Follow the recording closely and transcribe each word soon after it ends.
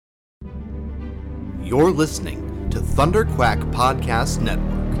You're listening to Thunderquack Podcast Network.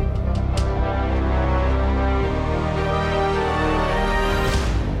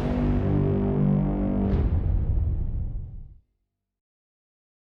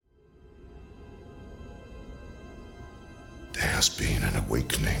 There has been an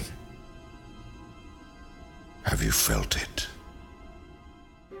awakening. Have you felt it?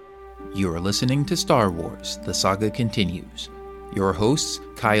 You are listening to Star Wars, The Saga Continues. Your hosts,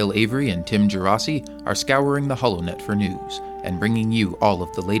 Kyle Avery and Tim Gerasi, are scouring the HoloNet for news and bringing you all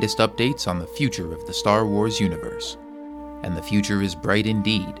of the latest updates on the future of the Star Wars universe. And the future is bright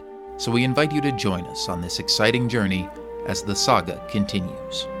indeed, so we invite you to join us on this exciting journey as the saga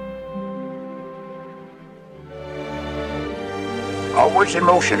continues. Always in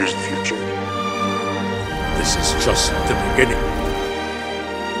motion is the future. This is just the beginning.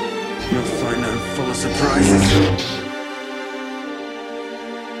 You'll find I'm full of surprises.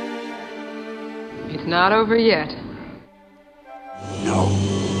 It's not over yet. No,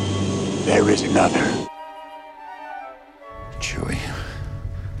 there is another. Chewie,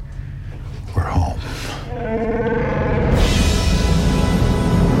 we're home.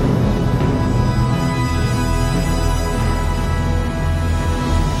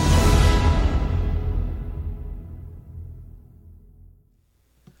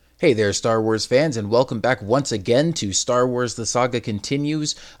 Hey there, Star Wars fans, and welcome back once again to Star Wars The Saga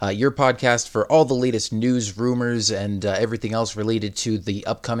Continues, your podcast for all the latest news, rumors, and everything else related to the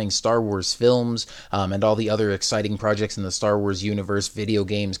upcoming Star Wars films, and all the other exciting projects in the Star Wars universe, video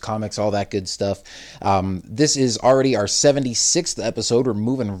games, comics, all that good stuff. This is already our 76th episode. We're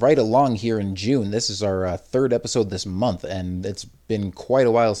moving right along here in June. This is our third episode this month, and it's been quite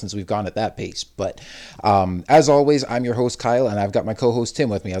a while since we've gone at that pace. But as always, I'm your host, Kyle, and I've got my co-host, Tim,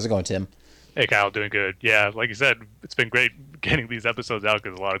 with me. How's it going, Tim? Hey, Kyle, doing good. Yeah, like you said, it's been great getting these episodes out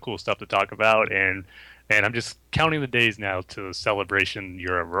because there's a lot of cool stuff to talk about, and I'm just counting the days now to Celebration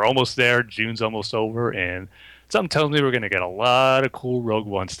Europe. We're almost there. June's almost over, and something tells me we're going to get a lot of cool Rogue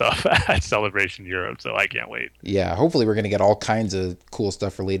One stuff at Celebration Europe, so I can't wait. Yeah, hopefully we're going to get all kinds of cool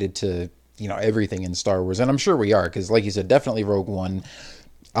stuff related to, you know, everything in Star Wars, and I'm sure we are, because like you said, definitely Rogue One.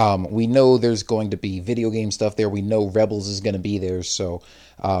 We know there's going to be video game stuff there. We know Rebels is going to be there, so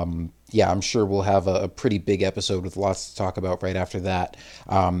yeah, I'm sure we'll have a pretty big episode with lots to talk about right after that.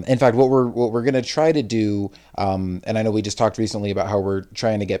 In fact, what we're going to try to do, and I know we just talked recently about how we're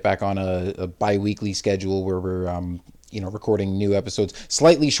trying to get back on a bi-weekly schedule where we're recording new episodes,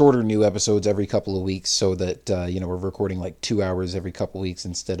 slightly shorter new episodes every couple of weeks, so that we're recording like 2 hours every couple of weeks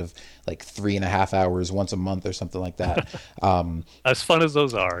instead of like 3.5 hours once a month or something like that. As fun as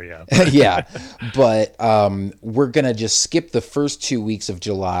those are, yeah. Yeah, but we're gonna just skip the first 2 weeks of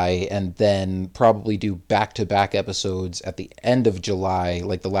July and then probably do back-to-back episodes at the end of July,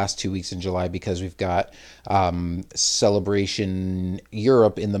 like the last 2 weeks in July, because we've got Celebration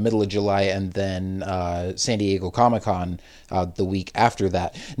Europe in the middle of July and then San Diego Comic-Con the week after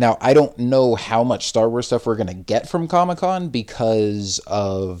that. Now, I don't know how much Star Wars stuff we're going to get from Comic-Con because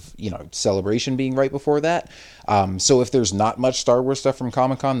of, Celebration being right before that. So if there's not much Star Wars stuff from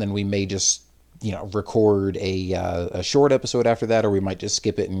Comic-Con, then we may just, record a short episode after that, or we might just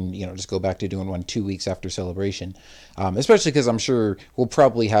skip it and, just go back to doing one 2 weeks after Celebration. Especially because I'm sure we'll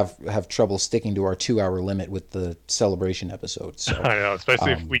probably have trouble sticking to our 2-hour limit with the Celebration episode. So, I know,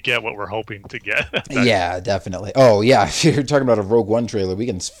 especially if we get what we're hoping to get. Yeah, definitely. Oh, yeah, if you're talking about a Rogue One trailer, we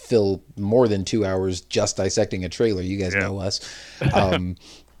can fill more than 2 hours just dissecting a trailer. You guys know us.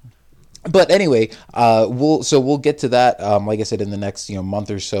 But anyway, we'll get to that, like I said, in the next month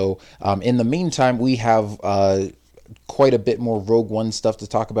or so. In the meantime, we have quite a bit more Rogue One stuff to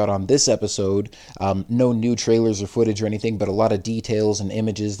talk about on this episode. No new trailers or footage or anything, but a lot of details and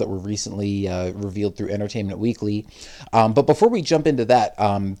images that were recently revealed through Entertainment Weekly. But before we jump into that,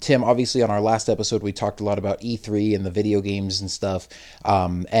 Tim, obviously on our last episode, we talked a lot about E3 and the video games and stuff.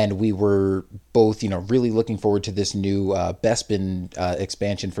 And we were both, really looking forward to this new Bespin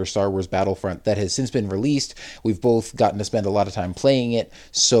expansion for Star Wars Battlefront that has since been released. We've both gotten to spend a lot of time playing it.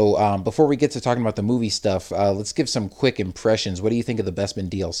 So before we get to talking about the movie stuff, let's give some quick impressions. What do you think of the Bespin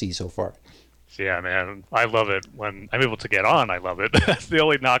DLC so far? Yeah, man, I love it. When I'm able to get on, I love it. That's the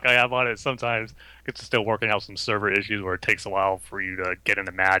only knock I have on it. Sometimes it's still working out some server issues where it takes a while for you to get in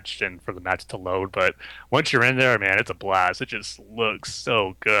a match and for the match to load. But once you're in there, man, it's a blast. It just looks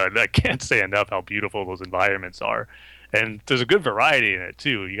so good. I can't say enough how beautiful those environments are. And there's a good variety in it,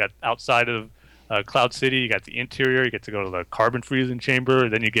 too. You got outside of Cloud City, you got the interior, you get to go to the carbon freezing chamber,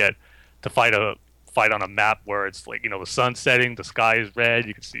 then you get to fight on a map where it's like, the sun's setting, the sky is red,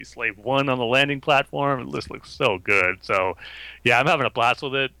 you can see Slave 1 on the landing platform. It just looks so good. So, yeah, I'm having a blast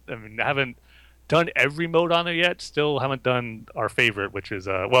with it. I mean, I haven't done every mode on it yet. Still haven't done our favorite, which is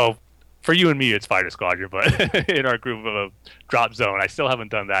for you and me, it's Fighter Squadron, but in our group of a Drop Zone, I still haven't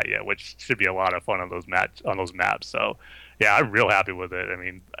done that yet, which should be a lot of fun on those maps. So, yeah, I'm real happy with it. I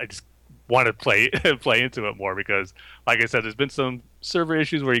mean, I just want to play into it more because, like I said, there's been some server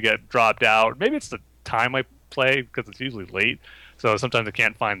issues where you get dropped out. Maybe it's the time I play because it's usually late, so sometimes I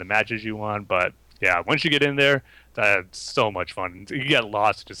can't find the matches you want. But yeah, once you get in there, that's so much fun. You get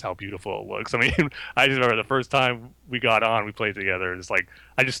lost in just how beautiful it looks. I mean, I just remember the first time we got on, we played together. It's like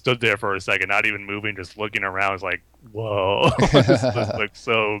I just stood there for a second, not even moving, just looking around. It's like, whoa, this looks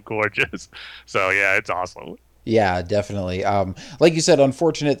so gorgeous. So yeah, it's awesome. Yeah, definitely. Like you said,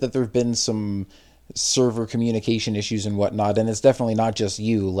 unfortunate that there have been some server communication issues and whatnot, and it's definitely not just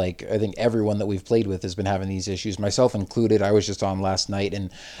you. Like, I think everyone that we've played with has been having these issues, myself included. I was just on last night, and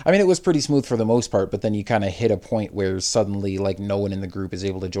I mean, it was pretty smooth for the most part, but then you kind of hit a point where suddenly, like, no one in the group is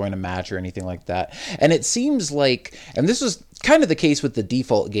able to join a match or anything like that. And it seems like, and this was kind of the case with the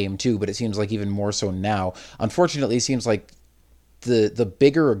default game too, but it seems like even more so now. Unfortunately, it seems like the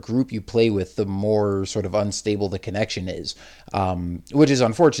bigger a group you play with, the more sort of unstable the connection is, which is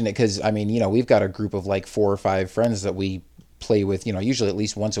unfortunate because, I mean, you know, we've got a group of like 4 or 5 friends that we play with, you know, usually at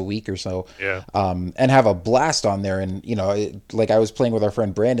least once a week or so, and have a blast on there. And, you know, like I was playing with our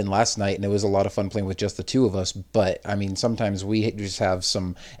friend Brandon last night, and it was a lot of fun playing with just the 2 of us. But, I mean, sometimes we just have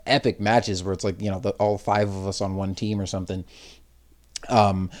some epic matches where it's like, you know, all 5 of us on one team or something.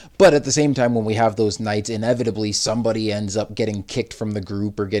 But at the same time, when we have those nights, inevitably somebody ends up getting kicked from the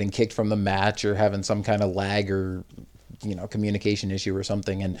group or getting kicked from the match or having some kind of lag or, you know, communication issue or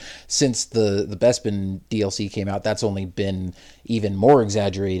something. And since the Bespin DLC came out, that's only been even more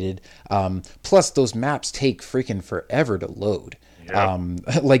exaggerated. Plus those maps take freaking forever to load.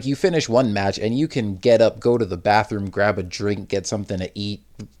 Yep. Like you finish one match and you can get up, go to the bathroom, grab a drink, get something to eat,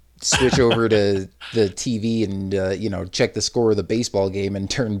 switch over to the TV and, you know, check the score of the baseball game and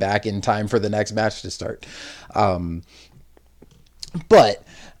turn back in time for the next match to start. But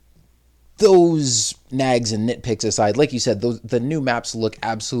those nags and nitpicks aside, like you said, the new maps look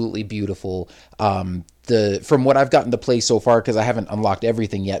absolutely beautiful. From what I've gotten to play so far, because I haven't unlocked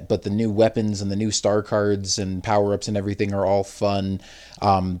everything yet, but the new weapons and the new star cards and power-ups and everything are all fun.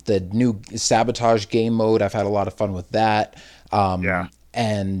 The new sabotage game mode, I've had a lot of fun with that.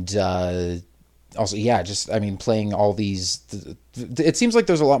 And also, yeah, just, I mean, playing all these, it seems like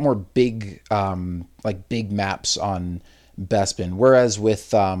there's a lot more big maps on Bespin, whereas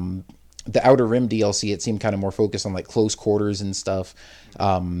with the Outer Rim DLC, it seemed kind of more focused on like close quarters and stuff.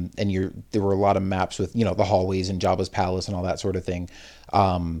 And there were a lot of maps with, you know, the hallways and Jabba's palace and all that sort of thing.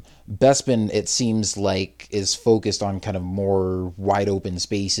 Bespin, it seems like, is focused on kind of more wide open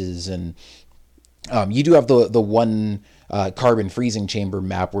spaces, and you do have the one carbon freezing chamber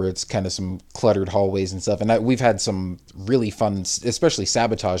map where it's kind of some cluttered hallways and stuff. And we've had some really fun, especially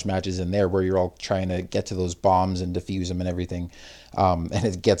sabotage matches in there where you're all trying to get to those bombs and defuse them and everything. And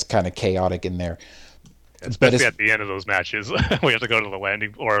it gets kind of chaotic in there. Especially at the end of those matches. We have to go to the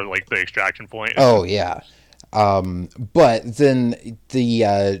landing or like the extraction point. Oh, yeah. But then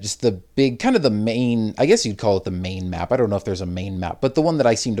just the big, kind of the main, I guess you'd call it the main map. I don't know if there's a main map, but the one that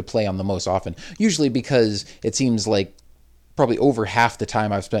I seem to play on the most often, usually because it seems like probably over half the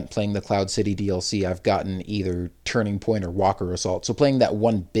time I've spent playing the Cloud City DLC, I've gotten either Turning Point or Walker Assault. So playing that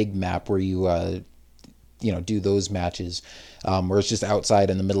one big map where you, you know, do those matches, where it's just outside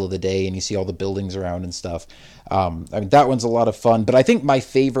in the middle of the day and you see all the buildings around and stuff. I mean, that one's a lot of fun, but I think my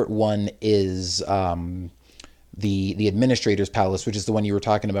favorite one is, the Administrator's Palace, which is the one you were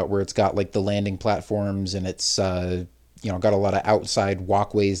talking about, where it's got like the landing platforms and it's, you know, got a lot of outside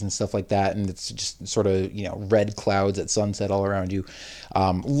walkways and stuff like that, and it's just sort of, you know, red clouds at sunset all around you.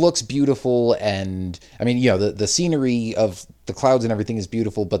 Looks beautiful, and I mean, you know, the scenery of the clouds and everything is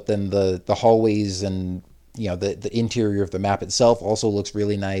beautiful, but then the hallways and, you know, the interior of the map itself also looks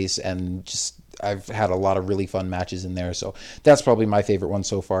really nice, and just I've had a lot of really fun matches in there, so that's probably my favorite one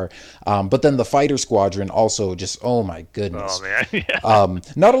so far. But then the Fighter Squadron also just, oh my goodness. Oh man, yeah.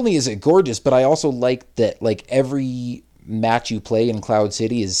 Not only is it gorgeous, but I also like that, like, every match you play in Cloud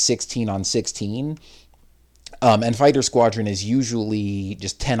City is 16 on 16. And Fighter Squadron is usually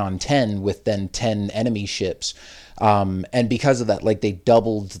just 10 on 10 with then 10 enemy ships. And because of that, like, they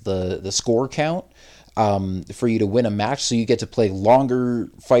doubled the score count for you to win a match, so you get to play longer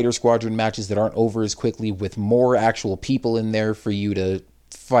Fighter Squadron matches that aren't over as quickly, with more actual people in there for you to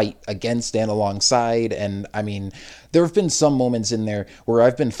fight against and alongside. And I mean, there have been some moments in there where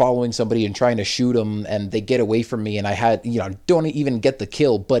I've been following somebody and trying to shoot them, and they get away from me, and I had, don't even get the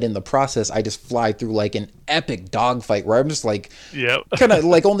kill, but in the process, I just fly through like an epic dogfight where I'm just like, kind of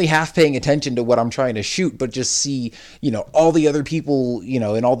like only half paying attention to what I'm trying to shoot, but just see, all the other people,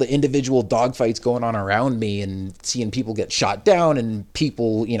 and all the individual dogfights going on around me, and seeing people get shot down, and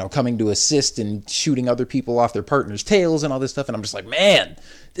people, coming to assist and shooting other people off their partner's tails and all this stuff. And I'm just like, man,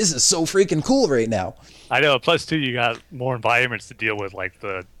 this is so freaking cool right now. I know. Plus, too, you got more environments to deal with, like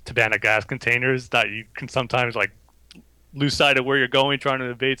the Tabana gas containers that you can sometimes like lose sight of where you're going, trying to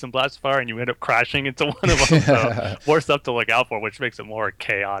evade some blast fire, and you end up crashing into one of them. So more stuff to look out for, which makes it more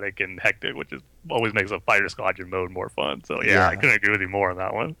chaotic and hectic, which is always makes a fighter squadron mode more fun. So yeah, I couldn't agree with you more on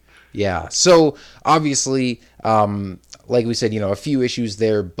that one. Yeah. So obviously, like we said, a few issues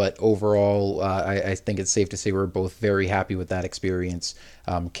there, but overall, I think it's safe to say we're both very happy with that experience.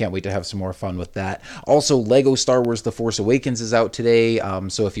 Can't wait to have some more fun with that. Also, Lego Star Wars The Force Awakens is out today.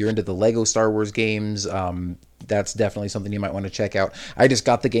 So if you're into the Lego Star Wars games, that's definitely something you might want to check out. I just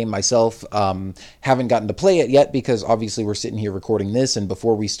got the game myself. Haven't gotten to play it yet because obviously we're sitting here recording this, and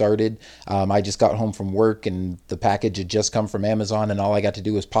before we started, I just got home from work and the package had just come from Amazon, and all I got to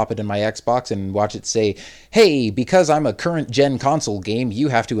do was pop it in my Xbox and watch it say, hey, because I'm a current gen console game, you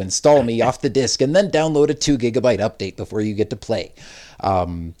have to install me off the disc and then download a 2 gigabyte update before you get to play.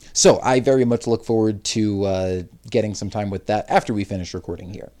 So I very much look forward to getting some time with that after we finish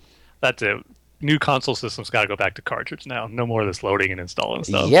recording here. That's it. New console systems got to go back to cartridge now. No more of this loading and installing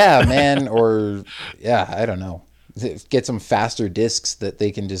stuff. Yeah, man. Or, I don't know. Get some faster discs that they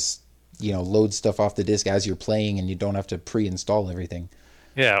can just, load stuff off the disc as you're playing, and you don't have to pre-install everything.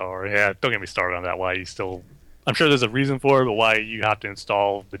 Yeah, don't get me started on that. Why you still... I'm sure there's a reason for it, but why you have to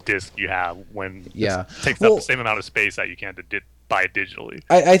install the disc you have when it takes up the same amount of space that you can to buy it digitally.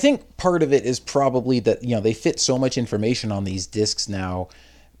 I think part of it is probably that, they fit so much information on these discs now,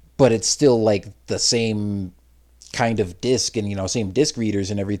 but it's still like the same kind of disc and, same disc readers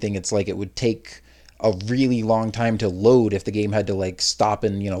and everything. It's like it would take a really long time to load if the game had to like stop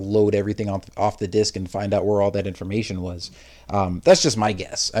and, load everything off the disc and find out where all that information was. That's just my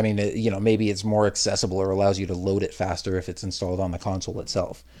guess. I mean, maybe it's more accessible or allows you to load it faster if it's installed on the console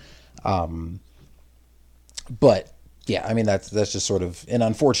itself. But yeah, I mean, that's just sort of an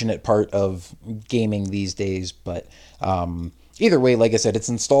unfortunate part of gaming these days. But either way, like I said, it's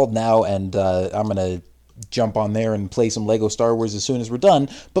installed now, and I'm going to jump on there and play some Lego Star Wars as soon as we're done.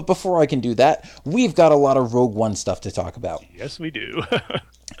 But before I can do that, we've got a lot of Rogue One stuff to talk about. Yes, we do.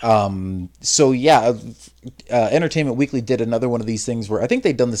 So yeah, Entertainment Weekly did another one of these things where I think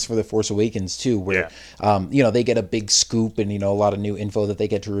they've done this for The Force Awakens too, where, they get a big scoop and, a lot of new info that they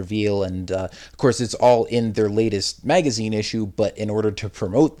get to reveal. And, of course, it's all in their latest magazine issue, but in order to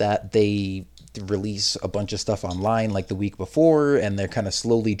promote that, they release a bunch of stuff online like the week before, and they're kind of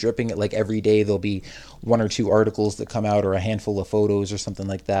slowly dripping it. Like every day there'll be 1 or 2 articles that come out, or a handful of photos or something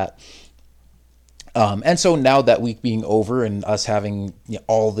like that. And so now that week being over and us having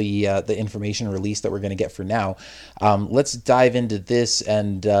all the information released that we're going to get for now, let's dive into this,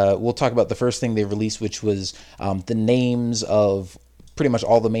 and we'll talk about the first thing they released, which was the names of pretty much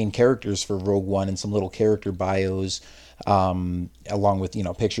all the main characters for Rogue One and some little character bios, along with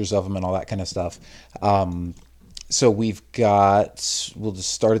pictures of them and all that kind of stuff. So we'll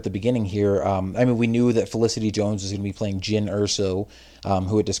just start at the beginning here. We knew that Felicity Jones was going to be playing Jyn Erso,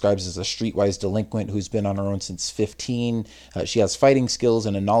 who it describes as a streetwise delinquent who's been on her own since 15. She has fighting skills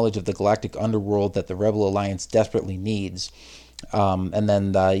and a knowledge of the galactic underworld that the Rebel Alliance desperately needs. And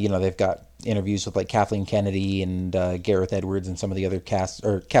then, they've got interviews with like Kathleen Kennedy and Gareth Edwards and some of the other cast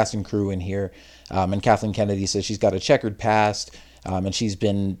and crew in here. And Kathleen Kennedy says she's got a checkered past. And she's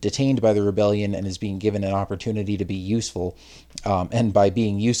been detained by the rebellion and is being given an opportunity to be useful. And by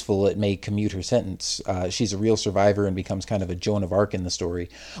being useful, it may commute her sentence. She's a real survivor and becomes kind of a Joan of Arc in the story,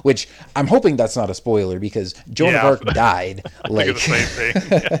 which I'm hoping that's not a spoiler, because Joan of Arc died. Like the same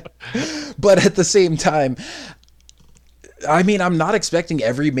thing. But at the same time, I mean, I'm not expecting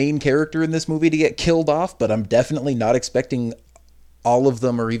every main character in this movie to get killed off, but I'm definitely not expecting all of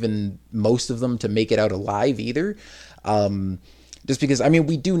them or even most of them to make it out alive either. Just because,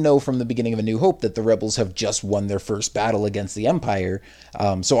 we do know from the beginning of A New Hope that the Rebels have just won their first battle against the Empire.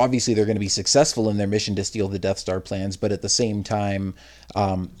 So obviously they're going to be successful in their mission to steal the Death Star plans. But at the same time,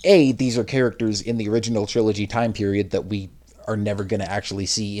 these are characters in the original trilogy time period that we are never going to actually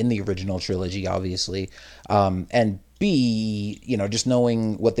see in the original trilogy, obviously. And B, just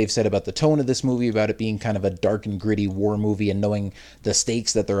knowing what they've said about the tone of this movie, about it being kind of a dark and gritty war movie, and knowing the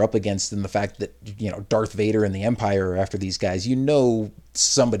stakes that they're up against, and the fact that, Darth Vader and the Empire are after these guys,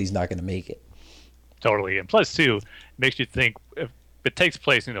 somebody's not going to make it. Totally. And plus, too, it makes you think if it takes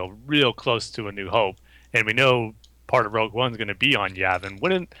place, real close to A New Hope, and we know part of Rogue One is going to be on Yavin,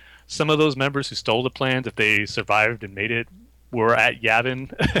 wouldn't some of those members who stole the plans, if they survived and made it, were at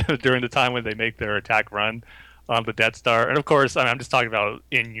Yavin during the time when they make their attack run on the Death Star? And of course, I'm just talking about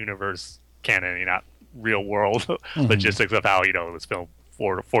in-universe canon, not real-world logistics of how, it was filmed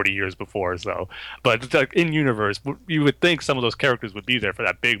 40 years before. So, but in universe, you would think some of those characters would be there for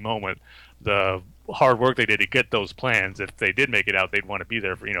that big moment. The hard work they did to get those plans, if they did make it out, they'd want to be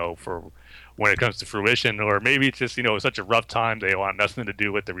there for for when it comes to fruition. Or maybe it's just such a rough time, they want nothing to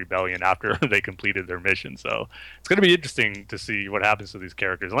do with the rebellion after they completed their mission. So it's going to be interesting to see what happens to these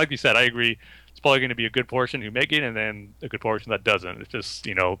characters. And like you said, I agree, it's probably going to be a good portion who make it, and then a good portion that doesn't. It's just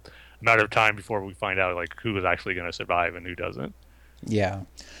a matter of time before we find out who is actually going to survive and who doesn't. Yeah.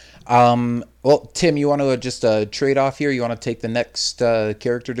 Well, Tim, you want to just trade off here? You want to take the next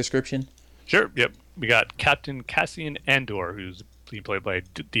character description? Sure. Yep. We got Captain Cassian Andor, who's being played by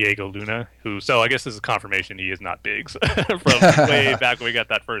Diego Luna, so I guess this is confirmation he is not Biggs from way back when we got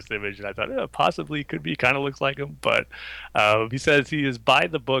that first image, and I thought possibly could be, kind of looks like him, but he says he is by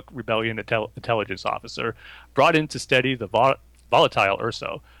the book Rebellion intelligence officer, brought in to steady the volatile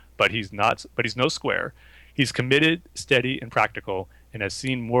Urso, but he's no square. He's committed, steady, and practical, and has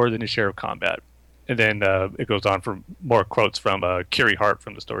seen more than his share of combat. And then it goes on for more quotes from Kiri Hart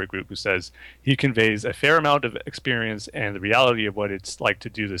from the story group, who says, he conveys a fair amount of experience and the reality of what it's like to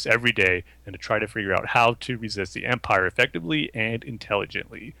do this every day and to try to figure out how to resist the Empire effectively and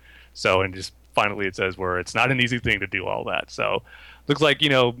intelligently. So, and just finally it says where it's not an easy thing to do all that. So looks like,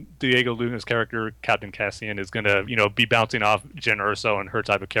 Diego Luna's character, Captain Cassian, is going to, be bouncing off Jyn Erso and her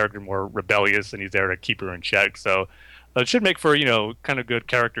type of character, more rebellious, and he's there to keep her in check. So it should make for, kind of good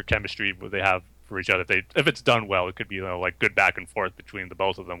character chemistry where they have for each other. If it's done well, it could be good back and forth between the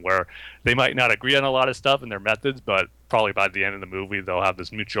both of them, where they might not agree on a lot of stuff in their methods, but probably by the end of the movie they'll have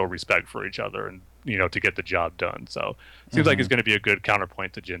this mutual respect for each other and to get the job done. So it seems like it's going to be a good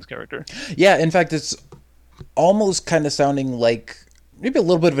counterpoint to Jyn's character. Yeah, in fact, it's almost kind of sounding like maybe a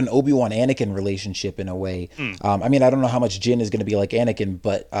little bit of an Obi-Wan Anakin relationship in a way. I mean, I don't know how much Jyn is going to be like Anakin,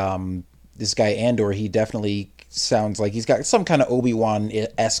 but this guy Andor, he definitely sounds like he's got some kind of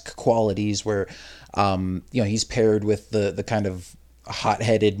Obi-Wan-esque qualities where, he's paired with the kind of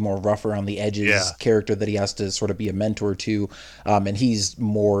hot-headed, more rough around the edges character that he has to sort of be a mentor to. And he's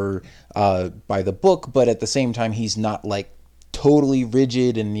more by the book, but at the same time, he's not totally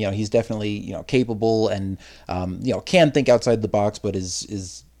rigid, and he's definitely capable and can think outside the box, but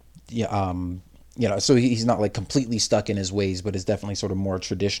is so he's not completely stuck in his ways, but is definitely sort of more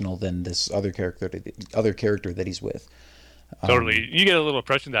traditional than this other character that he's with. Totally. You get a little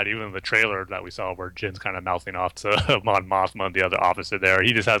impression that even in the trailer that we saw where Jin's kind of mouthing off to Mon Mothma, the other officer there,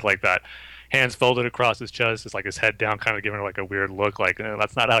 he just has that hands folded across his chest, just his head down, kind of giving her a weird look,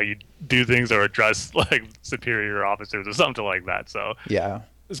 that's not how you do things or address superior officers or something like that. So yeah,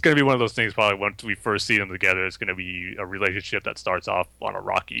 it's going to be one of those things probably once we first see them together, it's going to be a relationship that starts off on a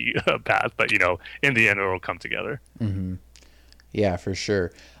rocky path, but in the end it'll come together. Mm-hmm. Yeah, for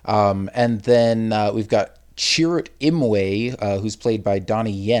sure. And then we've got Chirrut Imwe, who's played by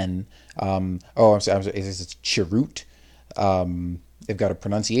Donnie Yen. I'm sorry, it's Chirrut. They've got a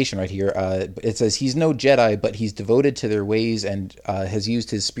pronunciation right here. It says he's no Jedi, but he's devoted to their ways and has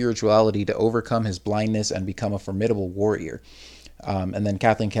used his spirituality to overcome his blindness and become a formidable warrior. And then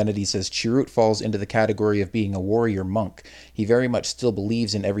Kathleen Kennedy says Chirrut falls into the category of being a warrior monk. He very much still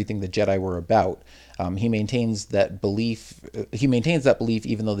believes in everything the Jedi were about. He maintains that belief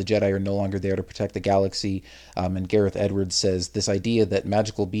even though the Jedi are no longer there to protect the galaxy. And Gareth Edwards says this idea that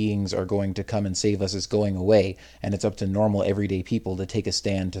magical beings are going to come and save us is going away, and it's up to normal everyday people to take a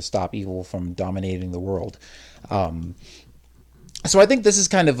stand to stop evil from dominating the world. So I think this is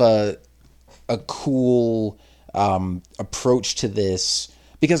kind of a cool approach to this,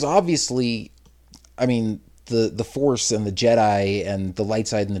 because obviously, I mean, the Force and the Jedi and the light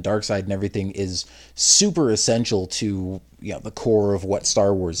side and the dark side and everything is super essential to the core of what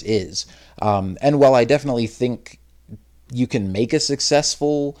Star Wars is. And while I definitely think you can make a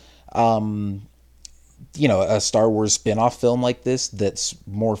successful a Star Wars spin-off film like this that's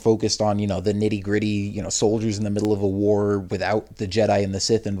more focused on, the nitty-gritty, soldiers in the middle of a war without the Jedi and the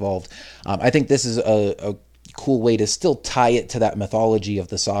Sith involved, I think this is a cool way to still tie it to that mythology of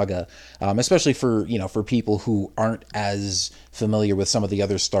the saga, especially for people who aren't as familiar with some of the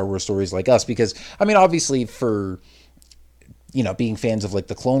other Star Wars stories like us, because I mean, obviously for being fans of like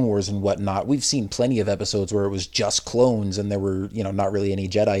the Clone Wars and whatnot, we've seen plenty of episodes where it was just clones and there were, not really any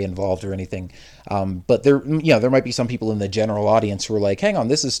Jedi involved or anything. But there might be some people in the general audience who are like, hang on,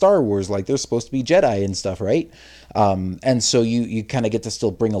 this is Star Wars, like there's supposed to be Jedi and stuff, right? And so you kind of get to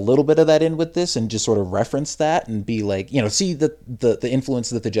still bring a little bit of that in with this and just sort of reference that and be like, see the influence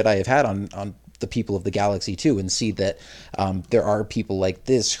that the Jedi have had on the people of the galaxy too, and see that there are people like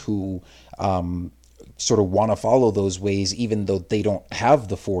this who sort of want to follow those ways, even though they don't have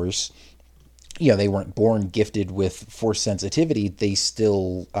the Force. They weren't born gifted with Force sensitivity. They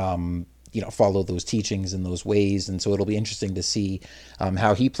still, follow those teachings and those ways. And so it'll be interesting to see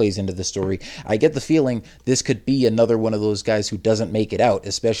how he plays into the story. I get the feeling this could be another one of those guys who doesn't make it out,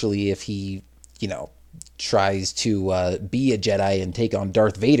 especially if he, tries to be a Jedi and take on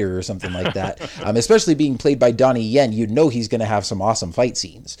Darth Vader or something like that. Especially being played by Donnie Yen, he's going to have some awesome fight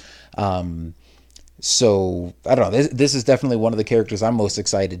scenes. So I don't know. This is definitely one of the characters I'm most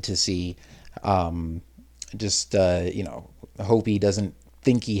excited to see. I hope he doesn't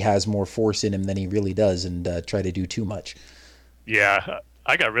think he has more Force in him than he really does, and try to do too much. Yeah,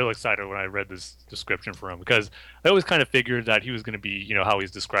 I got real excited when I read this description for him, because I always kind of figured that he was going to be, how he's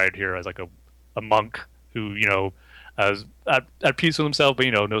described here, as like a monk who, is at peace with himself, but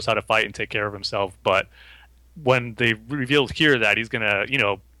knows how to fight and take care of himself. But when they revealed here that he's gonna,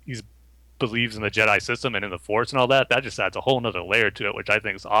 he's believes in the Jedi system and in the Force and all that, that just adds a whole nother layer to it, which I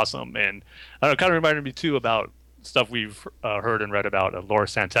think is awesome. And I don't know, it kind of reminded me too about stuff we've heard and read about Laura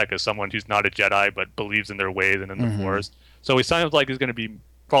San Tekka, someone who's not a Jedi but believes in their ways and in the Force. So he sounds like he's going to be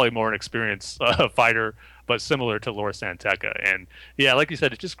probably more an experienced fighter, but similar to Laura San Tekka. And yeah, like you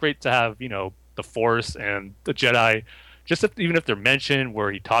said, it's just great to have the Force and the Jedi. Just even if they're mentioned,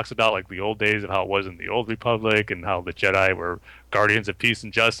 where he talks about like the old days of how it was in the Old Republic and how the Jedi were guardians of peace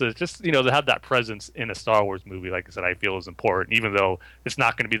and justice, just to have that presence in a Star Wars movie, like I said, I feel is important. Even though it's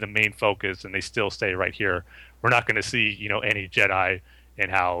not going to be the main focus, and they still stay right here, we're not going to see any Jedi, and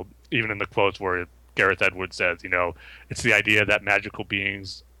how even in the quotes where Gareth Edwards says, it's the idea that magical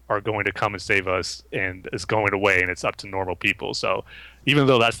beings are going to come and save us and is going away, and it's up to normal people. So even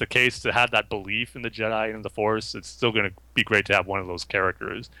though that's the case, to have that belief in the Jedi and the Force, it's still going to be great to have one of those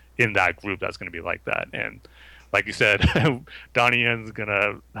characters in that group that's going to be like that. And like you said, Donnie Yen's going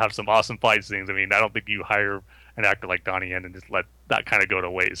to have some awesome fight scenes. I mean, I don't think you hire an actor like Donnie Yen and just let that kind of go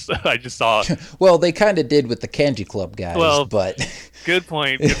to waste. I just saw... Well, they kind of did with the Kanji Club guys, but... Good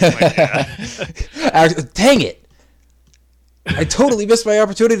point, yeah. Dang it! I totally missed my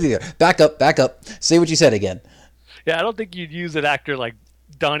opportunity there. Back up. Say what you said again. Yeah, I don't think you'd use an actor like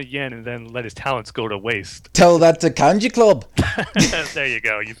Donnie Yen and then let his talents go to waste. Tell that to Kanji Club. There you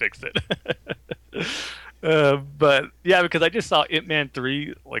go. You fixed it. But yeah, because I just saw Ip Man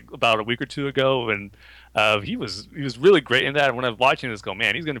 3 like about a week or two ago, and he was really great in that. And when I was watching this,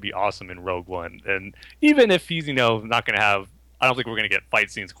 man, he's going to be awesome in Rogue One. And even if he's not going to have, I don't think we're going to get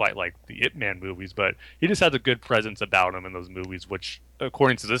fight scenes quite like the Ip Man movies, but he just has a good presence about him in those movies, which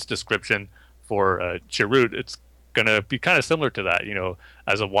according to this description for Chirrut, it's going to be kind of similar to that,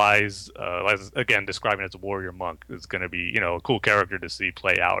 as a wise, again, describing as a warrior monk, is going to be, a cool character to see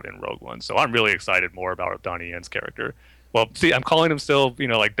play out in Rogue One. So I'm really excited more about Donnie Yen's character. Well, see, I'm calling him still,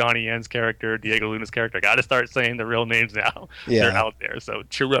 like Donnie Yen's character, Diego Luna's character. I got to start saying the real names now. Yeah. They're out there. So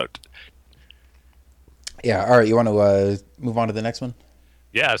Chirrut. Yeah. All right. You want to move on to the next one?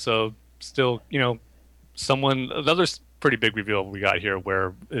 Yeah. So still, another pretty big reveal we got here,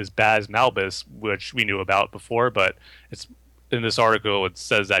 where is Baz Malbus, which we knew about before, but it's in this article, it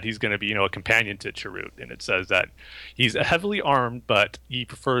says that he's going to be, a companion to Chirrut, and it says that he's heavily armed, but he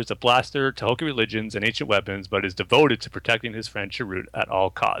prefers a blaster to Hoki religions and ancient weapons, but is devoted to protecting his friend Chirrut at all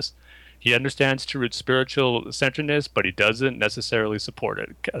costs. He understands Chirrut's spiritual centeredness, but he doesn't necessarily support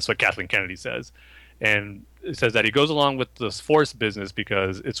it. That's what Kathleen Kennedy says. And it says that he goes along with this Force business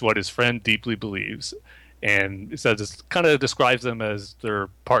because it's what his friend deeply believes. And it says it kind of describes them as their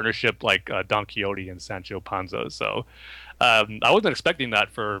partnership, like Don Quixote and Sancho Panza. So I wasn't expecting that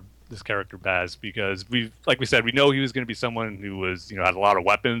for this character Baz, because like we said, we know he was going to be someone who was, had a lot of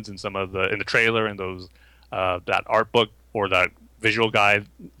weapons in in the trailer and those that art book or that visual guide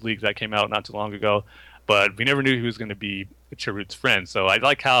leak that came out not too long ago. But we never knew he was going to be Chirrut's friend. So I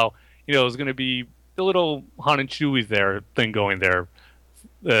like how it was going to be a little Han and Chewie thing going there.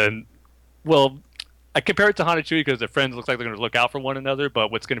 And well, I compare it to Han and Chewie because their friends look like they're going to look out for one another,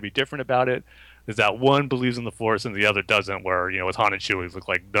 but what's going to be different about it is that one believes in the Force and the other doesn't, where, with Han and Chewie, it look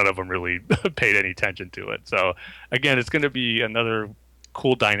like none of them really paid any attention to it. So, again, it's going to be another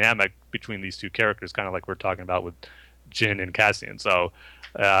cool dynamic between these two characters, kind of like we're talking about with Jyn and Cassian. So,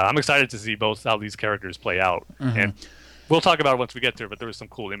 I'm excited to see both how these characters play out. Mm-hmm. And We'll talk about it once we get there, but there was some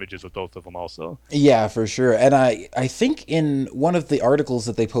cool images with both of them also. Yeah, for sure. And I think in one of the articles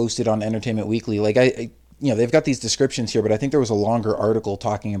that they posted on Entertainment Weekly, like they've got these descriptions here, but I think there was a longer article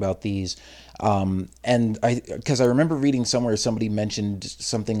talking about these. And because I remember reading somewhere somebody mentioned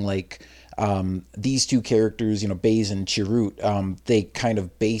something like these two characters, Baze and Chirrut, they kind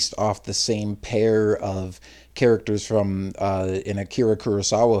of based off the same pair of characters from an Akira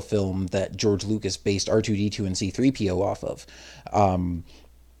Kurosawa film that George Lucas based R2-D2 and C-3PO off of.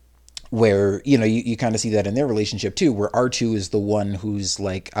 Where, you kind of see that in their relationship too, where R2 is the one who's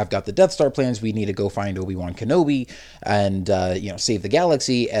like, I've got the Death Star plans, we need to go find Obi-Wan Kenobi and, save the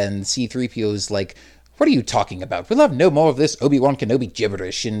galaxy. And C-3PO is like, what are you talking about? We'll have no more of this Obi-Wan Kenobi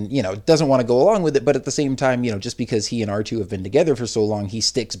gibberish, and, doesn't want to go along with it. But at the same time, just because he and R2 have been together for so long, he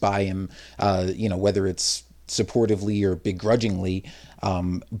sticks by him, whether it's supportively or begrudgingly.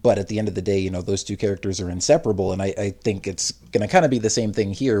 But at the end of the day, those two characters are inseparable. And I think it's going to kind of be the same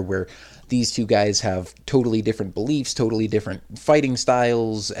thing here, where these two guys have totally different beliefs, totally different fighting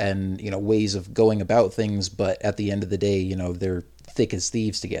styles, and, ways of going about things. But at the end of the day, they're thick as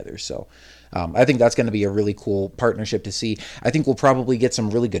thieves together. So I think that's going to be a really cool partnership to see. I think we'll probably get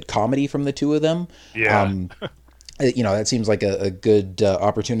some really good comedy from the two of them. Yeah. That seems like a good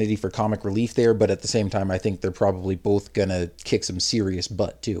opportunity for comic relief there, but at the same time, I think they're probably both going to kick some serious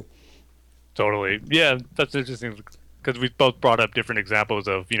butt, too. Totally. Yeah, that's interesting, because we both brought up different examples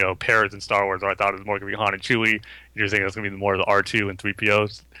of, pairs in Star Wars, where I thought it was more going to be Han and Chewie. You're saying it's going to be more of the R2 and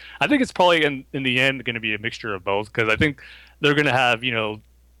 3POs. I think it's probably, in the end, going to be a mixture of both, because I think they're going to have,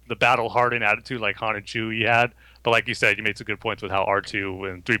 the battle-hardened attitude like Han and Chewie had. But like you said, you made some good points with how R2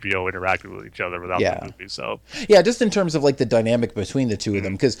 and 3PO interacted with each other without the movie. So yeah, just in terms of like the dynamic between the two of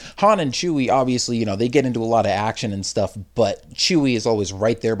them, because Han and Chewie, obviously, they get into a lot of action and stuff, but Chewie is always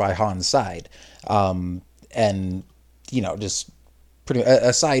right there by Han's side. And, just pretty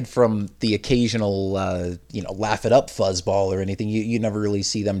aside from the occasional, laugh it up fuzzball or anything, you never really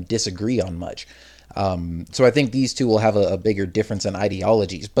see them disagree on much. So I think these two will have a bigger difference in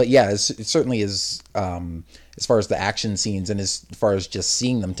ideologies. But yeah, it certainly is, as far as the action scenes and as far as just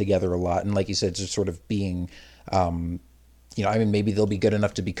seeing them together a lot. And like you said, just sort of being, maybe they'll be good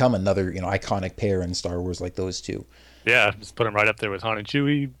enough to become another, iconic pair in Star Wars like those two. Yeah, just put them right up there with Han and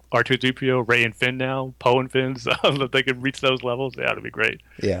Chewie, R2-D2, Rey and Finn now, Poe and Finn, so if they can reach those levels, yeah, it'd be great.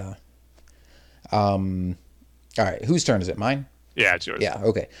 Yeah. All right, whose turn is it? Mine? Yeah, it's yours. Yeah,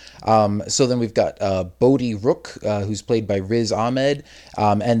 okay. So then we've got Bodhi Rook, who's played by Riz Ahmed,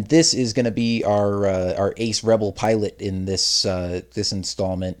 and this is going to be our ace rebel pilot in this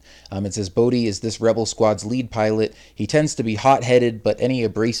installment. It says Bodhi is this rebel squad's lead pilot. He tends to be hot-headed, but any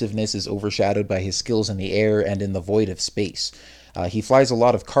abrasiveness is overshadowed by his skills in the air and in the void of space. He flies a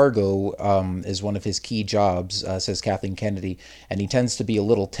lot of cargo as one of his key jobs, says Kathleen Kennedy, and he tends to be a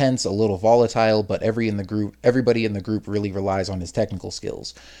little tense, a little volatile, but everybody in the group really relies on his technical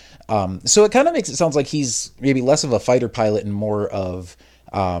skills. So it kind of makes it sound like he's maybe less of a fighter pilot and more of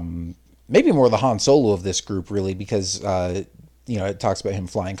maybe more the Han Solo of this group, really, because it talks about him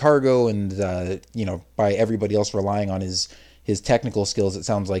flying cargo and by everybody else relying on his technical skills. It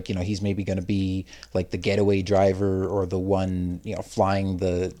sounds like he's maybe going to be like the getaway driver or the one flying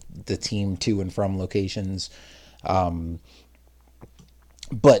the team to and from locations,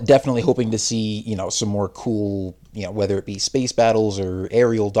 but definitely hoping to see some more cool whether it be space battles or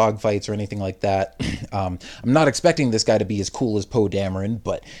aerial dogfights or anything like that. I'm not expecting this guy to be as cool as Poe Dameron,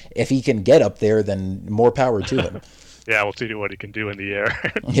 but if he can get up there, then more power to him. Yeah, we'll see what he can do in the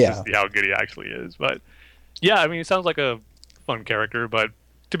air. Yeah, see how good he actually is. But yeah, it sounds like a fun character, but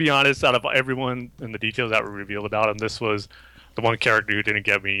to be honest, out of everyone and the details that were revealed about him, this was the one character who didn't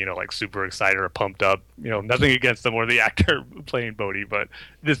get me, like super excited or pumped up. Nothing against him or the actor playing Bodhi, but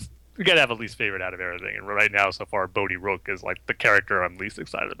this we gotta have a least favorite out of everything. And right now, so far, Bodhi Rook is like the character I'm least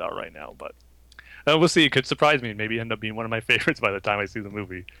excited about right now. But we'll see. It could surprise me and maybe end up being one of my favorites by the time I see the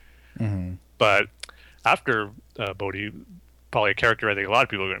movie. Mm-hmm. But after Bodhi, probably a character I think a lot of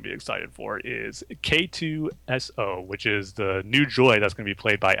people are going to be excited for is K2SO, which is the new droid that's going to be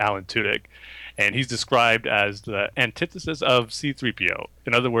played by Alan Tudyk. And he's described as the antithesis of C-3PO.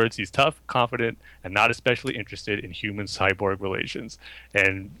 In other words, he's tough, confident, and not especially interested in human-cyborg relations.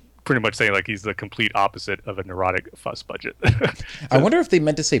 And pretty much saying like he's the complete opposite of a neurotic fuss budget. I wonder if they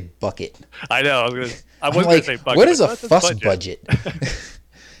meant to say bucket. I know. I wasn't going to say bucket. What is a fuss budget?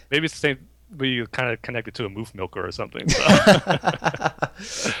 Maybe it's the same. We kind of connected to a moof milker or something.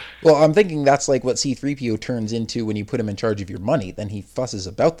 So. Well, I'm thinking that's like what C-3PO turns into when you put him in charge of your money. Then he fusses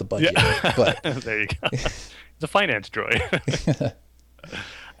about the budget. Yeah. But there you go. It's a finance droid.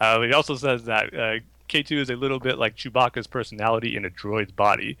 He also says that HK2 is a little bit like Chewbacca's personality in a droid's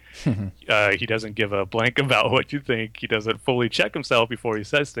body. He doesn't give a blank about what you think. He doesn't fully check himself before he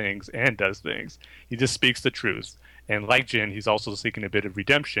says things and does things. He just speaks the truth. And like Jin, he's also seeking a bit of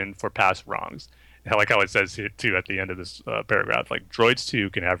redemption for past wrongs. I like how it says here, too, at the end of this paragraph, like, droids, too,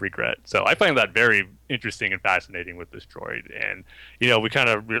 can have regret. So I find that very interesting and fascinating with this droid. And, we kind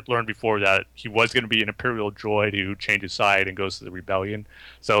of learned before that he was going to be an Imperial droid who changes side and goes to the Rebellion.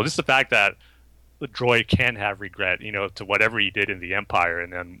 So just the fact that the droid can have regret, to whatever he did in the Empire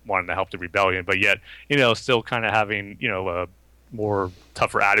and then wanting to help the Rebellion, but yet, still kind of having, a more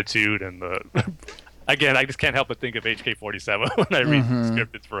tougher attitude and the... Again, I just can't help but think of HK-47 when I read the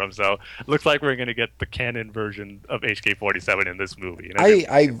script it's for him. So it looks like we're going to get the canon version of HK-47 in this movie. And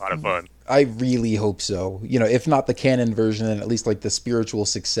a lot of fun. I really hope so. If not the canon version, then at least like the spiritual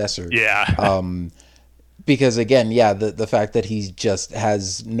successor. Yeah. Because again, the fact that he just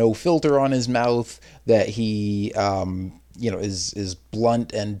has no filter on his mouth, that he is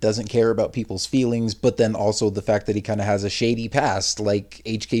blunt and doesn't care about people's feelings, but then also the fact that he kind of has a shady past like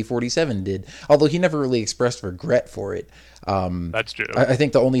HK-47 did, although he never really expressed regret for it. That's true. I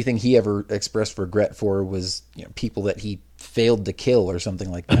think the only thing he ever expressed regret for was people that he failed to kill or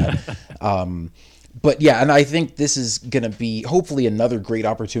something like that. But yeah, and I think this is going to be hopefully another great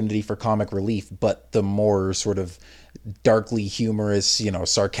opportunity for comic relief, but the more sort of darkly humorous,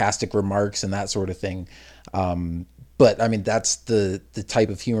 sarcastic remarks and that sort of thing. But I mean, that's the type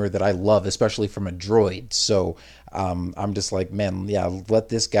of humor that I love, especially from a droid. So I'm just like, man, let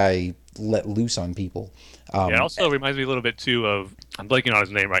this guy let loose on people. It also reminds me a little bit too of, I'm blanking on his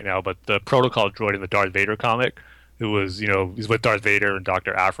name right now, but the Protocol droid in the Darth Vader comic, who was, he's with Darth Vader and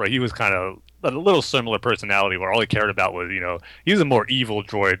Dr. Aphra. He was kind of a little similar personality where all he cared about was, he was a more evil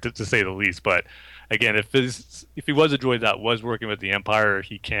droid to say the least. But again, if he was a droid that was working with the Empire,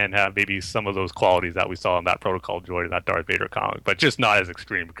 he can have maybe some of those qualities that we saw in that Protocol droid in that Darth Vader comic, but just not as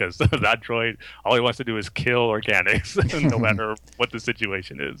extreme, because that droid, all he wants to do is kill organics, no matter what the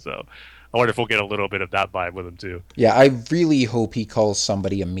situation is. So I wonder if we'll get a little bit of that vibe with him too. Yeah, I really hope he calls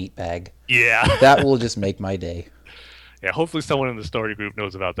somebody a meatbag. Yeah. That will just make my day. Yeah, hopefully someone in the story group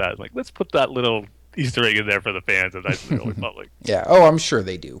knows about that. Like, let's put that little Easter egg in there for the fans of Knights of the Old Republic. Yeah, I'm sure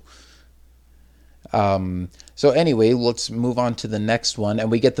they do. So anyway, let's move on to the next one,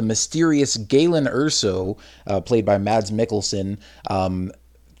 and we get the mysterious Galen Erso, played by Mads Mikkelsen.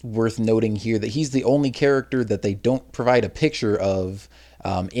 Worth noting here that he's the only character that they don't provide a picture of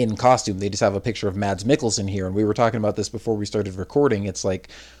in costume. They just have a picture of Mads Mikkelsen here, and we were talking about this before we started recording. It's like,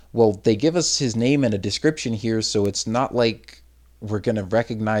 well, they give us his name and a description here, so it's not like we're going to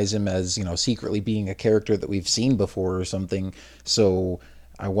recognize him as, secretly being a character that we've seen before or something. So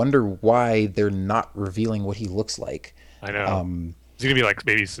I wonder why they're not revealing what he looks like. I know. Is he going to be like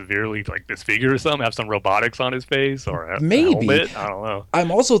maybe severely like disfigured or something? Have some robotics on his face or maybe? Helmet? I don't know.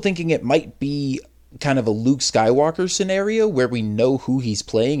 I'm also thinking it might be kind of a Luke Skywalker scenario where we know who he's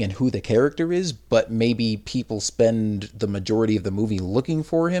playing and who the character is, but maybe people spend the majority of the movie looking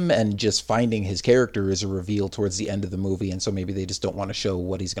for him, and just finding his character is a reveal towards the end of the movie, and so maybe they just don't want to show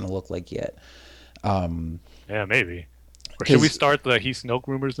what he's going to look like yet. Yeah, maybe. Or should we start the He Snoke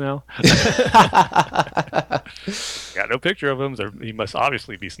rumors now? Got no picture of him. He must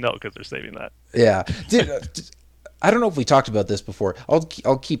obviously be Snoke because they're saving that. Yeah. I don't know if we talked about this before. I'll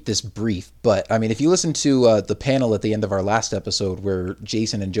keep this brief, but I mean, if you listen to the panel at the end of our last episode where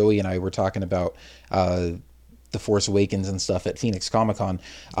Jason and Joey and I were talking about The Force Awakens and stuff at Phoenix Comic-Con,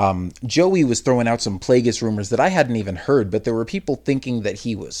 Joey was throwing out some Plagueis rumors that I hadn't even heard, but there were people thinking that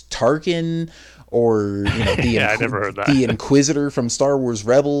he was Tarkin, or I never heard that. The Inquisitor from Star Wars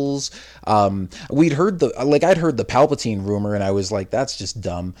Rebels. I'd heard the Palpatine rumor, and I was like, that's just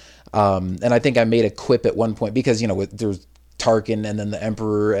dumb. And I think I made a quip at one point because there's Tarkin and then the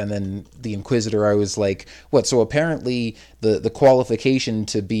Emperor and then the Inquisitor. I was like, what? So apparently the qualification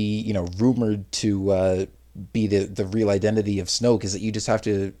to be rumored to be the real identity of Snoke is that you just have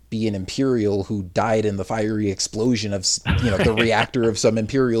to be an Imperial who died in the fiery explosion of the reactor of some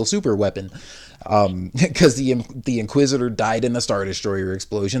Imperial super weapon. Because the Inquisitor died in the Star Destroyer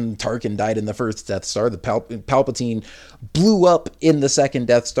explosion, Tarkin died in the first Death Star, the Palpatine blew up in the second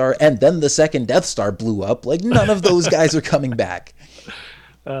Death Star, and then the second Death Star blew up. Like, none of those guys are coming back.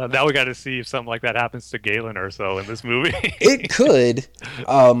 Now we got to see if something like that happens to Galen Erso in this movie. It could.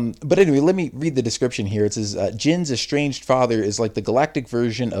 But anyway, let me read the description here. It says, Jin's estranged father is like the galactic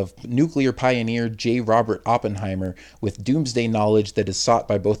version of nuclear pioneer J. Robert Oppenheimer with doomsday knowledge that is sought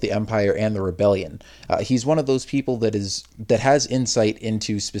by both the Empire and the Rebellion. He's one of those people that has insight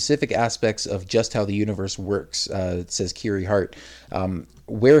into specific aspects of just how the universe works, says Kiri Hart.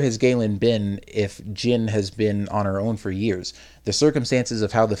 where has Galen been if Jin has been on her own for years? The circumstances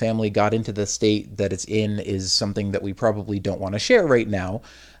of how the family got into the state that it's in is something that we probably don't want to share right now.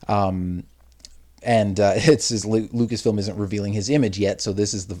 Lucasfilm isn't revealing his image yet, so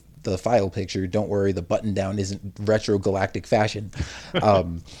this is the file picture. Don't worry, the button down isn't retro galactic fashion.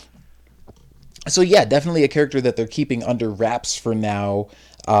 So yeah, definitely a character that they're keeping under wraps for now.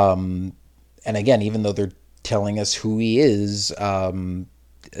 And again, even though they're telling us who he is,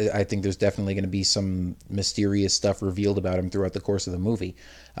 I think there's definitely going to be some mysterious stuff revealed about him throughout the course of the movie.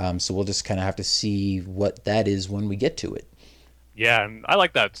 So we'll just kind of have to see what that is when we get to it. Yeah, and I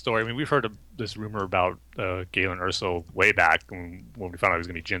like that story. I mean, we've heard of this rumor about Galen Erso way back when we found out he was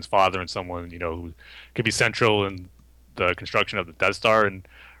going to be Jin's father and someone, who could be central in the construction of the Death Star. And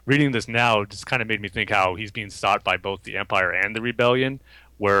reading this now just kind of made me think how he's being sought by both the Empire and the Rebellion,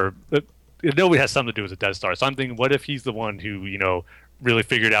 where nobody has something to do with the Death Star. So I'm thinking, what if he's the one who, really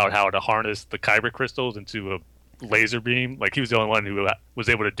figured out how to harness the kyber crystals into a laser beam? Like, he was the only one who was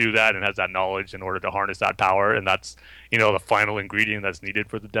able to do that and has that knowledge in order to harness that power, and that's the final ingredient that's needed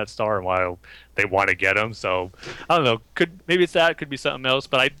for the Death Star and why they want to get him. So I don't know, maybe it's that, could be something else,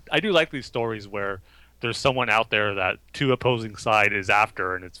 but I do like these stories where there's someone out there that two opposing side is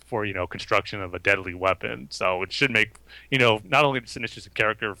after, and it's for construction of a deadly weapon. So it should make not only just an interesting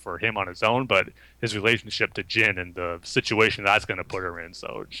character for him on his own, but his relationship to Jin and the situation that's going to put her in.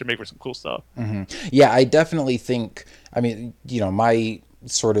 So it should make for some cool stuff. Mm-hmm. Yeah, I definitely think. I mean, my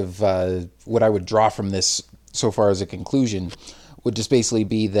sort of what I would draw from this so far as a conclusion would just basically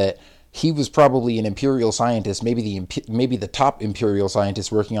be that he was probably an Imperial scientist, maybe the top Imperial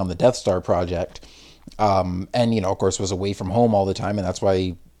scientist working on the Death Star project. And of course was away from home all the time, and that's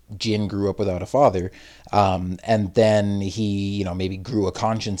why Jin grew up without a father. And then he, maybe grew a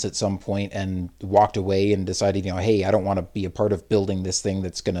conscience at some point and walked away and decided, hey, I don't want to be a part of building this thing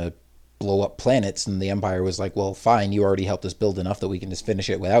that's going to blow up planets. And the Empire was like, well, fine, you already helped us build enough that we can just finish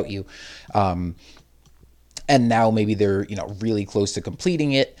it without you. And now maybe they're, really close to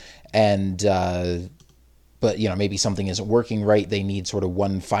completing it, and but maybe something isn't working right. They need sort of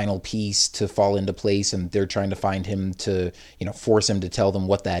one final piece to fall into place, and they're trying to find him to, force him to tell them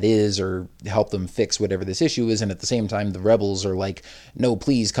what that is or help them fix whatever this issue is. And at the same time, the rebels are like, no,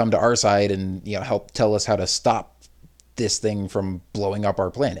 please come to our side and, help tell us how to stop this thing from blowing up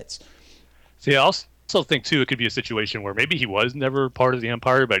our planets. See, I also think, too, it could be a situation where maybe he was never part of the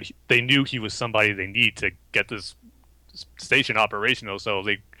Empire, but they knew he was somebody they need to get this station operational. So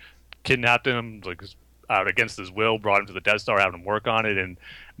they kidnapped him, out against his will, brought him to the Death Star, having him work on it, and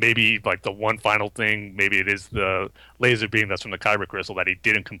maybe the one final thing, maybe it is the laser beam that's from the kyber crystal that he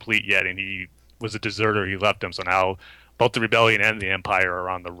didn't complete yet, and he was a deserter, he left him, so now both the Rebellion and the Empire are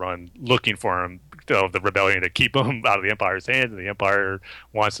on the run looking for him, the Rebellion to keep him out of the Empire's hands, and the Empire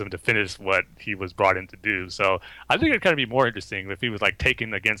wants him to finish what he was brought in to do. So I think it'd kind of be more interesting if he was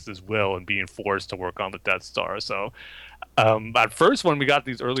taken against his will and being forced to work on the Death Star. So at first, when we got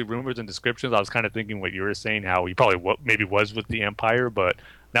these early rumors and descriptions, I was kind of thinking what you were saying, how he probably maybe was with the Empire. But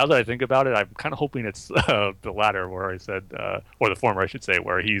now that I think about it, I'm kind of hoping it's the latter, where I said, or the former, I should say,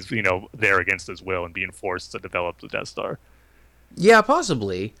 where he's there against his will and being forced to develop the Death Star. Yeah,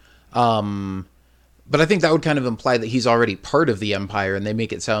 possibly. But I think that would kind of imply that he's already part of the Empire, and they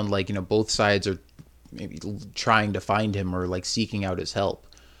make it sound like both sides are maybe trying to find him or seeking out his help.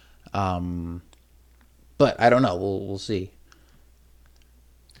 But I don't know. We'll see.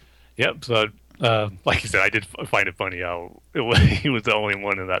 Yep. So, like you said, I did find it funny how he was the only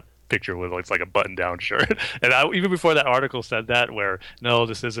one in that picture with a button-down shirt. And even before that article said that, where no,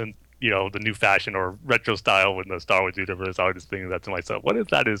 this isn't the new fashion or retro style in the Star Wars universe, I was just thinking that to myself. What if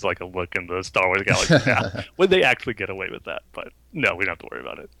that is a look in the Star Wars galaxy now? Would they actually get away with that? But no, we don't have to worry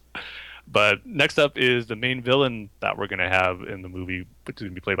about it. But next up is the main villain that we're going to have in the movie, which is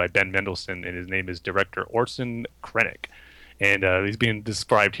going to be played by Ben Mendelsohn, and his name is Director Orson Krennic. And he's being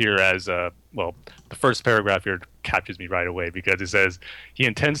described here as, the first paragraph here captures me right away, because it says, he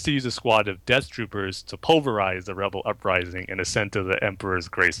intends to use a squad of death troopers to pulverize the rebel uprising and ascend to the Emperor's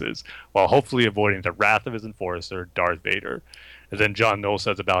graces, while hopefully avoiding the wrath of his enforcer, Darth Vader. And then John Knoll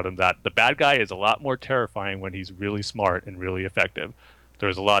says about him that the bad guy is a lot more terrifying when he's really smart and really effective.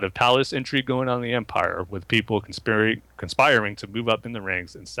 There's a lot of palace intrigue going on in the Empire, with people conspiring to move up in the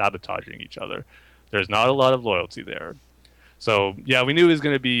ranks and sabotaging each other. There's not a lot of loyalty there. So, yeah, we knew he was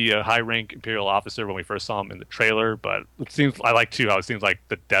going to be a high-rank Imperial officer when we first saw him in the trailer, but I like, too, how it seems like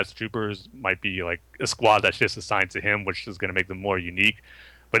the Death Troopers might be a squad that's just assigned to him, which is going to make them more unique.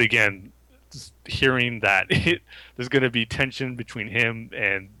 But again, just hearing that there's going to be tension between him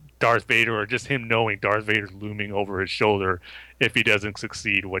and Darth Vader, or just him knowing Darth Vader's looming over his shoulder if he doesn't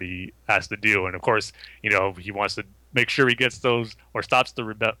succeed what he has to do. And of course, he wants to make sure he gets those or stops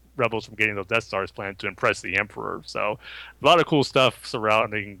the rebels from getting those Death Stars planned to impress the Emperor. So a lot of cool stuff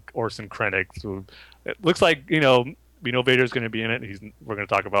surrounding Orson Krennic. So it looks like, we know Vader's going to be in it. We're going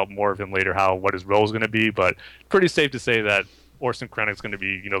to talk about more of him later, what his role is going to be, but pretty safe to say that Orson Krennic's going to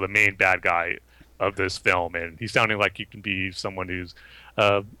be, the main bad guy of this film. And he's sounding like he can be someone who's,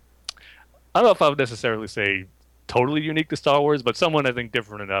 I don't know if I would necessarily say totally unique to Star Wars, but someone I think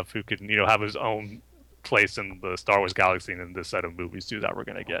different enough who can, have his own place in the Star Wars galaxy and in this set of movies too that we're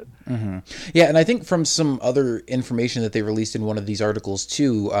going to get. Mm-hmm. Yeah, and I think from some other information that they released in one of these articles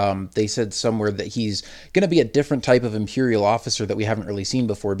too, they said somewhere that he's going to be a different type of Imperial officer that we haven't really seen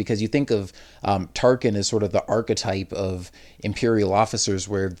before, because you think of Tarkin as sort of the archetype of Imperial officers,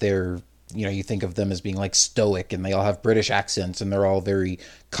 where they're, you think of them as being like stoic, and they all have British accents, and they're all very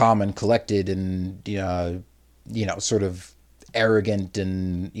calm and collected, and sort of arrogant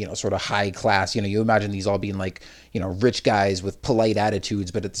and sort of high class. You imagine these all being like rich guys with polite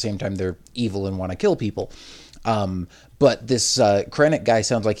attitudes, but at the same time they're evil and want to kill people. But this Krennic guy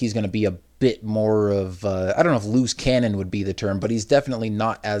sounds like he's going to be a bit more of I don't know if loose cannon would be the term, but he's definitely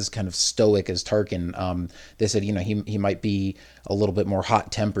not as kind of stoic as Tarkin. They said he might be a little bit more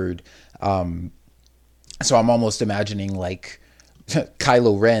hot tempered. So I'm almost imagining like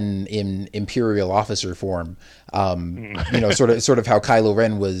Kylo Ren in Imperial officer form, sort of how Kylo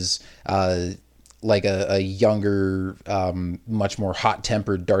Ren was like a younger, much more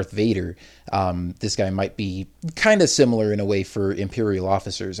hot-tempered Darth Vader. This guy might be kind of similar in a way for Imperial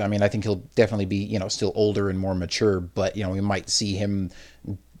officers. I mean, I think he'll definitely be, still older and more mature, but, we might see him,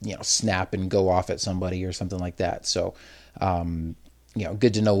 snap and go off at somebody or something like that. So,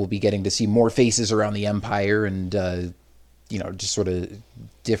 good to know we'll be getting to see more faces around the Empire and, just sort of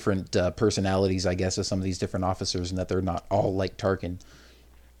different personalities, I guess, of some of these different officers, and that they're not all like Tarkin.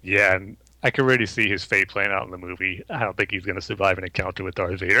 Yeah, and I can already see his fate playing out in the movie. I don't think he's going to survive an encounter with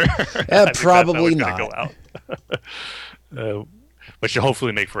Darth Vader. Probably not. Go out. But should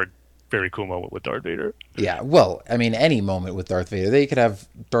hopefully make for a very cool moment with Darth Vader. Yeah, well, I mean, any moment with Darth Vader. They could have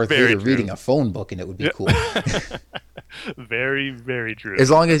Darth Vader reading a phone book, and it would be cool. Very, very true. As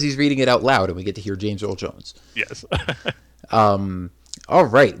long as he's reading it out loud, and we get to hear James Earl Jones. Yes. All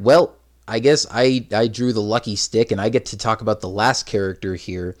right. Well, I guess I drew the lucky stick, and I get to talk about the last character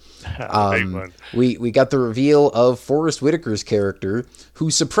here. We got the reveal of Forrest Whitaker's character,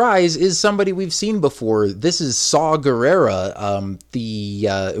 who, surprise, is somebody we've seen before. This is Saw Gerrera,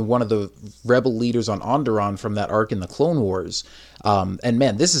 the one of the rebel leaders on Onderon from that arc in the Clone Wars. And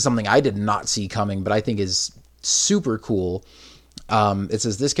man, this is something I did not see coming, but I think is super cool. It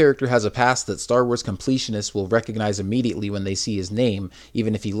says, this character has a past that Star Wars completionists will recognize immediately when they see his name,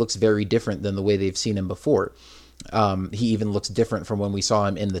 even if he looks very different than the way they've seen him before. He even looks different from when we saw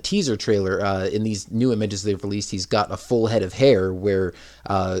him in the teaser trailer. In these new images they've released, he's got a full head of hair, where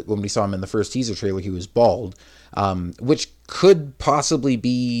when we saw him in the first teaser trailer, he was bald, which could possibly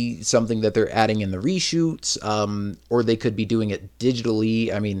be something that they're adding in the reshoots, or they could be doing it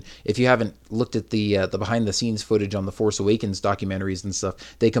digitally. I mean, if you haven't looked at the behind-the-scenes footage on the Force Awakens documentaries and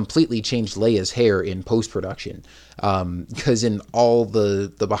stuff, they completely changed Leia's hair in post-production, because in all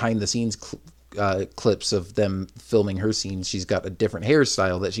the behind-the-scenes clips of them filming her scenes, she's got a different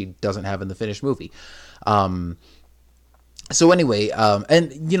hairstyle that she doesn't have in the finished movie. So anyway,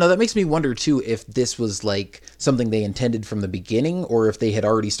 and that makes me wonder too if this was like something they intended from the beginning, or if they had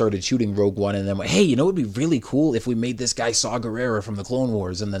already started shooting Rogue One and then went, hey, it would be really cool if we made this guy Saw Gerrera from the Clone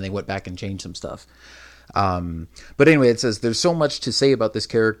Wars, and then they went back and changed some stuff. But anyway, it says there's so much to say about this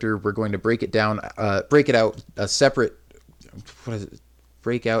character. We're going to break it out a separate. What is it?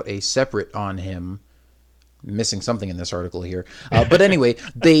 Break out a separate on him. Missing something in this article here, but anyway,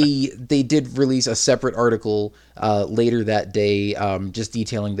 they did release a separate article later that day, just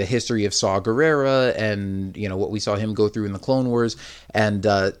detailing the history of Saw Gerrera and what we saw him go through in the Clone Wars, and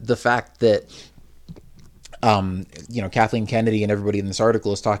the fact that Kathleen Kennedy and everybody in this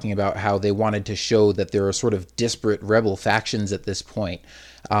article is talking about how they wanted to show that there are sort of disparate rebel factions at this point,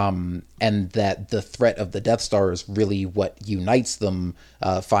 and that the threat of the Death Star is really what unites them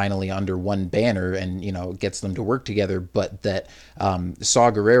finally under one banner and, gets them to work together, but that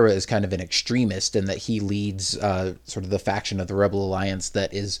Saw Gerrera is kind of an extremist, and that he leads sort of the faction of the Rebel Alliance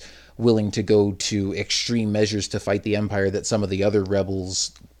that is willing to go to extreme measures to fight the Empire that some of the other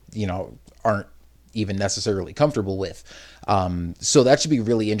rebels, aren't even necessarily comfortable with. So that should be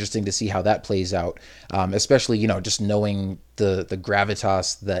really interesting to see how that plays out, especially, you know, just knowing the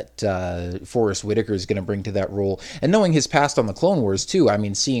gravitas that Forrest Whitaker is going to bring to that role, and knowing his past on the Clone Wars too. I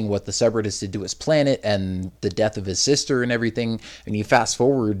mean, seeing what the Separatists did to his planet and the death of his sister and everything, and you fast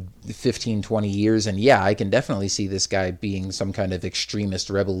forward 15, 20 years, and yeah, I can definitely see this guy being some kind of extremist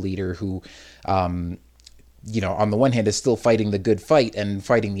rebel leader who, you know, on the one hand is still fighting the good fight and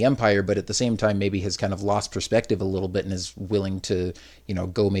fighting the Empire, but at the same time maybe has kind of lost perspective a little bit and is willing to, you know,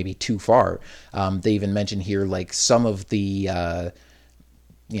 go maybe too far. They even mention here, like, some of the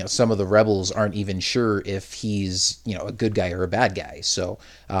rebels aren't even sure if he's, you know, a good guy or a bad guy. So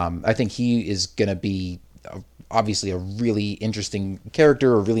I think he is going to be obviously a really interesting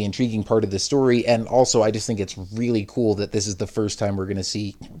character, a really intriguing part of the story. And also, I just think it's really cool that this is the first time we're going to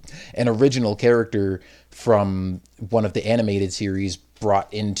see an original character from one of the animated series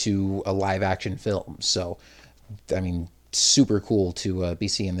brought into a live action film. So, I mean, super cool to be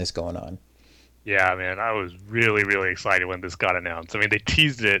seeing this going on. Yeah, man, I was really, really excited when this got announced. I mean, they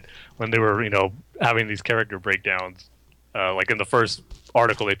teased it when they were, you know, having these character breakdowns. Like in the first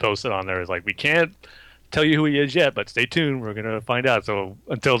article they posted on there, is like, we can't tell you who he is yet, but stay tuned, we're gonna find out. So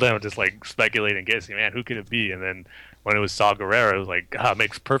until then, I'm just like speculating, guessing, man, who could it be? And then when it was Saw Gerrera, it was like, it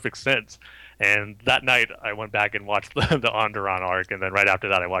makes perfect sense. And that night I went back and watched the Onderon arc, and then right after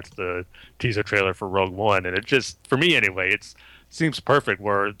that I watched the teaser trailer for Rogue One, and it just, for me anyway, it seems perfect,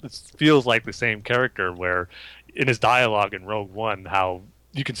 where it feels like the same character, where in his dialogue in Rogue One, how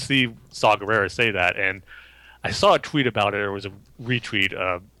you can see Saw Gerrera say that. And I saw a tweet about it, or it was a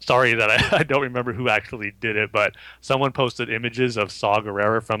retweet. Sorry that I don't remember who actually did it, but someone posted images of Saw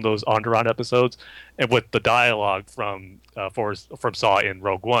Gerrera from those Onderon episodes, and with the dialogue from Saw in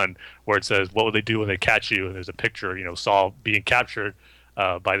Rogue One, where it says, "What will they do when they catch you?" And there's a picture, you know, Saw being captured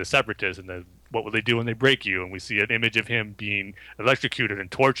by the Separatists, and then what will they do when they break you? And we see an image of him being electrocuted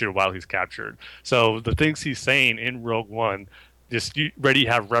and tortured while he's captured. So the things he's saying in Rogue One, just you already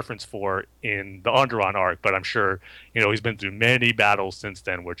have reference for in the Onderon arc, but I'm sure, you know, he's been through many battles since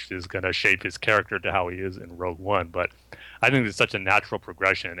then, which is going to shape his character to how he is in Rogue One. But I think it's such a natural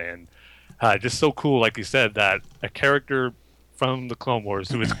progression, and just so cool, like you said, that a character from the Clone Wars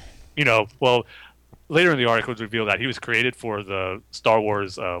who is, you know, well, later in the article it was revealed that he was created for the Star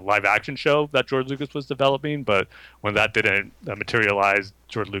Wars live action show that George Lucas was developing, but when that didn't materialize,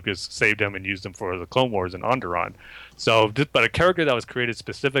 George Lucas saved him and used him for the Clone Wars and Onderon. So, but a character that was created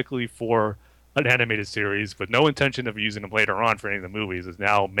specifically for an animated series with no intention of using him later on for any of the movies is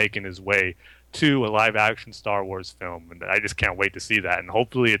now making his way to a live action Star Wars film, and I just can't wait to see that. And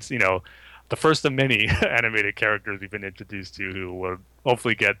hopefully it's, you know, the first of many animated characters we've been introduced to who will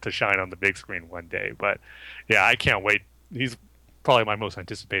hopefully get to shine on the big screen one day. But yeah, I can't wait. He's probably my most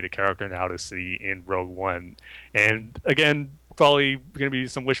anticipated character now to see in Rogue One. And again, probably going to be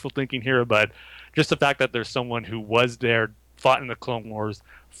some wishful thinking here, but just the fact that there's someone who was there, fought in the Clone Wars,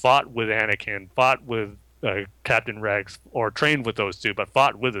 fought with Anakin, fought with Captain Rex, or trained with those two, but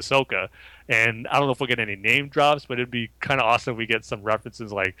fought with Ahsoka. And I don't know if we'll get any name drops, but it'd be kind of awesome if we get some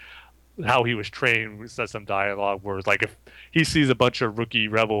references like how he was trained. We said some dialogue where it's like if he sees a bunch of rookie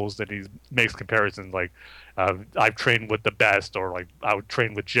rebels and he makes comparisons like I've trained with the best, or like I would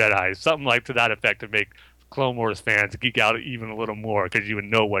train with Jedi, something like to that effect, to make Clone Wars fans geek out even a little more because you would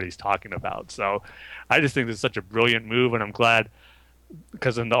know what he's talking about. So I just think this is such a brilliant move, and I'm glad,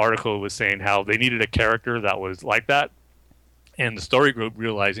 because in the article it was saying how they needed a character that was like that, and the story group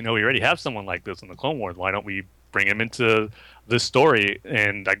realized, you know, we already have someone like this in the Clone Wars, why don't we bring him into this story?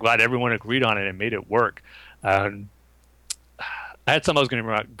 And I'm glad everyone agreed on it and made it work. I had something I was going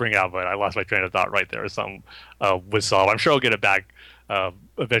to bring out, but I lost my train of thought right there. Something with Saul. I'm sure I'll get it back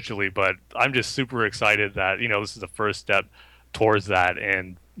eventually, but I'm just super excited that, you know, this is the first step towards that,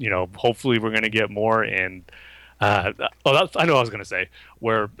 and, you know, hopefully we're going to get more. And I know what I was going to say,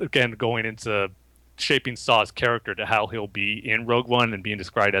 where again, going into shaping Saw's character to how he'll be in Rogue One and being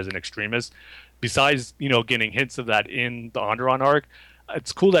described as an extremist. Besides, you know, getting hints of that in the Onderon arc,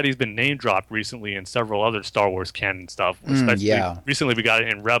 it's cool that he's been name dropped recently in several other Star Wars canon stuff. Especially recently, we got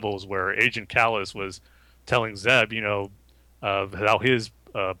it in Rebels, where Agent Kallus was telling Zeb, you know, how his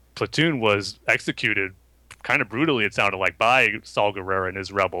platoon was executed kind of brutally, it sounded like, by Saw Gerrera and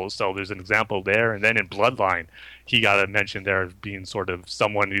his rebels. So there's an example there. And then in Bloodline, he got a mention there as being sort of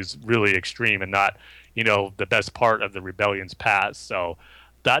someone who's really extreme and not, you know, the best part of the rebellion's past. So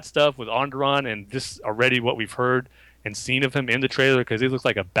that stuff with Onderon, and this already what we've heard and seen of him in the trailer, because he looks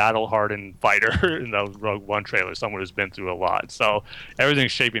like a battle-hardened fighter in the Rogue One trailer, someone who's been through a lot. So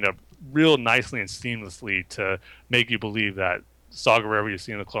everything's shaping up real nicely and seamlessly to make you believe that Saw Gerrera you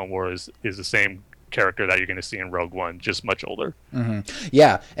see in the Clone Wars is the same character that you're going to see in Rogue One, just much older.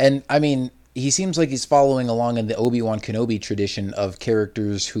 Yeah, and I mean, he seems like he's following along in the Obi-Wan Kenobi tradition of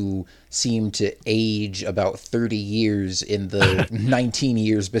characters who seem to age about 30 years in the 19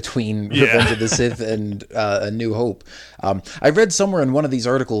 years between Revenge of the Sith and A New Hope. I read somewhere in one of these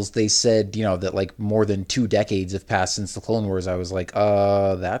articles, they said, that like more than 2 decades have passed since the Clone Wars. I was like,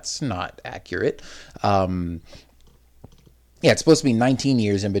 that's not accurate. Yeah, it's supposed to be 19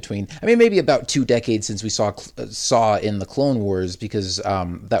 years in between. I mean, maybe about 2 decades since we saw in the Clone Wars, because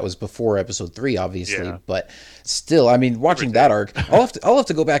that was before Episode 3, obviously. Yeah. But still, I mean, watching that arc, I'll have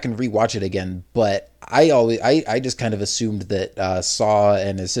to go back and rewatch it again. But I just kind of assumed that Saw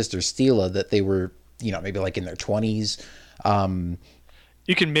and his sister Steela, that they were maybe like in their 20s.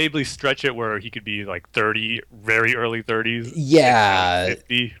 You can maybe stretch it where he could be like 30, very early 30s. Yeah.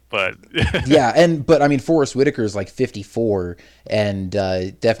 50, but... yeah, but I mean, Forrest Whitaker is like 54, and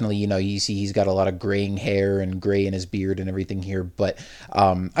definitely, you see he's got a lot of graying hair and gray in his beard and everything here. But,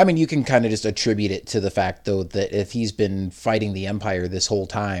 I mean, you can kind of just attribute it to the fact, though, that if he's been fighting the Empire this whole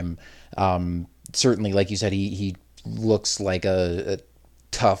time, certainly, like you said, he looks like a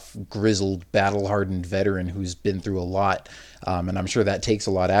tough, grizzled, battle-hardened veteran who's been through a lot, and I'm sure that takes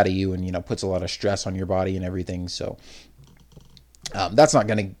a lot out of you and puts a lot of stress on your body and everything. So that's not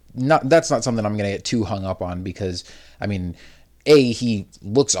something I'm gonna get too hung up on, because I mean, he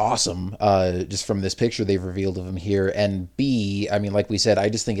looks awesome just from this picture they've revealed of him here, and B, I mean, like we said, I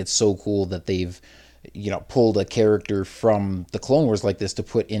just think it's so cool that they've pulled a character from the Clone Wars like this to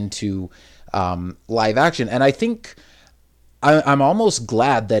put into live action. And I think I'm almost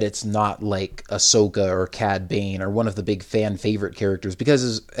glad that it's not like Ahsoka or Cad Bane or one of the big fan favorite characters,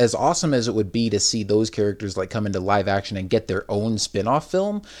 because as awesome as it would be to see those characters like come into live action and get their own spin-off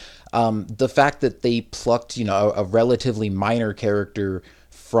film, the fact that they plucked, a relatively minor character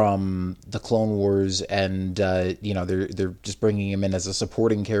from the Clone Wars and, they're just bringing him in as a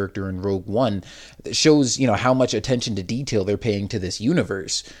supporting character in Rogue One, shows, how much attention to detail they're paying to this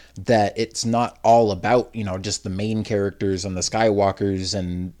universe, that it's not all about, just the main characters and the Skywalkers,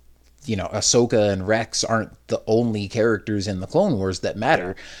 and, Ahsoka and Rex aren't the only characters in the Clone Wars that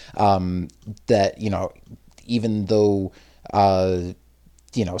matter. That, even though, Saw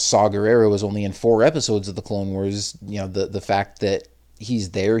Gerrera was only in 4 episodes of the Clone Wars, the fact that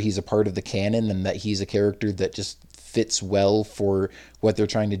he's there, he's a part of the canon, and that he's a character that just fits well for what they're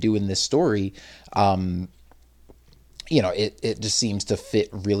trying to do in this story, it just seems to fit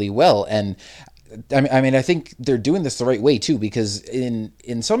really well. And I mean, I think they're doing this the right way too, because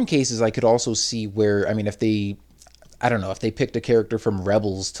in some cases I could also see where, I mean, if they picked a character from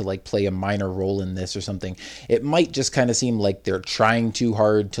Rebels to like play a minor role in this or something, it might just kind of seem like they're trying too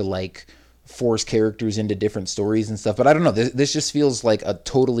hard to like force characters into different stories and stuff. But I don't know, this just feels like a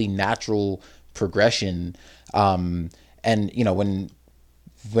totally natural progression. And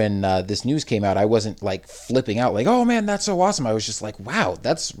when this news came out, I wasn't like flipping out like, oh man, that's so awesome. I was just like, wow,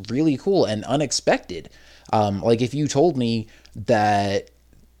 that's really cool and unexpected. Like if you told me that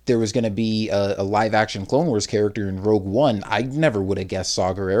there was going to be a live action Clone Wars character in Rogue One, I never would have guessed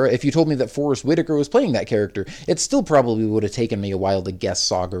Saw Gerrera. If you told me that Forrest Whitaker was playing that character, it still probably would have taken me a while to guess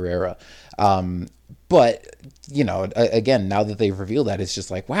Saw Gerrera. But, again, now that they've revealed that, it's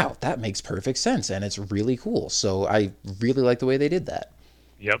just like, wow, that makes perfect sense, and it's really cool. So I really like the way they did that.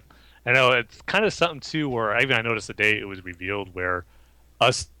 Yep. I know, it's kind of something, too, where I noticed the day it was revealed where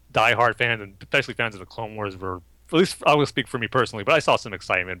us diehard fans, and especially fans of the Clone Wars, were, at least I will speak for me personally, but I saw some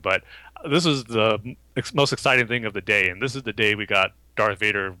excitement. But this was the most exciting thing of the day, and this is the day we got Darth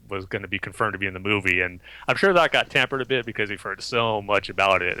Vader was going to be confirmed to be in the movie, and I'm sure that got tampered a bit because we've heard so much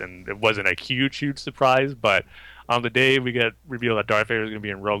about it, and it wasn't a huge surprise. But on the day we get revealed that Darth Vader was going to be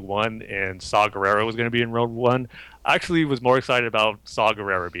in Rogue One and Saw Gerrera was going to be in Rogue One, I actually was more excited about Saw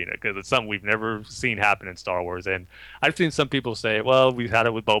Gerrera being it, because it's something we've never seen happen in Star Wars. And I've seen some people say, well, we've had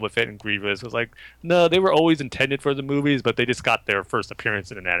it with Boba Fett and Grievous. It was like, no, they were always intended for the movies, but they just got their first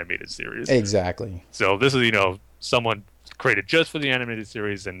appearance in an animated series. Exactly. So this is, someone created just for the animated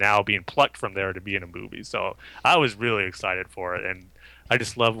series and now being plucked from there to be in a movie. So I was really excited for it, and I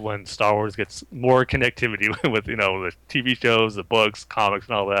just love when Star Wars gets more connectivity with the TV shows, the books, comics,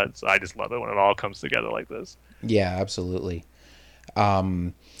 and all that. So I just love it when it all comes together like this. Yeah, absolutely.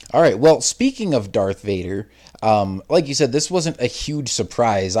 All right, well, speaking of Darth Vader, like you said, this wasn't a huge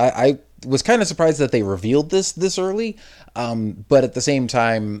surprise. I was kind of surprised that they revealed this early, but at the same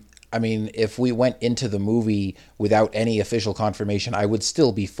time, I mean, if we went into the movie without any official confirmation, I would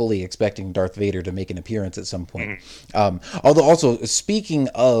still be fully expecting Darth Vader to make an appearance at some point. Although also, speaking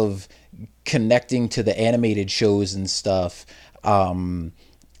of connecting to the animated shows and stuff,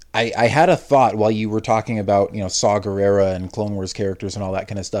 I had a thought while you were talking about, Saw Gerrera and Clone Wars characters and all that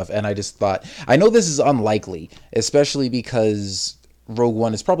kind of stuff, and I just thought, I know this is unlikely, especially because Rogue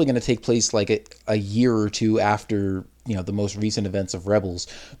One is probably going to take place like a year or two after, the most recent events of Rebels.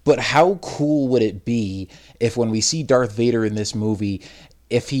 But how cool would it be if when we see Darth Vader in this movie,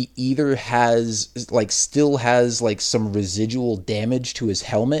 if he either still has some residual damage to his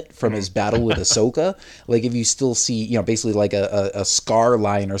helmet from his battle with Ahsoka, like if you still see, basically like a scar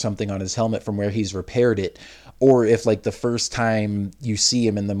line or something on his helmet from where he's repaired it, or if the first time you see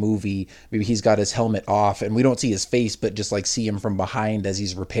him in the movie, maybe he's got his helmet off and we don't see his face, but just see him from behind as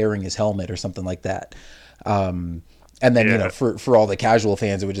he's repairing his helmet or something like that. And then, for all the casual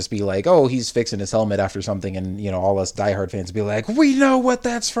fans, it would just be like, oh, he's fixing his helmet after something. And, all us diehard fans would be like, we know what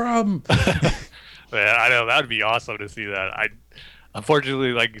that's from. Yeah, I know. That would be awesome to see that.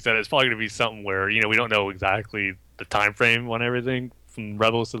 Unfortunately, like you said, it's probably going to be something where, we don't know exactly the time frame on everything from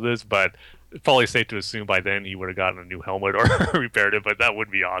Rebels to this, but it's probably safe to assume by then he would have gotten a new helmet or repaired it. But that would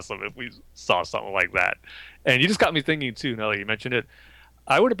be awesome if we saw something like that. And you just got me thinking, too, now that you mentioned it.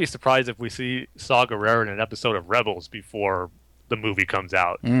 I wouldn't be surprised if we see Saw Gerrera in an episode of Rebels before the movie comes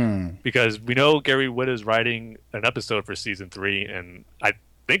out. Because we know Gary Whitta is writing an episode for season 3, and I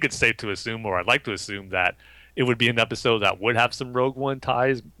think it's safe to assume, or I'd like to assume, that it would be an episode that would have some Rogue One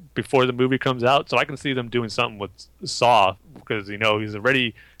ties before the movie comes out. So I can see them doing something with Saw, because, he's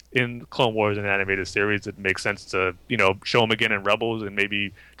already in Clone Wars and animated series. It makes sense to, show him again in Rebels and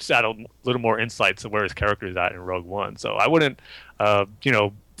maybe just add a little more insight to where his character is at in Rogue One. So I wouldn't,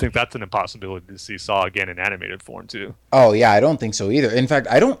 think that's an impossibility to see Saw again in animated form too. Oh yeah, I don't think so either. In fact,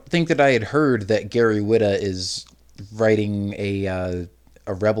 I don't think that I had heard that Gary Whitta is writing a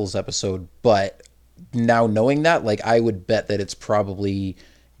Rebels episode, but now knowing that, I would bet that it's probably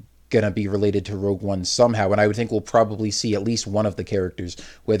going to be related to Rogue One somehow, and I would think we'll probably see at least one of the characters,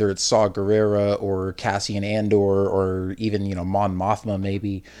 whether it's Saw Gerrera or Cassian Andor or even, Mon Mothma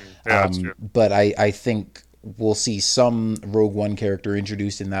maybe. Yeah, that's true. But I think we'll see some Rogue One character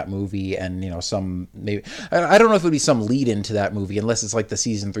introduced in that movie, and some, maybe, I don't know if it would be some lead into that movie unless it's the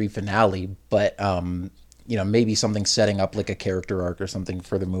season 3 finale, but maybe something setting up a character arc or something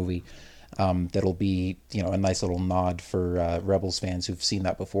for the movie. That'll be, a nice little nod for Rebels fans who've seen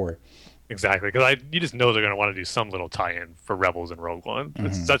that before. Exactly, because you just know they're going to want to do some little tie-in for Rebels and Rogue One.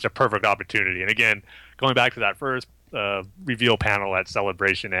 It's such a perfect opportunity. And again, going back to that first reveal panel at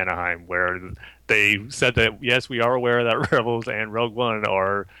Celebration Anaheim, where they said that, yes, we are aware that Rebels and Rogue One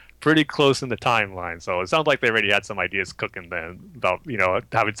are pretty close in the timeline. So it sounds like they already had some ideas cooking then about,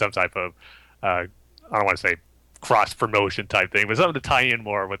 having some type of, I don't want to say cross promotion type thing, but something to tie in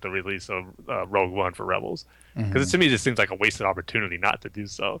more with the release of Rogue One for Rebels. Because to me, it just seems like a wasted opportunity not to do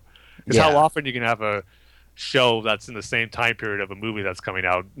so. Because how often you can have a show that's in the same time period of a movie that's coming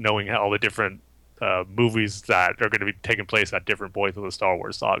out, knowing all the different movies that are going to be taking place at different points of the Star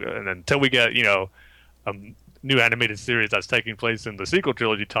Wars saga, and then until we get a new animated series that's taking place in the sequel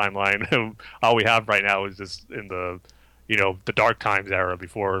trilogy timeline, all we have right now is just in the the Dark Times era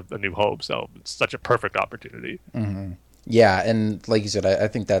before A New Hope. So it's such a perfect opportunity. Yeah, and like you said, I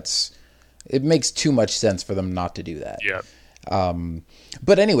think it makes too much sense for them not to do that. Yeah.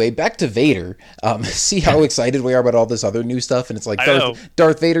 But anyway, back to Vader. See how excited we are about all this other new stuff, and it's like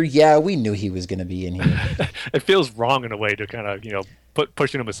Darth Vader. Yeah, we knew he was going to be in here. It feels wrong in a way to kind of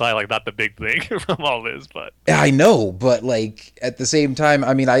pushing him aside, like not the big thing from all this. But I know, but at the same time,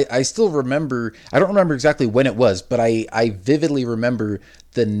 I mean, I still remember. I don't remember exactly when it was, but I vividly remember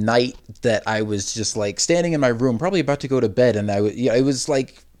the night that I was just standing in my room, probably about to go to bed, and it was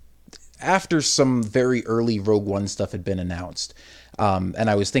after some very early Rogue One stuff had been announced, and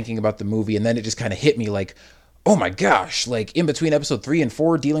I was thinking about the movie, and then it just kind of hit me oh my gosh, in between episode 3 and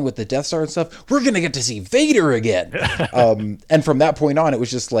 4, dealing with the Death Star and stuff, we're going to get to see Vader again. And from that point on, it was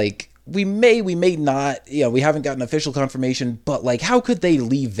just we may not, we haven't gotten official confirmation, but how could they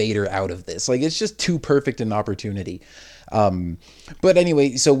leave Vader out of this? It's just too perfect an opportunity. But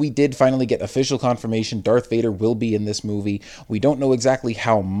anyway, so we did finally get official confirmation Darth Vader will be in this movie. We don't know exactly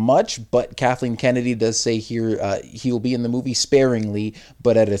how much, but Kathleen Kennedy does say here he'll be in the movie sparingly,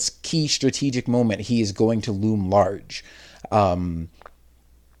 but at a key strategic moment, he is going to loom large.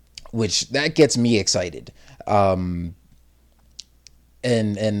 Which that gets me excited. And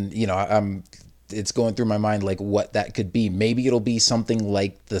it's going through my mind what that could be. Maybe it'll be something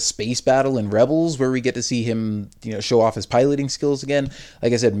like the space battle in Rebels, where we get to see him show off his piloting skills again.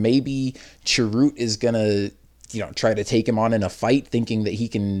 Like I said, maybe Chirrut is gonna try to take him on in a fight, thinking that he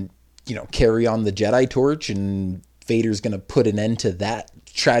can carry on the Jedi torch, and Vader's gonna put an end to that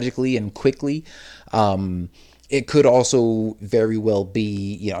tragically and quickly. it could also very well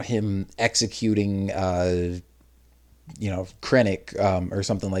be, him executing, Krennic or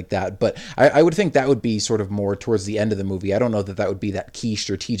something like that. But I would think that would be sort of more towards the end of the movie. I don't know that would be that key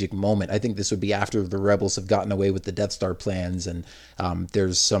strategic moment. I think this would be after the rebels have gotten away with the Death Star plans, and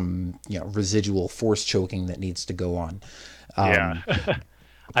there's some residual force choking that needs to go on. Yeah,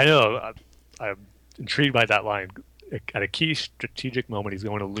 I know. I'm intrigued by that line. At a key strategic moment, he's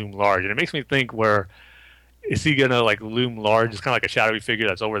going to loom large, and it makes me think: where is he going to loom large? It's kind of like a shadowy figure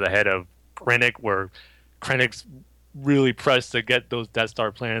that's over the head of Krennic, where Krennic's really pressed to get those Death Star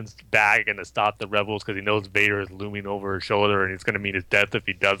plans back and to stop the rebels because he knows Vader is looming over his shoulder and he's going to meet his death if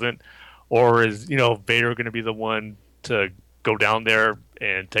he doesn't. Or is Vader going to be the one to go down there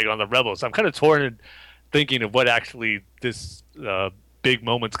and take on the rebels? So I'm kind of torn in thinking of what actually this big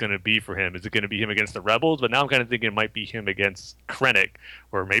moment's going to be for him. Is it going to be him against the rebels? But now I'm kind of thinking it might be him against Krennic,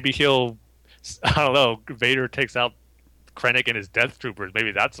 or maybe Vader takes out Krennic and his Death Troopers.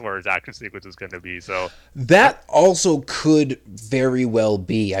 Maybe that's where his action sequence is going to be. So that also could very well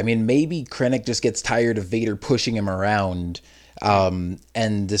be. I mean, maybe Krennic just gets tired of Vader pushing him around, and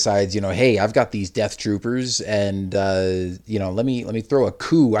decides, hey, I've got these Death Troopers, and let me throw a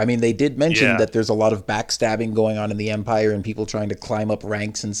coup. I mean, they did mention that there's a lot of backstabbing going on in the Empire and people trying to climb up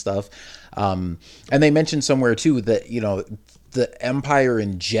ranks and stuff. And they mentioned somewhere too that the Empire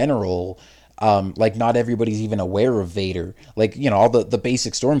in general. Not everybody's even aware of Vader. All the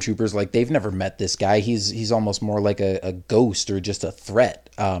basic stormtroopers, they've never met this guy. He's almost more like a ghost or just a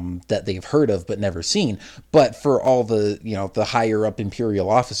threat that they've heard of but never seen. But for all the, the higher up Imperial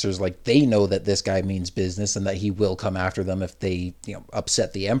officers, they know that this guy means business and that he will come after them if they,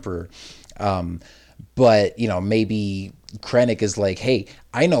 upset the Emperor. But, maybe Krennic is like, hey,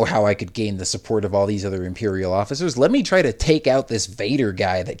 I know how I could gain the support of all these other Imperial officers. Let me try to take out this Vader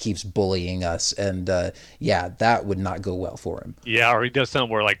guy that keeps bullying us. And that would not go well for him. Yeah, or he does something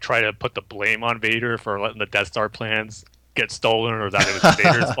where try to put the blame on Vader for letting the Death Star plans get stolen, or that it was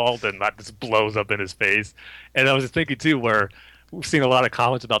Vader's fault, and that just blows up in his face. And I was just thinking too, where we've seen a lot of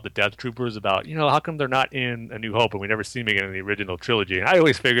comments about the Death Troopers about, how come they're not in A New Hope and we never see them again in the original trilogy. And I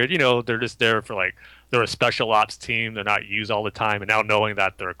always figured, they're just there for they're a special ops team. They're not used all the time. And now knowing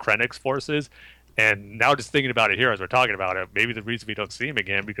that they're Krennic's forces, and now just thinking about it here as we're talking about it, maybe the reason we don't see him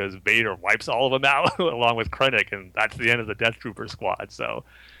again because Vader wipes all of them out along with Krennic, and that's the end of the Death Trooper squad. So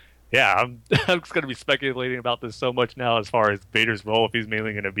yeah, I'm just going to be speculating about this so much now as far as Vader's role, if he's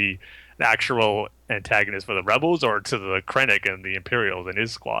mainly going to be an actual antagonist for the Rebels or to the Krennic and the Imperials and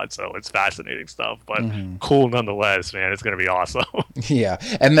his squad. So it's fascinating stuff, but cool nonetheless, man. It's going to be awesome. Yeah,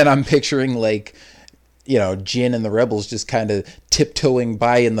 and then I'm picturing Jyn and the Rebels just kind of tiptoeing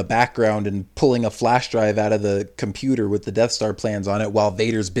by in the background and pulling a flash drive out of the computer with the Death Star plans on it while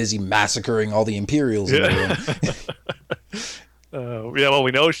Vader's busy massacring all the Imperials in the room. Well,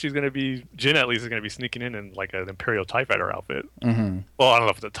 we know she's going to be, Jyn at least is going to be sneaking in an Imperial TIE Fighter outfit. Mm-hmm. Well, I don't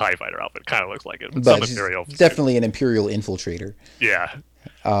know if it's a TIE Fighter outfit. It kind of looks like it. But some Imperial. Definitely an Imperial infiltrator. Yeah.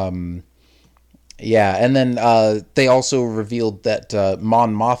 Yeah, and then they also revealed that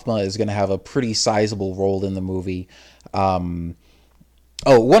Mon Mothma is going to have a pretty sizable role in the movie. One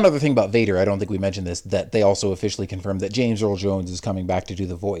other thing about Vader, I don't think we mentioned this, that they also officially confirmed that James Earl Jones is coming back to do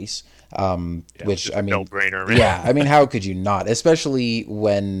the voice, which, I mean... No-brainer, man. Yeah, I mean, how could you not? Especially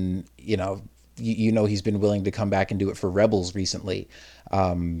when, he's been willing to come back and do it for Rebels recently.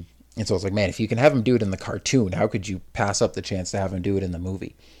 And so it's like, man, if you can have him do it in the cartoon, how could you pass up the chance to have him do it in the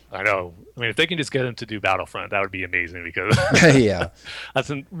movie? I know. I mean, if they can just get him to do Battlefront, that would be amazing because yeah, that's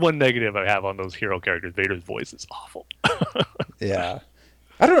one negative I have on those hero characters. Vader's voice is awful. Yeah.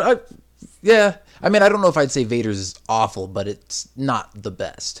 I don't know if I'd say Vader's is awful, but it's not the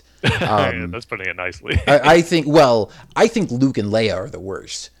best. That's putting it nicely. I think Luke and Leia are the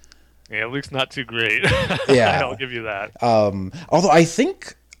worst. Yeah, Luke's not too great. Yeah. I'll give you that. Although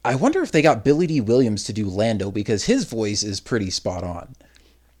I wonder if they got Billy D. Williams to do Lando because his voice is pretty spot on.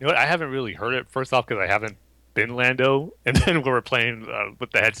 You know what? I haven't really heard it, first off, because I haven't been Lando. And then when we're playing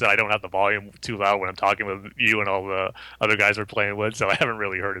with the headset, I don't have the volume too loud when I'm talking with you and all the other guys we're playing with. So I haven't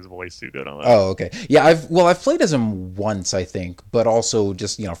really heard his voice too good on that. Oh, okay. Yeah, I've played as him once, I think. But also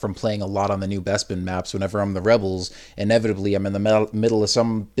just, from playing a lot on the new Bespin maps, whenever I'm the Rebels, inevitably I'm in the middle of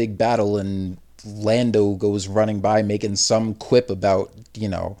some big battle and Lando goes running by making some quip about,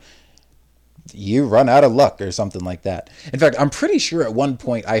 you run out of luck or something like that. In fact, I'm pretty sure at one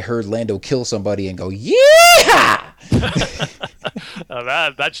point I heard Lando kill somebody and go, yeah!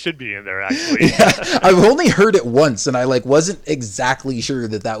 That should be in there, actually. Yeah, I've only heard it once, and I wasn't exactly sure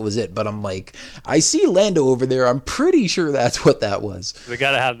that was it. But I'm like, I see Lando over there. I'm pretty sure that's what that was. They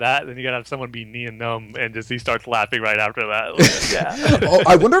gotta have that. Then you gotta have someone be Nien Nunb, and he starts laughing right after that. Yeah. Oh,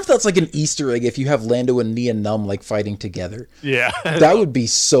 I wonder if that's an Easter egg. If you have Lando and Nien Nunb fighting together, yeah, that would be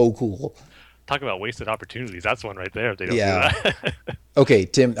so cool. Talk about wasted opportunities. That's one right there. If they don't do that. Okay,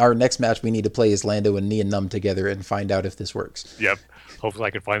 Tim, our next match we need to play is Lando and Nien Nunb together and find out if this works. Yep. Hopefully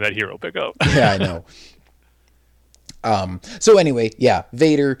I can find that hero pickup. Yeah, I know. So anyway, yeah,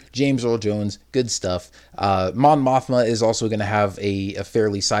 Vader, James Earl Jones, good stuff. Mon Mothma is also going to have a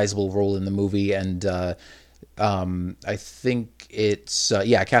fairly sizable role in the movie, and I think it's,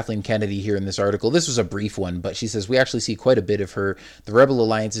 Kathleen Kennedy here in this article. This was a brief one, but she says, we actually see quite a bit of her. The Rebel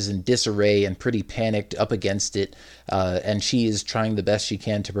Alliance is in disarray and pretty panicked up against it, and she is trying the best she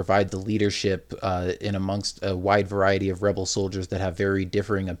can to provide the leadership in amongst a wide variety of Rebel soldiers that have very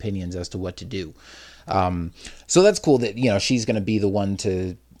differing opinions as to what to do. So that's cool that, she's going to be the one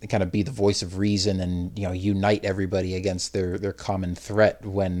to kind of be the voice of reason and, unite everybody against their common threat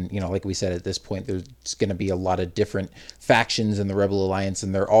when, like we said, at this point, there's going to be a lot of different factions in the Rebel Alliance,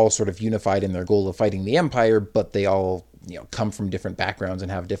 and they're all sort of unified in their goal of fighting the Empire, but they all, come from different backgrounds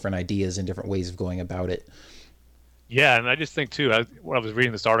and have different ideas and different ways of going about it. Yeah, and I just think, too, when I was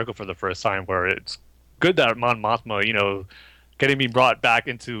reading this article for the first time, where it's good that Mon Mothma, getting me brought back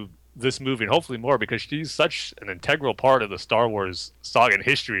into this movie, and hopefully more, because she's such an integral part of the Star Wars saga and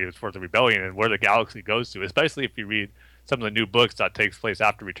history for the Rebellion and where the galaxy goes to, especially if you read some of the new books that takes place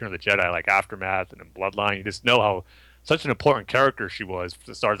after Return of the Jedi, like Aftermath and Bloodline. You just know how such an important character she was for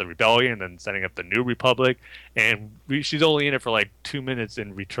the start of the Rebellion and setting up the New Republic, and she's only in it for 2 minutes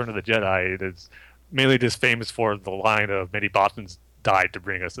in Return of the Jedi. It is mainly just famous for the line of many Bothans died to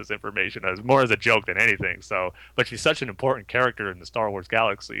bring us this information, as more as a joke than anything. So, but she's such an important character in the Star Wars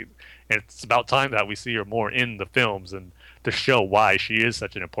galaxy, and it's about time that we see her more in the films and to show why she is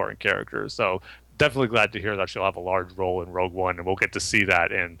such an important character. So definitely glad to hear that she'll have a large role in Rogue One, and we'll get to see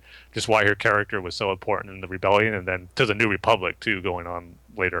that and just why her character was so important in the Rebellion and then to the New Republic too, going on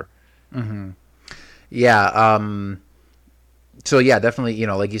later. Mm-hmm. Yeah. So yeah, definitely,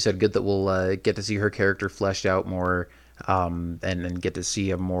 like you said, good that we'll get to see her character fleshed out more. And get to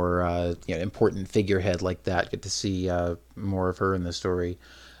see a more important figurehead like that. Get to see more of her in the story.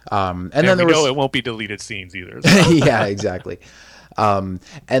 And then there was... it won't be deleted scenes either. So. Yeah, exactly. And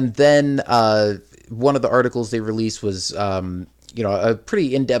then one of the articles they released was a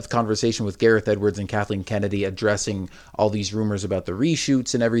pretty in-depth conversation with Gareth Edwards and Kathleen Kennedy addressing all these rumors about the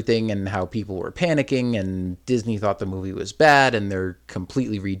reshoots and everything, and how people were panicking and Disney thought the movie was bad and they're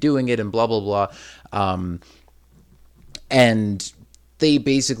completely redoing it and blah blah blah. And they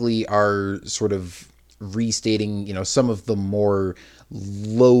basically are sort of restating, some of the more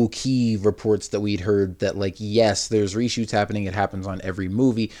low-key reports that we'd heard that, yes, there's reshoots happening. It happens on every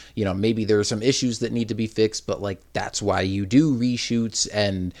movie. Maybe there are some issues that need to be fixed, but, that's why you do reshoots.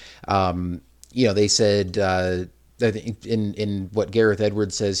 And, they said... in what Gareth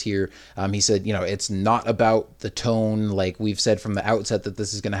Edwards says here, he said, it's not about the tone. We've said from the outset that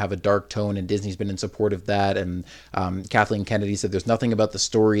this is going to have a dark tone, and Disney's been in support of that. And Kathleen Kennedy said there's nothing about the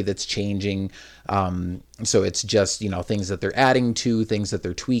story that's changing. So it's just, things that they're adding to, things that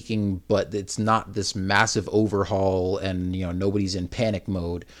they're tweaking, but it's not this massive overhaul, and, nobody's in panic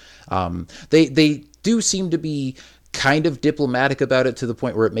mode. They do seem to be kind of diplomatic about it, to the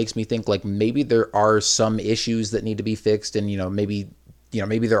point where it makes me think maybe there are some issues that need to be fixed, and maybe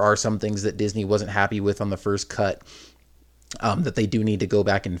there are some things that Disney wasn't happy with on the first cut that they do need to go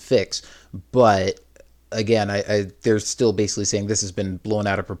back and fix. But again, they're still basically saying this has been blown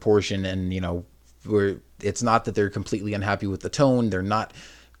out of proportion, and it's not that they're completely unhappy with the tone. They're not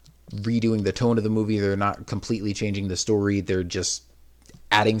redoing the tone of the movie. They're not completely changing the story. They're just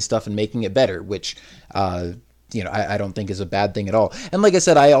adding stuff and making it better, which I don't think is a bad thing at all. And like I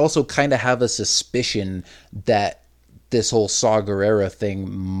said, I also kind of have a suspicion that this whole Saw Gerrera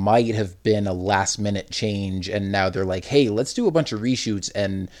thing might have been a last minute change, and now they're like, hey, let's do a bunch of reshoots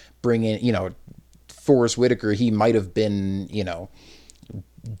and bring in, Forrest Whitaker. He might have been,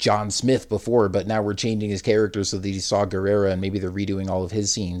 John Smith before, but now we're changing his character so that he's Saw Gerrera, and maybe they're redoing all of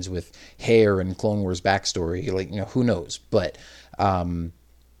his scenes with hair and Clone Wars backstory. Who knows? But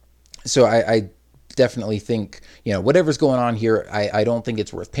so I definitely think, whatever's going on here, I don't think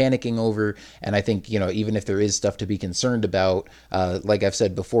it's worth panicking over. And I think, even if there is stuff to be concerned about, like I've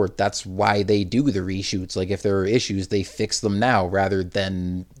said before, that's why they do the reshoots. If there are issues, they fix them now rather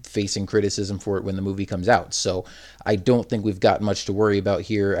than facing criticism for it when the movie comes out. So I don't think we've got much to worry about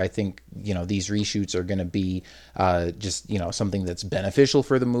here. I think, these reshoots are going to be just, something that's beneficial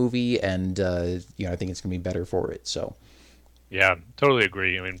for the movie, and, I think it's going to be better for it. So. Yeah, totally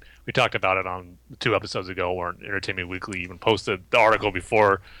agree. I mean, we talked about it on 2 episodes ago, where Entertainment Weekly even posted the article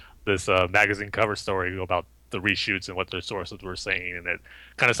before this magazine cover story about the reshoots and what their sources were saying, and it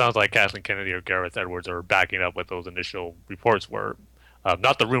kind of sounds like Kathleen Kennedy or Gareth Edwards are backing up what those initial reports were.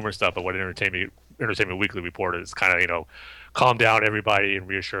 Not the rumor stuff, but what Entertainment Weekly reported is kind of, calm down everybody and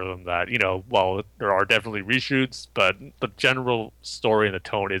reassure them that, while there are definitely reshoots, but the general story and the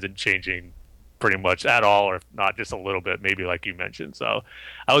tone isn't changing pretty much at all, or if not just a little bit, maybe, like you mentioned. So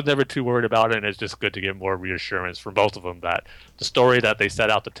I was never too worried about it, and it's just good to get more reassurance from both of them that the story that they set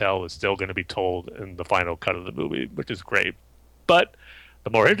out to tell is still going to be told in the final cut of the movie, which is great. But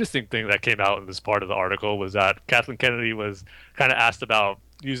the more interesting thing that came out in this part of the article was that Kathleen Kennedy was kind of asked about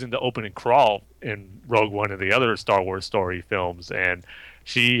using the opening crawl in Rogue One and the other Star Wars story films, and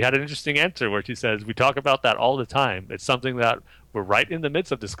she had an interesting answer where she says, "We talk about that all the time. It's something that we're right in the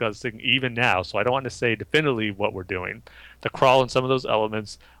midst of discussing even now, so I don't want to say definitively what we're doing. The crawl and some of those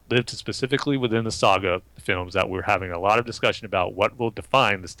elements lived specifically within the saga films that we're having a lot of discussion about what will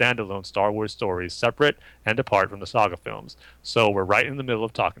define the standalone Star Wars stories separate and apart from the saga films. So we're right in the middle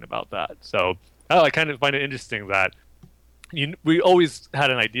of talking about that." So I kind of find it interesting that we always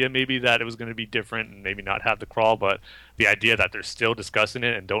had an idea maybe that it was going to be different and maybe not have the crawl, but the idea that they're still discussing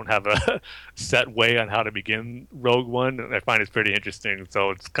it and don't have a set way on how to begin Rogue One, I find it's pretty interesting. So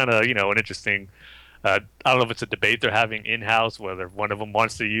it's kind of, an interesting, I don't know if it's a debate they're having in-house, whether one of them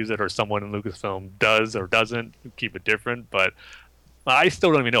wants to use it or someone in Lucasfilm does or doesn't, keep it different. But I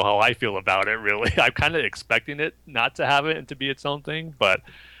still don't even know how I feel about it, really. I'm kind of expecting it not to have it and to be its own thing, but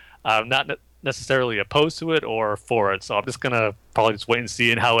I'm not necessarily opposed to it or for it. So I'm just going to probably just wait and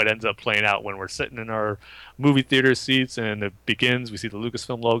see and how it ends up playing out when we're sitting in our movie theater seats and it begins. We see the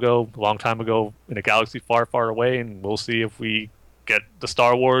Lucasfilm logo a long time ago in a galaxy far, far away, and we'll see if we get the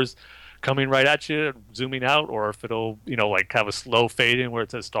Star Wars coming right at you, zooming out, or if it'll, have a slow fade in where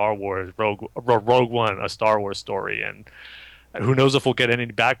it says Star Wars, Rogue One, a Star Wars story. And who knows if we'll get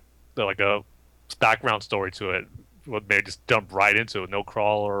any a background story to it. May just jump right into it, no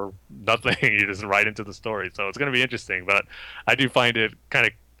crawl or nothing. You just right into the story. So it's going to be interesting. But I do find it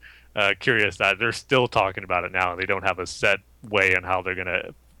kind of curious that they're still talking about it now. They don't have a set way on how they're going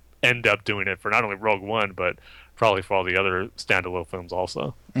to end up doing it for not only Rogue One, but probably for all the other standalone films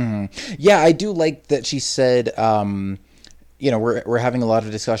also. Mm-hmm. Yeah, I do like that she said, we're having a lot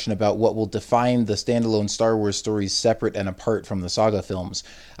of discussion about what will define the standalone Star Wars stories separate and apart from the saga films.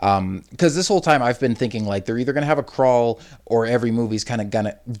 Because this whole time I've been thinking like they're either going to have a crawl or every movie's kind of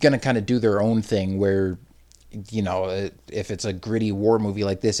gonna kind of do their own thing where, if it's a gritty war movie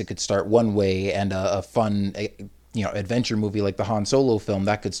like this, it could start one way, and a fun adventure movie like the Han Solo film,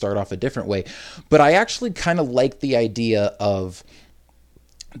 that could start off a different way. But I actually kind of like the idea of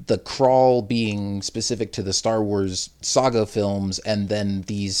the crawl being specific to the Star Wars saga films, and then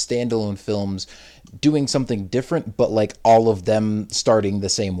these standalone films doing something different, but like all of them starting the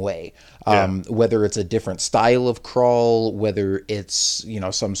same way. Whether it's a different style of crawl, whether it's,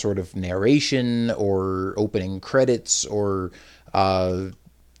 some sort of narration or opening credits or,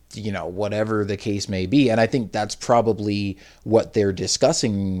 whatever the case may be. And I think that's probably what they're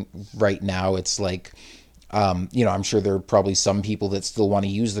discussing right now. It's like, I'm sure there are probably some people that still want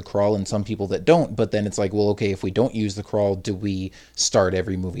to use the crawl and some people that don't, but then it's like, well, okay, if we don't use the crawl, do we start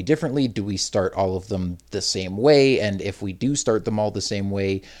every movie differently? Do we start all of them the same way? And if we do start them all the same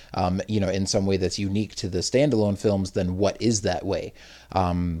way, in some way that's unique to the standalone films, then what is that way?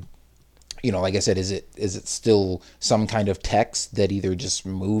 Like I said, is it still some kind of text that either just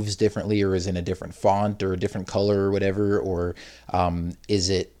moves differently or is in a different font or a different color or whatever? Or is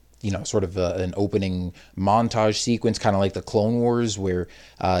it, sort of an opening montage sequence, kind of like the Clone Wars, where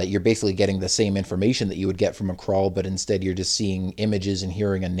you're basically getting the same information that you would get from a crawl, but instead you're just seeing images and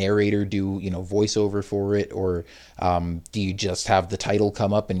hearing a narrator do, voiceover for it? Or do you just have the title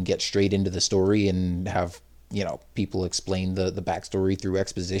come up and get straight into the story and have, people explain the backstory through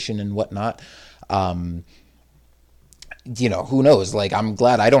exposition and whatnot? Who knows? Like, I'm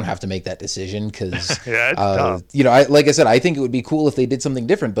glad I don't have to make that decision because, like I said, I think it would be cool if they did something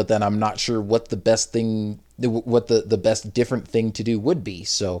different, but then I'm not sure what the best different thing to do would be.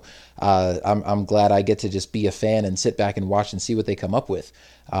 So I'm glad I get to just be a fan and sit back and watch and see what they come up with.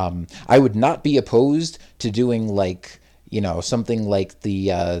 I would not be opposed to doing like, something like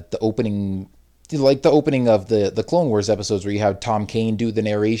the opening like the opening of the Clone Wars episodes where you have Tom Kane do the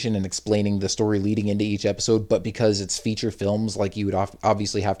narration and explaining the story leading into each episode, but because it's feature films, like you would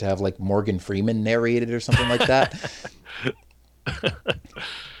obviously have to have like Morgan Freeman narrate it or something like that.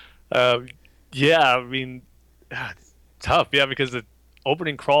 Yeah, I mean, it's tough. Yeah, because the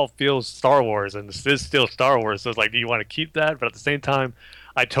opening crawl feels Star Wars, and this is still Star Wars. So it's like, do you want to keep that? But at the same time,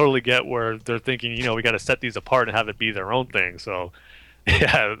 I totally get where they're thinking, we got to set these apart and have it be their own thing. So,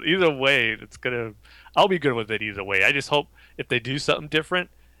 yeah, either way, I'll be good with it either way. I just hope if they do something different,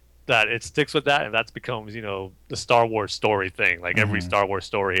 that it sticks with that, and that becomes, the Star Wars story thing. Like every Star Wars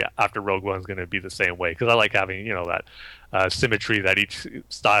story after Rogue One is going to be the same way, because I like having, that symmetry that each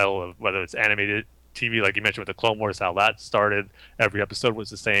style of, whether it's animated TV, like you mentioned with the Clone Wars, how that started, every episode was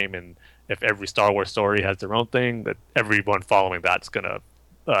the same, and if every Star Wars story has their own thing, that everyone following that's going to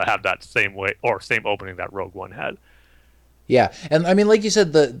have that same way or same opening that Rogue One had. Yeah, and I mean, like you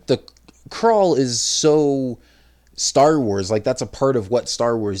said, the crawl is so Star Wars, like that's a part of what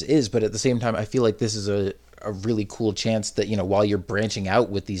Star Wars is, but at the same time, I feel like this is a really cool chance that, while you're branching out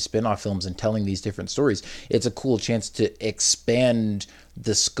with these spin-off films and telling these different stories, it's a cool chance to expand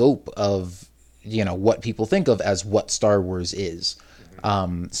the scope of, what people think of as what Star Wars is.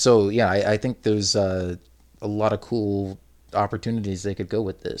 So yeah, I think there's a lot of cool opportunities they could go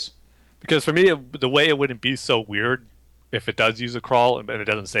with this. Because for me, the way it wouldn't be so weird if it does use a crawl and it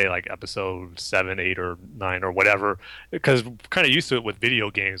doesn't say like episode 7, 8, or 9 or whatever, because we're kind of used to it with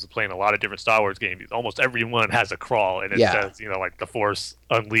video games, playing a lot of different Star Wars games. Almost everyone has a crawl, and it says, like The Force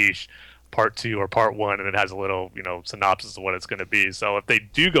Unleashed Part 2 or Part 1, and it has a little, synopsis of what it's going to be. So if they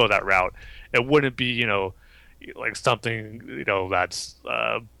do go that route, it wouldn't be, like something, that's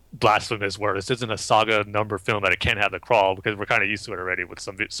blasphemous, where this isn't a saga number film that it can't have the crawl, because we're kind of used to it already with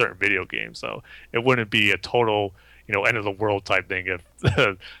some certain video games. So it wouldn't be a total, end of the world type thing.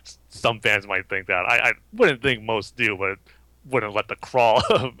 If some fans might think that, I wouldn't think most do, but wouldn't let the crawl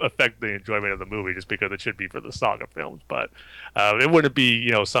affect the enjoyment of the movie just because it should be for the saga films. But it wouldn't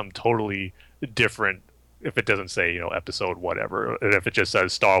be, something totally different if it doesn't say, episode whatever, and if it just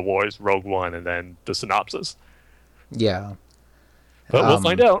says Star Wars Rogue One and then the synopsis. Yeah. But we'll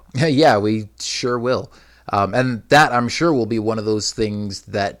find out. Yeah, we sure will. And that, I'm sure, will be one of those things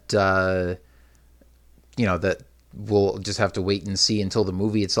that, that we'll just have to wait and see until the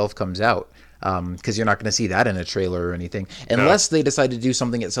movie itself comes out. Because you're not going to see that in a trailer or anything. Unless they decide to do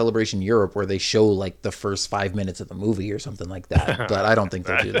something at Celebration Europe where they show, like, the first 5 minutes of the movie or something like that. But I don't think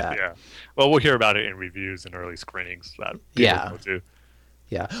they'll do that. Yeah. Well, we'll hear about it in reviews and early screenings. That people do.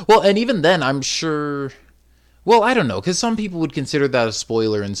 Yeah. Well, and even then, I'm sure... Well, I don't know, because some people would consider that a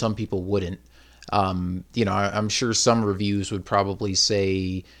spoiler and some people wouldn't. I'm sure some reviews would probably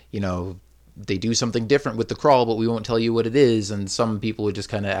say, they do something different with the crawl, but we won't tell you what it is. And some people would just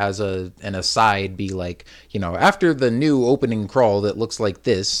kind of, as an aside, be like, after the new opening crawl that looks like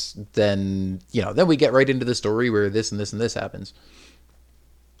this, then we get right into the story where this and this and this happens.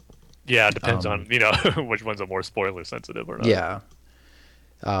 Yeah, it depends on, which ones are more spoiler sensitive or not. Yeah.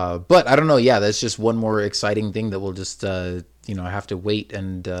 But I don't know. Yeah, that's just one more exciting thing that we'll just, have to wait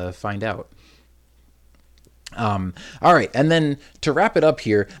and find out. All right. And then to wrap it up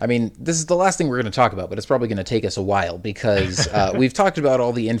here, I mean, this is the last thing we're going to talk about, but it's probably going to take us a while because we've talked about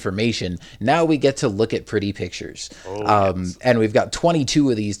all the information. Now we get to look at pretty pictures. Yes. And we've got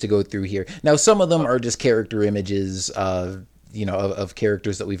 22 of these to go through here. Now, some of them are just character images, of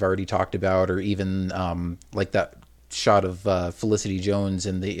characters that we've already talked about, or even like that shot of Felicity Jones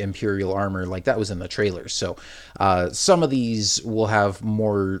in the Imperial armor, like that was in the trailer. So some of these will have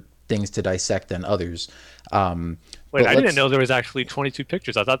more things to dissect than others. Wait, I didn't know there was actually 22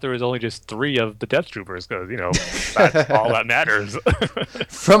 pictures. I thought there was only just 3 of the Death Troopers, because, that's all that matters.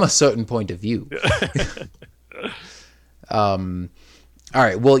 From a certain point of view. All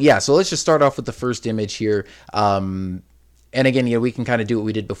right, well, yeah, so let's just start off with the first image here. And again, we can kind of do what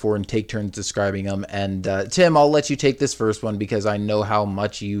we did before and take turns describing them. And Tim, I'll let you take this first one because I know how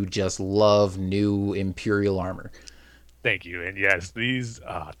much you just love new Imperial armor. Thank you. And yes, these,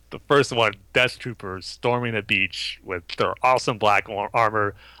 the first one, Death Troopers storming a beach with their awesome black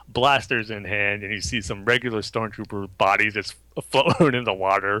armor, blasters in hand, and you see some regular Stormtrooper bodies just floating in the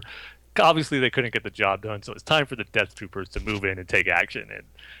water. Obviously, they couldn't get the job done, so it's time for the Death Troopers to move in and take action. And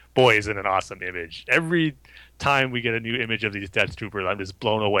boy, is it an awesome image. Every time we get a new image of these Death Troopers, I'm just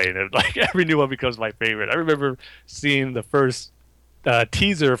blown away, and every new one becomes my favorite. I remember seeing the first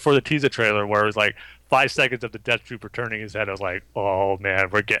teaser for the teaser trailer where it was like 5 seconds of the Death Trooper turning his head. I was like, oh man,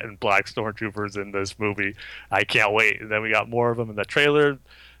 we're getting black Stormtroopers in this movie. I can't wait. And then we got more of them in the trailer,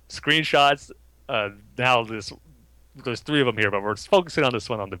 screenshots. Now this there's 3 of them here, but we're focusing on this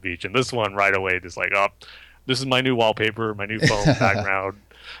one on the beach, and this one right away just like, oh, this is my new wallpaper, my new phone background.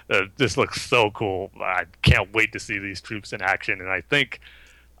 This looks so cool. I can't wait to see these troops in action, and I think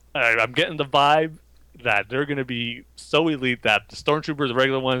I'm getting the vibe that they're going to be so elite that the stormtroopers, the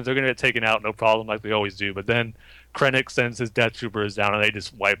regular ones, they're going to get taken out no problem like they always do. But then Krennic sends his death troopers down and they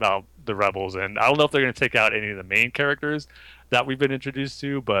just wipe out the rebels. And I don't know if they're going to take out any of the main characters that we've been introduced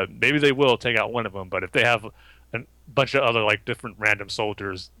to, but maybe they will take out one of them. But if they have a bunch of other like different random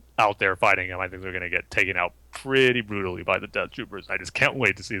soldiers out there fighting them, I think they're going to get taken out pretty brutally by the death troopers. I just can't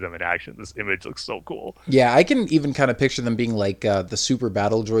wait to see them in action. This image looks so cool. Yeah, I can even kind of picture them being like the super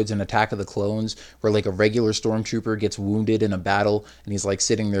battle droids in Attack of the Clones, where like a regular stormtrooper gets wounded in a battle and he's like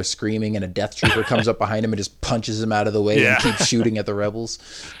sitting there screaming, and a death trooper comes up behind him and just punches him out of the way and keeps shooting at the rebels.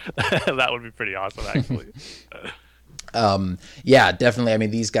 That would be pretty awesome, actually. Yeah, definitely. I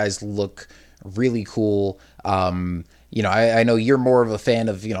mean, these guys look really cool. You know, I know you're more of a fan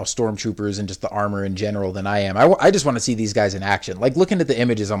of, you know, stormtroopers and just the armor in general than I am. I just want to see these guys in action. Like, looking at the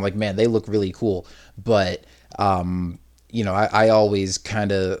images, I'm like, man, they look really cool. But, you know, I always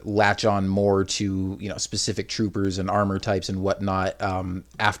kind of latch on more to, you know, specific troopers and armor types and whatnot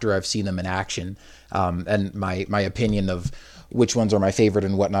after I've seen them in action. And my opinion of which ones are my favorite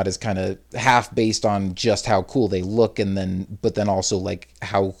and whatnot is kind of half based on just how cool they look, but then also like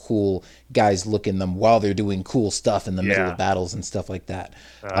how cool guys look in them while they're doing cool stuff in the middle of battles and stuff like that.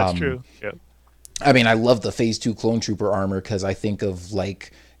 That's true. Yep. I mean, I love the Phase 2 clone trooper armor because I think of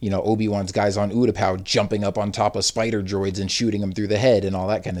like, you know, Obi-Wan's guys on Utapau jumping up on top of spider droids and shooting them through the head and all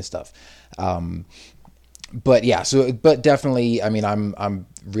that kind of stuff. But yeah, but definitely, I mean, I'm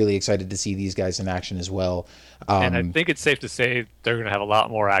really excited to see these guys in action as well. And I think it's safe to say they're going to have a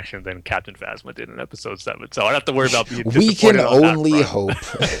lot more action than Captain Phasma did in Episode 7. So I don't have to worry about being disappointed. We can only hope.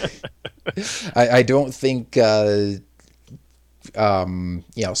 I don't think, you know,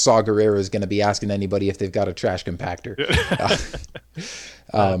 Saw Gerrera is going to be asking anybody if they've got a trash compactor.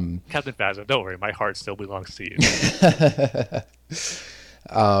 Captain Phasma, don't worry, my heart still belongs to you.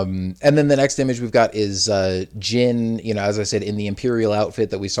 And then the next image we've got is Jyn, you know, as I said, in the Imperial outfit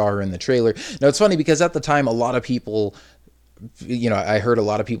that we saw her in the trailer. Now, it's funny because at the time, a lot of people, you know, I heard a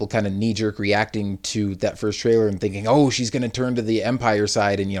lot of people kind of knee-jerk reacting to that first trailer and thinking, oh, she's going to turn to the Empire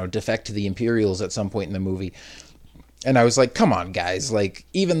side and, you know, defect to the Imperials at some point in the movie. And I was like, come on, guys. Like,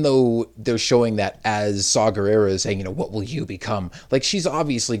 even though they're showing that as Saw Gerrera is saying, you know, what will you become? Like, she's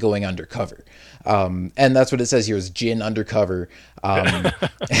obviously going undercover. And that's what it says here is Jyn undercover.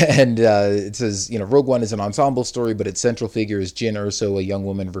 And it says, you know, Rogue One is an ensemble story, but its central figure is Jyn Erso, a young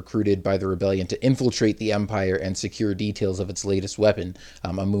woman recruited by the rebellion to infiltrate the Empire and secure details of its latest weapon,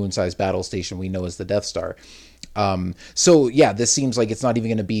 a moon-sized battle station we know as the Death Star. So yeah, this seems like it's not even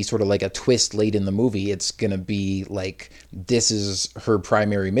going to be sort of like a twist late in the movie. It's going to be like, this is her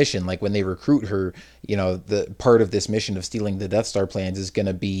primary mission. Like when they recruit her, you know, the part of this mission of stealing the Death Star plans is going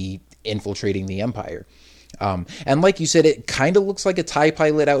to be infiltrating the Empire. And like you said, it kind of looks like a TIE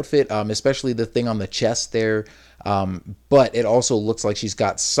pilot outfit, especially the thing on the chest there. But it also looks like she's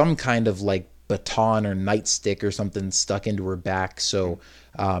got some kind of like baton or nightstick or something stuck into her back. So,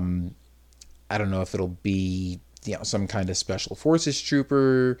 I don't know if it'll be, you know, some kind of special forces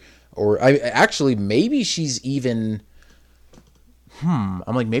trooper, or actually maybe she's even, I'm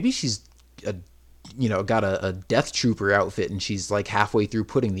like, maybe she's got a death trooper outfit and she's like halfway through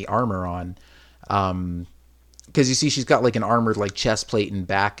putting the armor on. Because you see she's got like an armored like chest plate and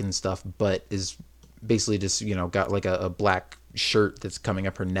back and stuff, but is basically just, you know, got like a black shirt that's coming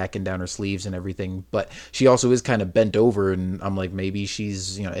up her neck and down her sleeves and everything. But she also is kind of bent over, and I'm like, maybe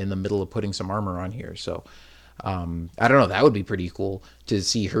she's, you know, in the middle of putting some armor on here. So I don't know, that would be pretty cool to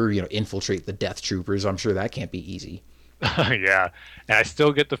see her, you know, infiltrate the Death Troopers. I'm sure that can't be easy. Yeah, and I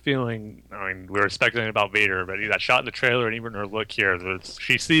still get the feeling, I mean, we were speculating about Vader, but that shot in the trailer and even her look here,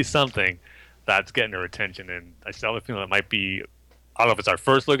 she sees something that's getting her attention, and I still have a feeling it might be, I don't know if it's our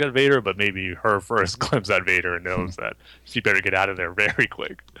first look at Vader, but maybe her first glimpse at Vader, and knows that she better get out of there very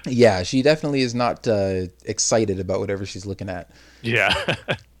quick. Yeah, she definitely is not excited about whatever she's looking at. Yeah.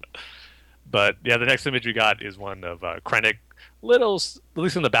 But yeah, the next image we got is one of Krennic. Little, at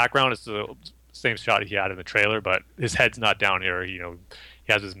least in the background, it's the same shot he had in the trailer, but his head's not down here. You know,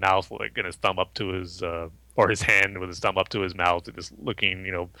 he has his mouth like and his thumb up to his, or his hand with his thumb up to his mouth, and just looking,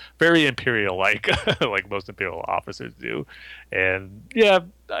 you know, very Imperial-like, like most Imperial officers do. And yeah,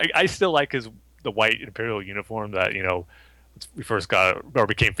 I still like the white Imperial uniform that, you know, we first got or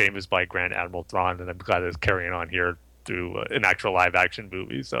became famous by Grand Admiral Thrawn, and I'm glad it's carrying on here through an actual live-action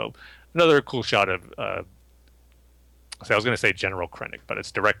movie. So another cool shot of I was going to say General Krennic, but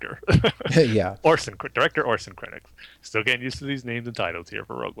it's director. Yeah. Director Orson Krennic. Still getting used to these names and titles here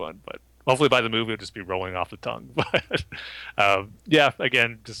for Rogue One, but hopefully by the movie it'll just be rolling off the tongue. But yeah,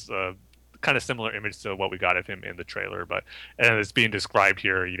 again, just kind of similar image to what we got of him in the trailer, and it's being described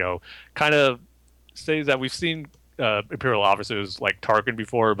here, kind of says that we've seen Imperial officers like Tarkin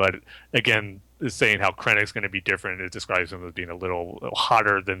before, but again, is saying how Krennic's going to be different. It describes him as being a little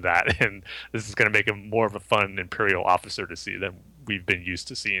hotter than that, and this is going to make him more of a fun Imperial officer to see than we've been used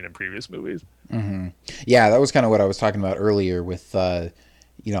to seeing in previous movies. Mm-hmm. Yeah, that was kind of what I was talking about earlier with, them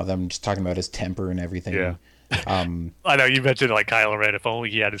just talking about his temper and everything. Yeah. I know you mentioned like Kylo Ren. If only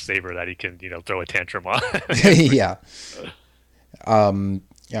he had a saber that he can, throw a tantrum on. Yeah.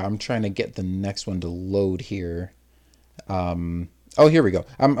 Yeah, I'm trying to get the next one to load here. Oh, here we go.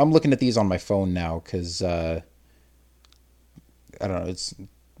 I'm looking at these on my phone now because I don't know. It's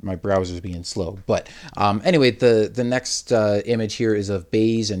my browser's being slow. But anyway, the next image here is of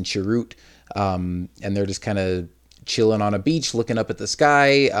Baze and Chirrut, and they're just kind of chilling on a beach, looking up at the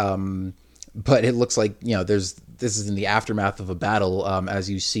sky. But it looks like this is in the aftermath of a battle, as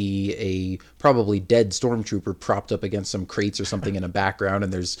you see a probably dead stormtrooper propped up against some crates or something in a background,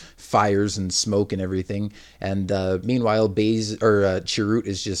 and there's fires and smoke and everything. And meanwhile, Chirrut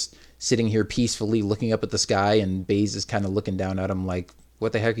is just sitting here peacefully looking up at the sky, and Baze is kind of looking down at him like,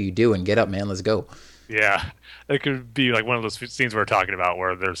 "What the heck are you doing? Get up, man! Let's go." Yeah, it could be like one of those scenes we're talking about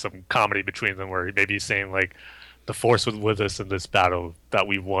where there's some comedy between them, where maybe he's saying like, "The Force was with us in this battle that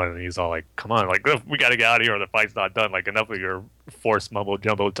we won," and he's all like, "Come on, like we got to get out of here, or the fight's not done. Like enough of your Force mumbo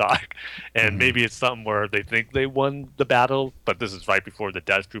jumbo talk." And maybe it's something where they think they won the battle, but this is right before the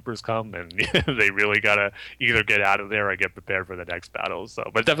Death Troopers come, and they really gotta either get out of there or get prepared for the next battle. So,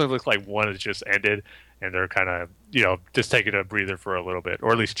 but it definitely looks like one has just ended, and they're kind of just taking a breather for a little bit,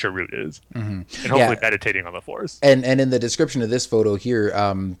 or at least Chirrut is, and hopefully meditating on the Force. And in the description of this photo here,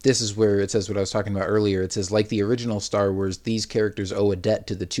 this is where it says what I was talking about earlier. It says, like the original Star Wars, these characters owe a debt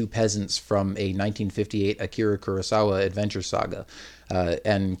to the two peasants from a 1958 Akira Kurosawa adventure saga.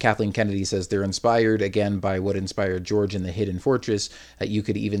 And Kathleen Kennedy says they're inspired, again, by what inspired George in The Hidden Fortress. You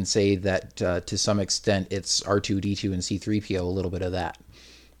could even say that, to some extent, it's R2-D2 and C-3PO, a little bit of that.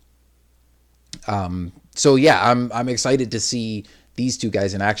 So yeah, I'm excited to see these two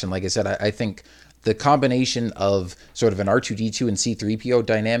guys in action. Like I said, I think the combination of sort of an R2-D2 and C-3PO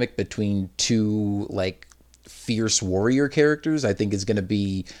dynamic between two, like, fierce warrior characters, I think is going to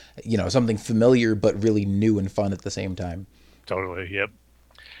be, something familiar but really new and fun at the same time. Totally, yep.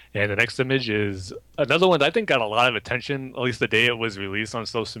 And the next image is another one that I think got a lot of attention, at least the day it was released on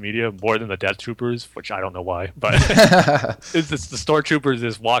social media, more than the Death Troopers, which I don't know why. But it's the Stormtroopers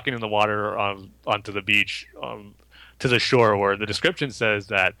just walking in the water onto the beach, to the shore, where the description says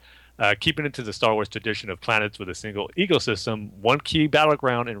that keeping it to the Star Wars tradition of planets with a single ecosystem, one key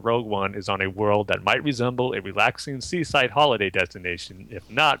battleground in Rogue One is on a world that might resemble a relaxing seaside holiday destination, if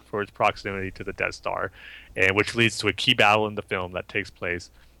not for its proximity to the Death Star, and which leads to a key battle in the film that takes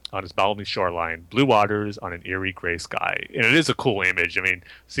place on its balmy shoreline, blue waters on an eerie gray sky. And it is a cool image. I mean,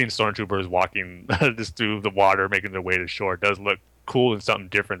 seeing stormtroopers walking just through the water, making their way to shore, does look cool and something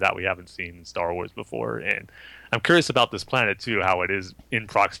different that we haven't seen in Star Wars before. And I'm curious about this planet, too, how it is in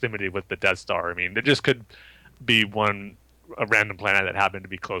proximity with the Death Star. I mean, there just could be a random planet that happened to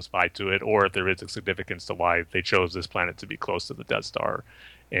be close by to it, or if there is a significance to why they chose this planet to be close to the Death Star.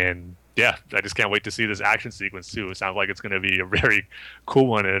 And yeah, I just can't wait to see this action sequence too. It sounds like it's going to be a very cool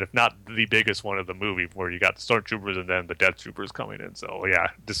one, and if not the biggest one of the movie, where you got the Stormtroopers and then the Death Troopers coming in. So yeah,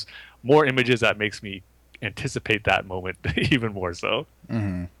 just more images that makes me anticipate that moment even more so.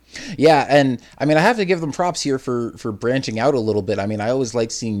 Mm-hmm. Yeah, and I mean, I have to give them props here for branching out a little bit. I mean, I always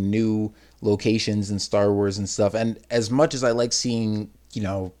like seeing new locations in Star Wars and stuff, and as much as I like seeing,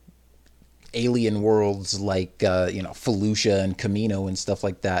 alien worlds like Felucia and Camino and stuff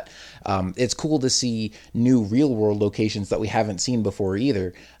like that, it's cool to see new real world locations that we haven't seen before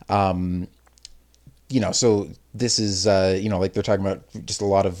either. So this is like they're talking about just a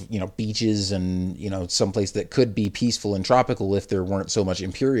lot of beaches and someplace that could be peaceful and tropical if there weren't so much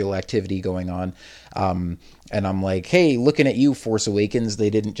Imperial activity going on. And I'm like, hey, looking at you, Force Awakens, they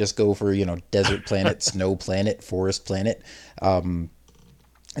didn't just go for desert planet, snow planet, forest planet.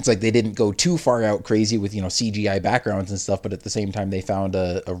 It's like they didn't go too far out crazy with, CGI backgrounds and stuff, but at the same time they found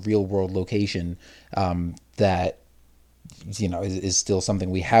a real world location that, is still something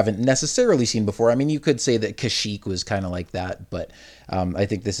we haven't necessarily seen before. I mean, you could say that Kashyyyk was kind of like that, but I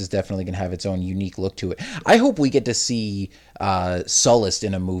think this is definitely going to have its own unique look to it. I hope we get to see Sullust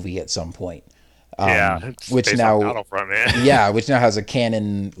in a movie at some point. which now Battlefront, man. yeah, which now has a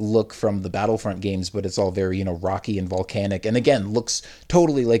canon look from the Battlefront games, but it's all very, rocky and volcanic, and again looks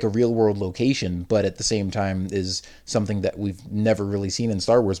totally like a real world location, but at the same time is something that we've never really seen in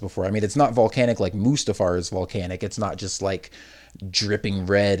Star Wars before. I mean, it's not volcanic like Mustafar is volcanic. It's not just like dripping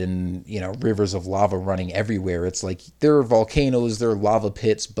red and rivers of lava running everywhere. It's like there are volcanoes, there are lava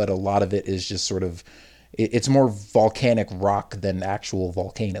pits, but a lot of it is just sort of, it's more volcanic rock than actual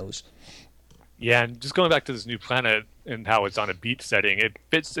volcanoes. Yeah, and just going back to this new planet and how it's on a beach setting, it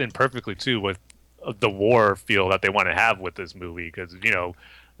fits in perfectly too with the war feel that they want to have with this movie, because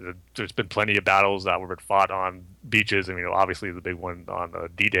there's been plenty of battles that were fought on beaches. I mean, obviously the big one on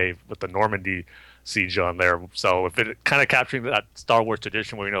D-Day with the Normandy siege on there. So if it kind of capturing that Star Wars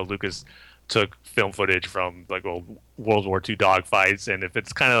tradition where Lucas took film footage from like old World War II dogfights, and if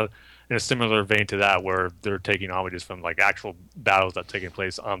it's kind of in a similar vein to that, where they're taking homages from like actual battles that taking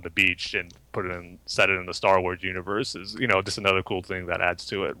place on the beach and set it in the Star Wars universe, is just another cool thing that adds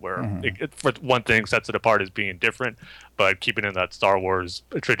to it. Where it for one thing sets it apart as being different, but keeping in that Star Wars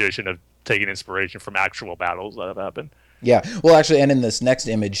tradition of taking inspiration from actual battles that have happened. Yeah, well, actually, and in this next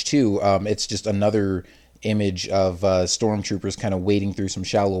image too, it's just another image of stormtroopers kind of wading through some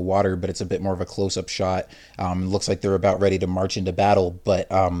shallow water, but it's a bit more of a close-up shot. Looks like they're about ready to march into battle, but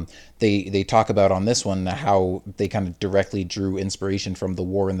they talk about on this one how they kind of directly drew inspiration from the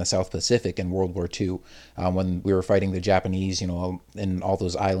war in the South Pacific in World War II, when we were fighting the Japanese, in all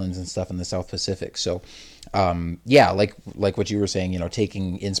those islands and stuff in the South Pacific. So like what you were saying,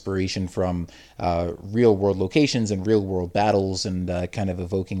 taking inspiration from real world locations and real world battles, and kind of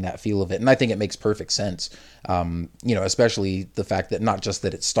evoking that feel of it. And I think it makes perfect sense, especially the fact that not just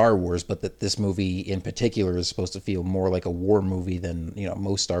that it's Star Wars, but that this movie in particular is supposed to feel more like a war movie than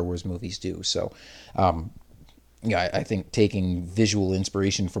most Star Wars movies do. So I think taking visual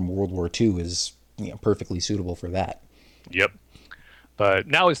inspiration from World War II is perfectly suitable for that. Yep. But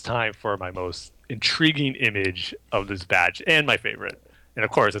now it's time for my most intriguing image of this batch, and my favorite. And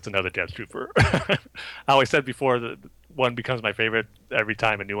of course, it's another Death Trooper. I always said before that one becomes my favorite every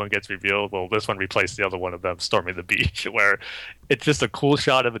time a new one gets revealed. Well, this one replaced the other one of them storming the beach, where it's just a cool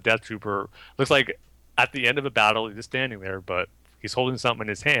shot of a Death Trooper. Looks like at the end of a battle, he's just standing there, but he's holding something in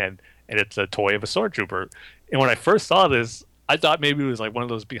his hand, and it's a toy of a Stormtrooper. And when I first saw this, I thought maybe it was like one of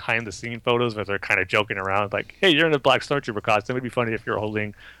those behind-the-scene photos where they're kind of joking around, like, hey, you're in a black Stormtrooper costume. It'd be funny if you're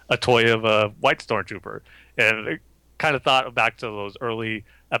holding a toy of a white Stormtrooper. And it kind of thought back to those early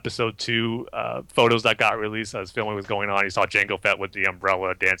Episode 2 photos that got released as filming was going on. You saw Jango Fett with the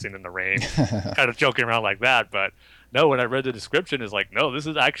umbrella dancing in the rain, kind of joking around like that. But no, when I read the description, it's like, no, this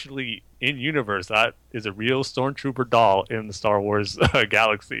is actually in-universe. That is a real Stormtrooper doll in the Star Wars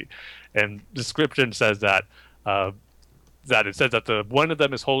galaxy. And the description says that the one of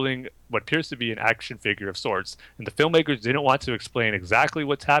them is holding what appears to be an action figure of sorts, and the filmmakers didn't want to explain exactly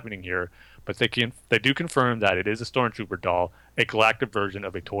what's happening here, but they do confirm that it is a Stormtrooper doll, a galactic version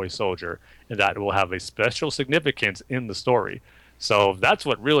of a toy soldier, and that it will have a special significance in the story. So that's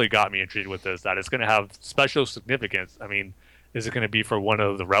what really got me intrigued with this, that it's going to have special significance. I mean, is it going to be for one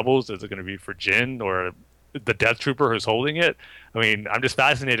of the rebels? Is it going to be for Jyn or the Death Trooper who's holding it? I mean, I'm just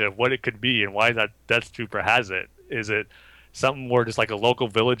fascinated of what it could be and why that Death Trooper has it. Is it something where just like a local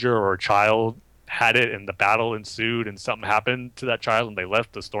villager or a child had it and the battle ensued and something happened to that child and they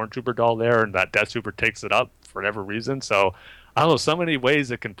left the Stormtrooper doll there and that Death Trooper takes it up for whatever reason? So I don't know, so many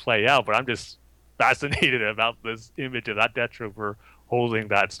ways it can play out, but I'm just fascinated about this image of that Death Trooper holding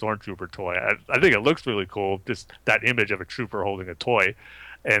that Stormtrooper toy. I think it looks really cool, just that image of a trooper holding a toy.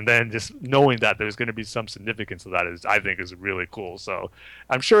 And then just knowing that there's going to be some significance of that I think is really cool. So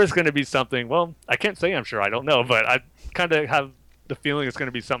I'm sure it's going to be something, well, I can't say I'm sure, I don't know, but I kind of have the feeling it's going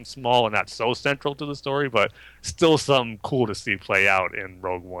to be something small and not so central to the story, but still something cool to see play out in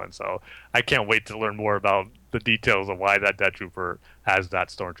Rogue One. So I can't wait to learn more about the details of why that Death Trooper has that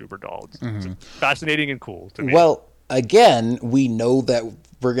Stormtrooper doll. It's fascinating and cool to me. Well, again, we know that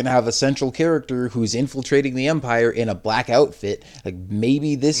we're going to have a central character who's infiltrating the Empire in a black outfit. Like,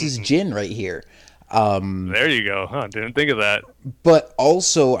 maybe this is Jyn right here. There you go. Huh? Didn't think of that. But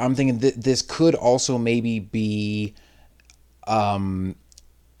also, I'm thinking this could also maybe be,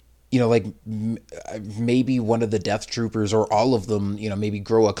 maybe one of the Death Troopers or all of them, maybe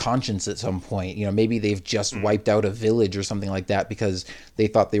grow a conscience at some point. Maybe they've just wiped out a village or something like that because they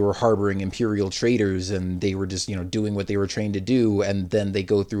thought they were harboring Imperial traitors and they were just, doing what they were trained to do. And then they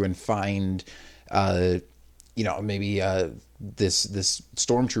go through and find, maybe this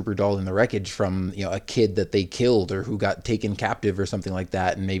stormtrooper doll in the wreckage from a kid that they killed or who got taken captive or something like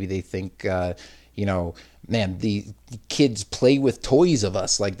that, and maybe they think man, the kids play with toys of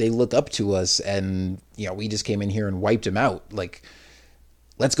us, like they look up to us, and we just came in here and wiped them out. Like,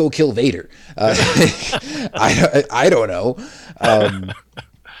 let's go kill Vader. I don't know.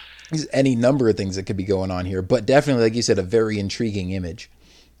 There's any number of things that could be going on here, but definitely, like you said, a very intriguing image.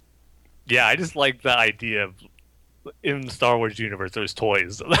 Yeah, I just like the idea of in the Star Wars universe, there's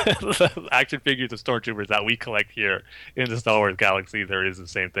toys, action figures of stormtroopers that we collect here in the Star Wars galaxy. There is the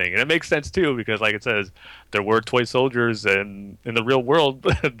same thing, and it makes sense too because, like it says, there were toy soldiers in the real world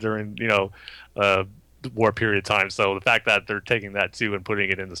during the war period time. So the fact that they're taking that too and putting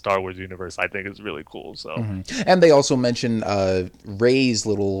it in the Star Wars universe, I think, is really cool. So, and they also mention Rey's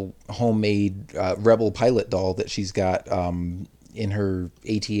little homemade Rebel pilot doll that she's got in her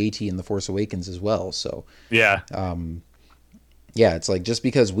AT-AT in The Force Awakens as well. So yeah, it's like, just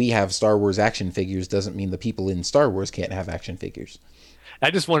because we have Star Wars action figures doesn't mean the people in Star Wars can't have action figures. I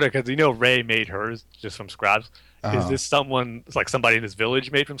just wonder, because Rey made hers just from scraps. Is this somebody in this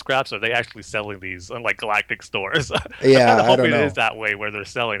village made from scraps? Or are they actually selling these in like galactic stores? Yeah, I don't know. It is that way where they're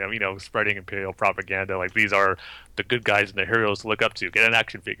selling them, spreading Imperial propaganda. Like, these are the good guys and the heroes to look up to. Get an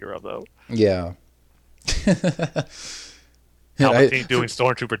action figure of those. Yeah. Palpatine doing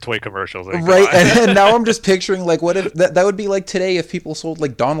Stormtrooper toy commercials. Like, right, and now I'm just picturing, like, what if that would be like today if people sold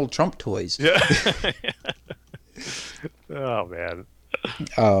like Donald Trump toys. Yeah. Oh man.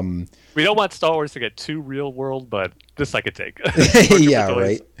 We don't want Star Wars to get too real world, but this I could take. Yeah, toys,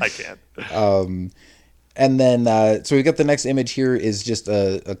 right. I can. And then, so we got the next image here is just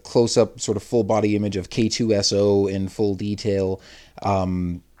a close-up sort of full-body image of K2SO in full detail.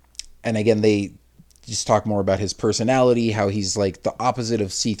 And again, they just talk more about his personality, how he's like the opposite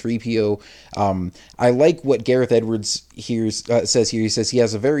of C-3PO. I like what Gareth Edwards says here. He says he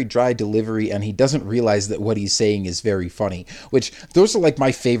has a very dry delivery and he doesn't realize that what he's saying is very funny, which those are like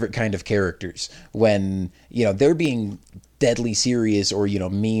my favorite kind of characters, when, they're being deadly serious or,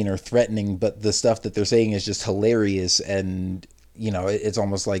 mean or threatening, but the stuff that they're saying is just hilarious. And, it's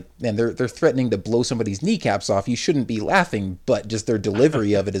almost like, man, they're threatening to blow somebody's kneecaps off. You shouldn't be laughing, but just their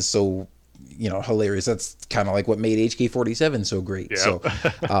delivery of it is so hilarious. That's kind of like what made HK-47 so great. Yep. So,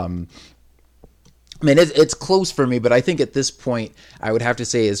 I mean, it's close for me, but I think at this point, I would have to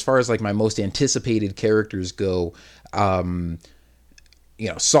say, as far as like my most anticipated characters go, Saw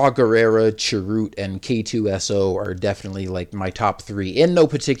Gerrera, Chirrut, and K2SO are definitely like my top three in no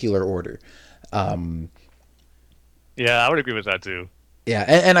particular order. Yeah, I would agree with that too. Yeah,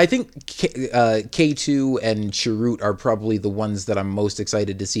 and I think K2 and Chirrut are probably the ones that I'm most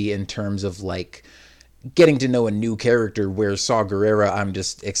excited to see in terms of like getting to know a new character, where Saw Gerrera, I'm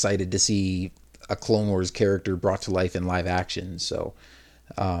just excited to see a Clone Wars character brought to life in live action. So,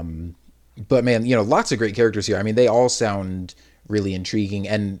 but man, lots of great characters here. I mean, they all sound really intriguing.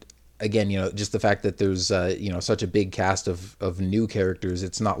 And again, just the fact that there's, such a big cast of new characters.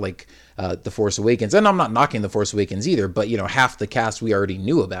 It's not like The Force Awakens, and I'm not knocking The Force Awakens either, but, half the cast we already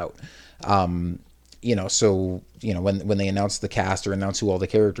knew about. So, when they announced the cast or announced who all the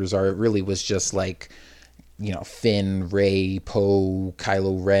characters are, it really was just like, Finn, Rey, Poe,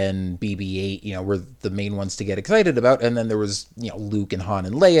 Kylo Ren, BB-8, were the main ones to get excited about. And then there was, Luke and Han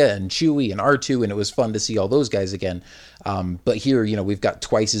and Leia and Chewie and R2, and it was fun to see all those guys again. But here, we've got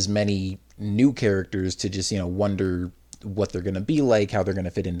twice as many new characters to just, wonder what they're going to be like, how they're going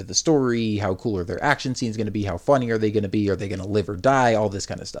to fit into the story, how cool are their action scenes going to be, how funny are they going to be, are they going to live or die, all this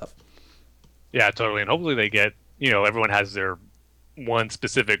kind of stuff. Yeah, totally. And hopefully they get, everyone has their one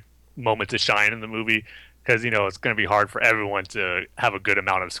specific moment to shine in the movie. Because, it's going to be hard for everyone to have a good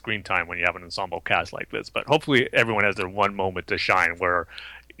amount of screen time when you have an ensemble cast like this. But hopefully everyone has their one moment to shine where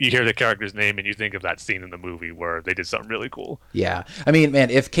you hear the character's name and you think of that scene in the movie where they did something really cool. Yeah. I mean,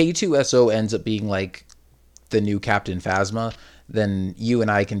 man, if K2SO ends up being like the new Captain Phasma, then you and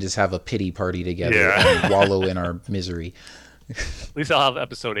I can just have a pity party together and wallow in our misery. At least I'll have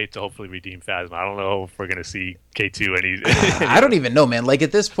episode 8 to hopefully redeem Phasma. I don't know if we're going to see K2 any... I don't even know, man. Like,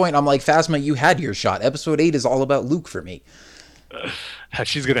 at this point, I'm like, Phasma, you had your shot. Episode 8 is all about Luke for me.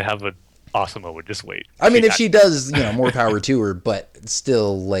 She's going to have an awesome moment. Just wait. I mean, if she does, more power to her, but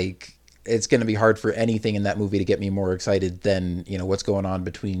still, like, it's going to be hard for anything in that movie to get me more excited than, what's going on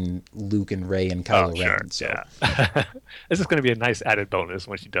between Luke and Rey and Kylo Ren. So. Yeah. This is going to be a nice added bonus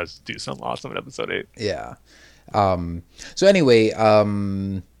when she does do something awesome in episode 8. Yeah. So anyway, I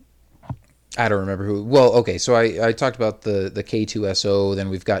don't remember who. Well, okay, so I talked about the K2SO. Then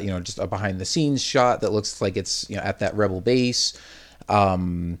we've got just a behind the scenes shot that looks like it's at that Rebel base.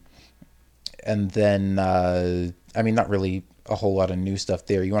 And then, I mean, not really a whole lot of new stuff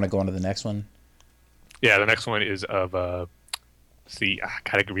there. You want to go on to the next one? Yeah, the next one is of I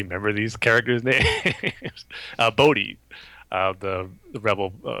gotta remember these characters' names. Bodhi, the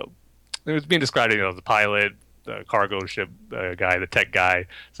rebel. It was being described, the pilot, the cargo ship guy, the tech guy.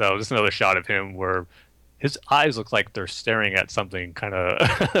 So just another shot of him where his eyes look like they're staring at something kind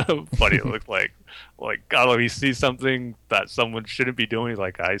of funny. It looked like I don't know, he sees something that someone shouldn't be doing. He's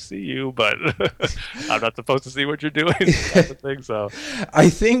like, I see you, but I'm not supposed to see what you're doing. Type of thing. So I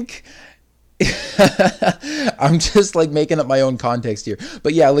think. I'm just like making up my own context here,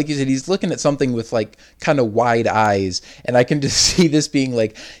 but yeah, like you said, he's looking at something with like kind of wide eyes, and I can just see this being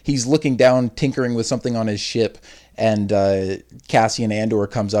like he's looking down, tinkering with something on his ship, and Cassian Andor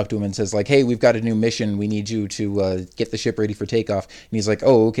comes up to him and says like, hey, we've got a new mission, we need you to get the ship ready for takeoff. And he's like,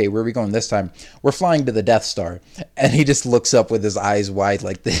 oh, okay, where are we going this time? We're flying to the Death Star. And he just looks up with his eyes wide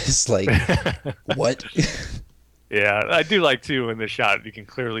like this, like what? Yeah, I do like too in the shot you can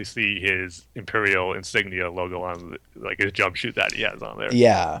clearly see his Imperial insignia logo on like his jumpsuit that he has on there.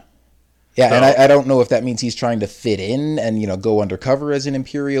 Yeah. Yeah, so, and I don't know if that means he's trying to fit in and, go undercover as an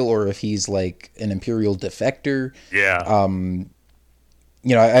Imperial, or if he's like an Imperial defector. Yeah.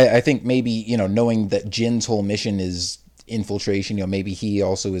 I think maybe, knowing that Jin's whole mission is infiltration, maybe he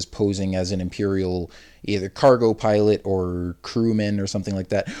also is posing as an Imperial either cargo pilot or crewman or something like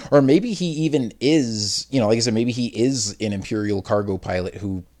that. Or maybe he even is, like I said, maybe he is an Imperial cargo pilot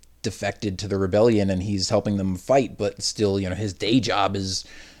who defected to the rebellion and he's helping them fight, but still, his day job is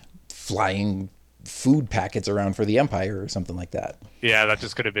flying food packets around for the Empire or something like that. Yeah, that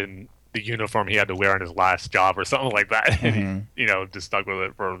just could have been the uniform he had to wear on his last job or something like that. Mm-hmm. And he, just stuck with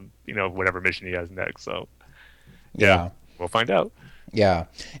it for, whatever mission he has next. So, yeah. We'll find out. Yeah.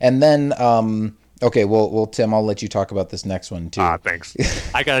 And then, okay, well, Tim, I'll let you talk about this next one, too. Thanks.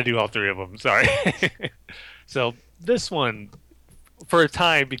 I got to do all three of them. Sorry. So this one, for a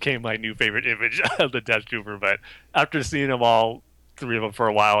time, became my new favorite image of the Death Trooper. But after seeing them all, three of them for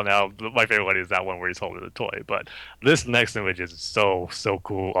a while now, my favorite one is that one where he's holding the toy. But this next image is so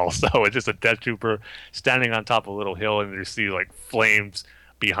cool also. It's just a Death Trooper standing on top of a little hill, and you see, like, flames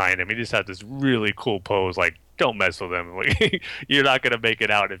behind him. He just has this really cool pose, like, don't mess with him. Like, you're not going to make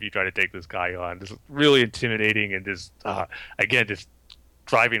it out if you try to take this guy on. Just really intimidating, and just, again, just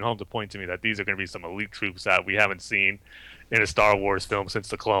driving home the point to me that these are going to be some elite troops that we haven't seen in a Star Wars film since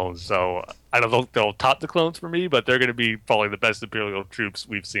the Clones. So I don't know if they'll top the Clones for me, but they're going to be probably the best Imperial troops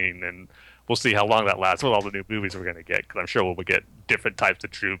we've seen, and we'll see how long that lasts with all the new movies we're going to get, because I'm sure we'll get different types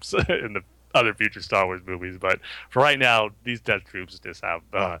of troops in the other future Star Wars movies. But for right now, these Death Troops just have,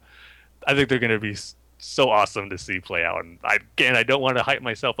 I think they're going to be so awesome to see play out. And I don't want to hype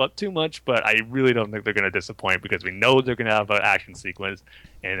myself up too much, but I really don't think they're going to disappoint, because we know they're going to have an action sequence,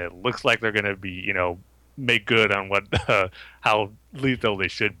 and it looks like they're going to be, make good on what how lethal they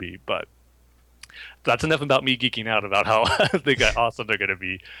should be. But that's enough about me geeking out about how awesome they're going to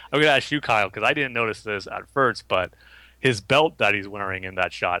be. I'm going to ask you, Kyle, because I didn't notice this at first, but his belt that he's wearing in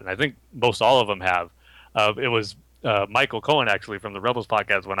that shot, and I think most all of them have, it was Michael Cohen, actually, from the Rebels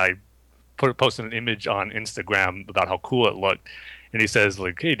podcast, when I posted an image on Instagram about how cool it looked, and he says,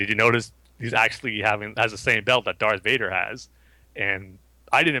 like, hey, did you notice he's actually has the same belt that Darth Vader has? And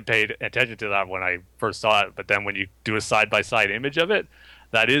I didn't pay attention to that when I first saw it, but then when you do a side-by-side image of it,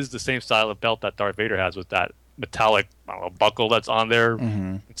 that is the same style of belt that Darth Vader has, with that metallic, buckle that's on there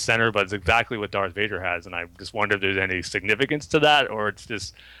center, but it's exactly what Darth Vader has. And I just wonder if there's any significance to that, or it's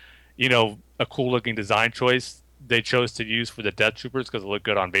just, a cool-looking design choice they chose to use for the Death Troopers because it looked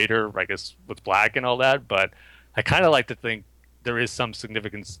good on Vader, I guess, with black and all that. But I kind of like to think there is some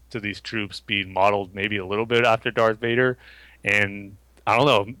significance to these troops being modeled maybe a little bit after Darth Vader. And I don't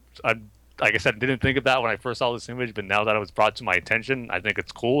know. Like I said, didn't think of that when I first saw this image, but now that it was brought to my attention, I think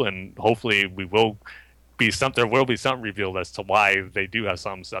it's cool, and hopefully there will be something revealed as to why they do have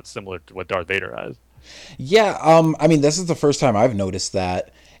something that's similar to what Darth Vader has. Yeah, I mean, this is the first time I've noticed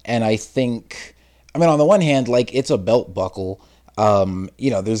that, and I think, on the one hand, like, it's a belt buckle.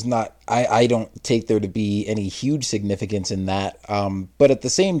 There's not, I don't take there to be any huge significance in that. But at the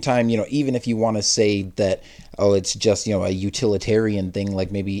same time, even if you want to say that, it's just, a utilitarian thing,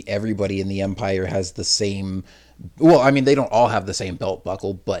 like maybe everybody in the Empire has the same, they don't all have the same belt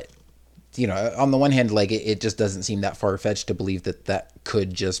buckle, but, on the one hand, like, it just doesn't seem that far-fetched to believe that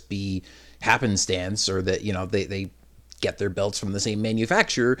could just be happenstance, or that, they get their belts from the same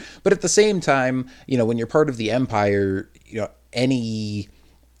manufacturer. But at the same time, when you're part of the Empire, any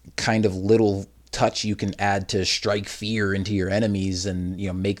kind of little touch you can add to strike fear into your enemies and,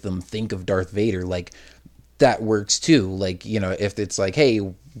 make them think of Darth Vader, like, that works too. Like, if it's like,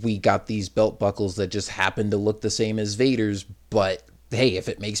 hey, we got these belt buckles that just happen to look the same as Vader's, but hey, if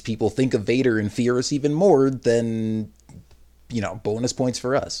it makes people think of Vader and fear us even more, then, bonus points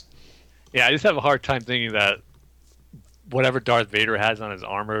for us. Yeah, I just have a hard time thinking that whatever Darth Vader has on his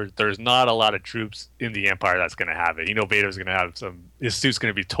armor, there's not a lot of troops in the Empire that's going to have it. Vader's going to have his suit's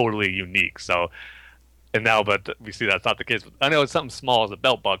going to be totally unique. So, but we see that's not the case. I know it's something small as a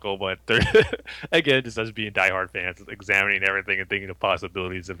belt buckle, but again, just as being diehard fans, examining everything and thinking of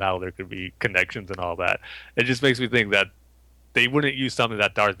possibilities of how there could be connections and all that, it just makes me think that they wouldn't use something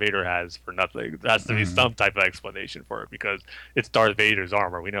that Darth Vader has for nothing. There has to be some type of explanation for it because it's Darth Vader's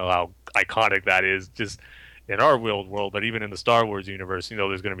armor. We know how iconic that is just in our world, but even in the Star Wars universe,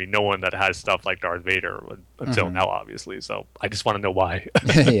 there's going to be no one that has stuff like Darth Vader until now, obviously. So I just want to know why.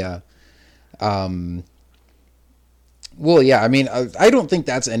 Yeah. Well, yeah, I mean, I don't think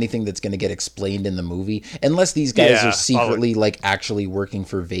that's anything that's going to get explained in the movie, unless these guys are secretly, actually working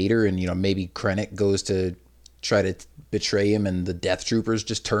for Vader, and, maybe Krennic goes to try to betray him, and the Death Troopers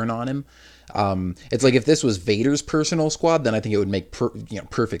just turn on him. It's like if this was Vader's personal squad, then I think it would make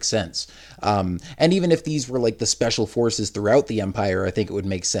perfect sense. And even if these were the special forces throughout the Empire, I think it would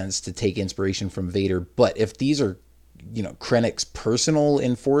make sense to take inspiration from Vader. But if these are Krennic's personal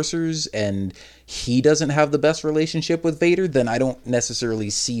enforcers and he doesn't have the best relationship with Vader, then I don't necessarily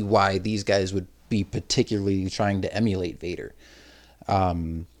see why these guys would be particularly trying to emulate Vader.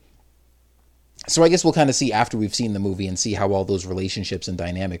 So I guess we'll kind of see after we've seen the movie and see how all those relationships and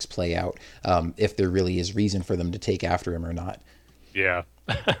dynamics play out, if there really is reason for them to take after him or not. Yeah.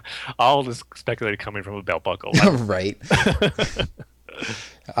 All this speculated coming from a belt buckle. Right.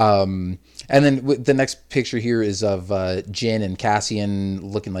 And then the next picture here is of Jyn and Cassian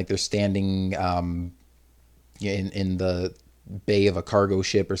looking like they're standing in the bay of a cargo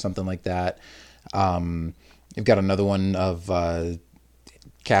ship or something like that. You've got another one of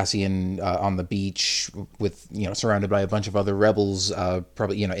Cassian on the beach with, surrounded by a bunch of other rebels,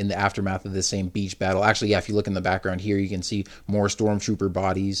 probably, in the aftermath of the same beach battle. Actually, yeah, if you look in the background here, you can see more stormtrooper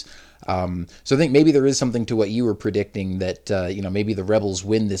bodies. So I think maybe there is something to what you were predicting that, maybe the rebels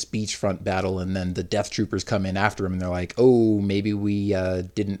win this beachfront battle and then the Death Troopers come in after them and they're like, oh, maybe we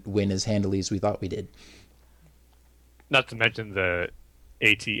didn't win as handily as we thought we did. Not to mention the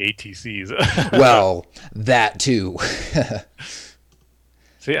ATCs. Well, that too.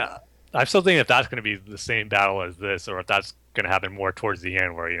 So yeah, I'm still thinking if that's going to be the same battle as this, or if that's going to happen more towards the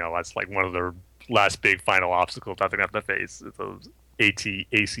end, where that's like one of the last big final obstacles that they're going to have to face. Is those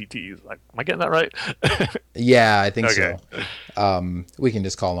ACTs. Am I getting that right? Yeah, I think so. We can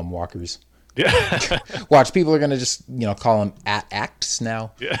just call them walkers. Yeah. Watch, people are going to just call them AT-ACTs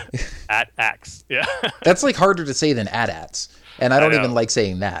now. Yeah. AT-ACTs. Yeah. That's harder to say than AT-ATs. And I don't even like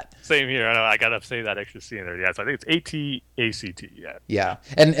saying that. Same here. I know. I gotta say that extra C in there. Yeah, so I think it's AT-ACT. Yeah. Yeah,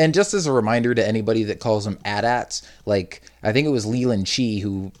 and just as a reminder to anybody that calls them AT-ATs, I think it was Leland Chi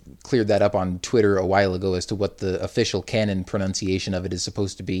who cleared that up on Twitter a while ago as to what the official canon pronunciation of it is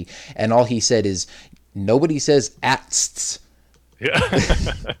supposed to be, and all he said is nobody says ATSTs. Yeah.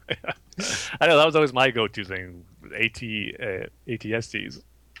 I know that was always my go-to thing. ATSTs.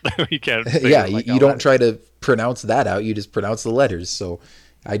 You can't. Yeah, you don't try to pronounce that out. You just pronounce the letters. So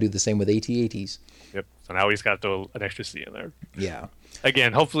I do the same with AT-ATs. Yep. So now he's got to throw an extra C in there. Yeah.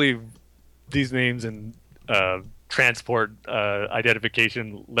 Again, hopefully these names and transport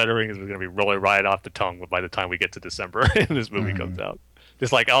identification lettering is going to be rolling right off the tongue by the time we get to December and this movie comes out.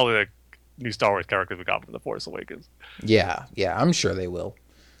 Just like all the new Star Wars characters we got from The Force Awakens. Yeah, I'm sure they will.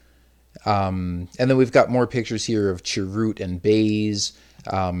 And then we've got more pictures here of Chirrut and Baze.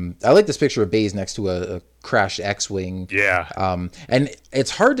 I like this picture of Baze next to a crashed X-Wing. Yeah. And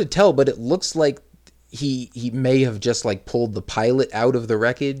it's hard to tell, but it looks like he may have just pulled the pilot out of the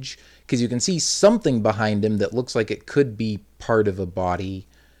wreckage, because you can see something behind him that looks like it could be part of a body.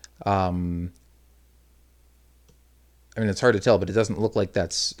 I mean, it's hard to tell, but it doesn't look like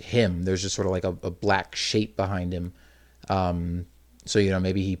that's him. There's just sort of a black shape behind him. So,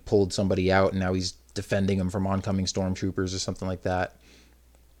 maybe he pulled somebody out and now he's defending them from oncoming stormtroopers or something like that.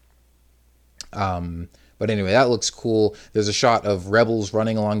 But anyway, that looks cool. There's a shot of rebels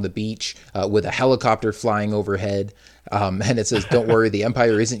running along the beach with a helicopter flying overhead. And it says, don't worry, the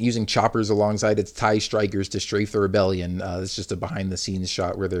Empire isn't using choppers alongside its TIE strikers to strafe the rebellion. It's just a behind-the-scenes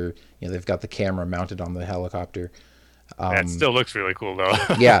shot where they've got the camera mounted on the helicopter. That still looks really cool, though.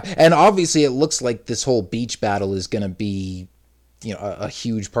 Yeah, and obviously it looks like this whole beach battle is going to be, a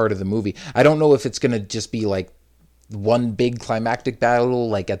huge part of the movie. I don't know if it's going to just be one big climactic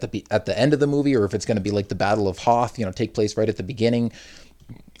battle at the end of the movie, or if it's going to be the Battle of Hoth, take place right at the beginning,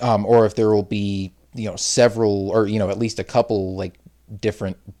 or if there will be several, or at least a couple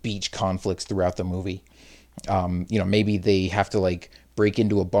different beach conflicts throughout the movie. Maybe they have to like break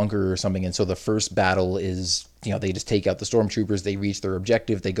into a bunker or something, and so the first battle is, they just take out the stormtroopers, they reach their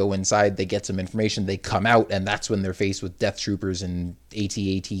objective, they go inside, they get some information, they come out, and that's when they're faced with death troopers and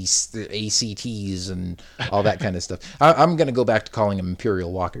AT-ATs, ACTs, and all that kind of stuff. I'm going to go back to calling them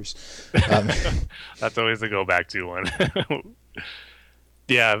Imperial Walkers. That's always the go back to one.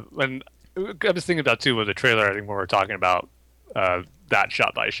 Yeah, and I was thinking about too with the trailer, I think when we're talking about that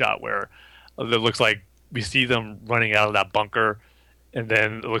shot by shot where it looks like we see them running out of that bunker, and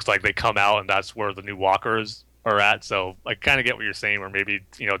then it looks like they come out and that's where the new walkers are at. So I kind of get what you're saying, where maybe,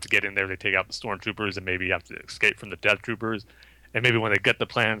 to get in there, they take out the stormtroopers and maybe you have to escape from the death troopers. And maybe when they get the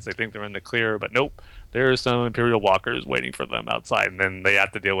plans, they think they're in the clear, but nope, there are some Imperial walkers waiting for them outside, and then they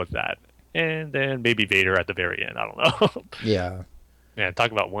have to deal with that. And then maybe Vader at the very end. I don't know. Yeah. Man,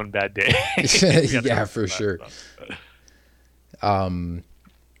 talk about one bad day. Yeah, for sure.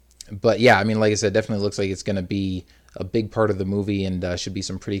 But yeah, I mean, like I said, definitely looks like it's going to be a big part of the movie, and should be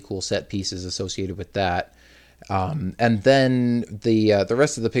some pretty cool set pieces associated with that. And then the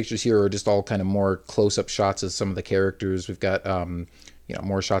rest of the pictures here are just all kind of more close-up shots of some of the characters. We've got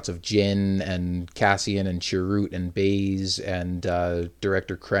more shots of Jyn and Cassian and Chirrut and Baze and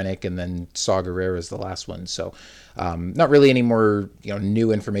Director Krennic, and then Saw Gerrera is the last one. So not really any more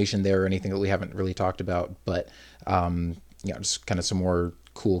new information there or anything that we haven't really talked about, but just kind of some more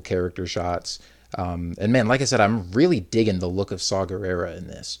cool character shots. And man, like I said, I'm really digging the look of Saw Gerrera in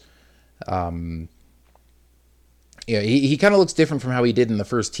this. He kind of looks different from how he did in the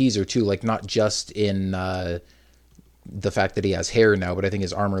first teaser too, like not just in the fact that he has hair now, but I think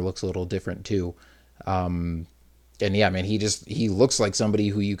his armor looks a little different too. And yeah, man, he looks like somebody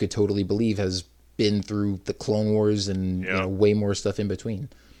who you could totally believe has been through the Clone Wars and way more stuff in between.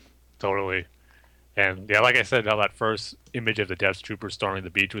 Totally. And yeah, like I said, now that first image of the Death Troopers storming the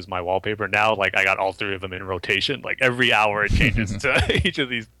beach was my wallpaper. Now, like, I got all three of them in rotation. Like every hour, it changes to each of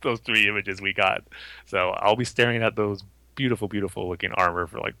those three images we got. So I'll be staring at those beautiful, beautiful looking armor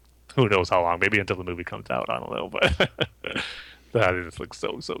for like who knows how long. Maybe until the movie comes out. I don't know, but that just looks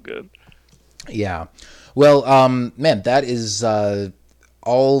so good. Yeah. Well, man, that is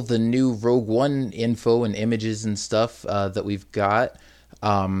all the new Rogue One info and images and stuff that we've got.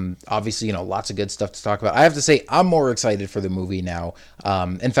 Obviously, lots of good stuff to talk about. I have to say, I'm more excited for the movie now.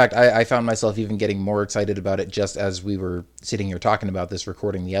 In fact, I found myself even getting more excited about it just as we were sitting here talking about this,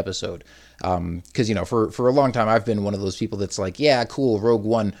 recording the episode. Because, for a long time, I've been one of those people that's like, yeah, cool, Rogue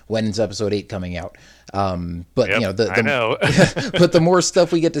One, when's episode 8 coming out? But, yep, I know. but the more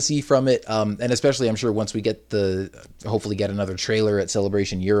stuff we get to see from it, and especially I'm sure once we get hopefully get another trailer at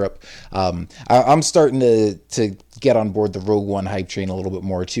Celebration Europe, I'm starting to get on board the Rogue One hype train a little bit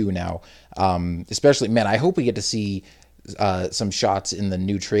more too now. Especially, man, I hope we get to see some shots in the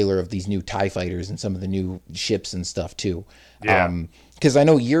new trailer of these new TIE fighters and some of the new ships and stuff too. Yeah. Because I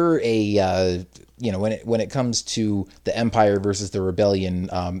know you're a when it comes to the Empire versus the Rebellion,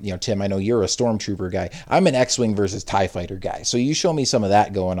 Tim, I know you're a Stormtrooper guy. I'm an X-Wing versus TIE Fighter guy. So you show me some of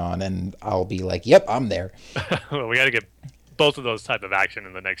that going on, and I'll be like, yep, I'm there. Well, we got to get both of those type of action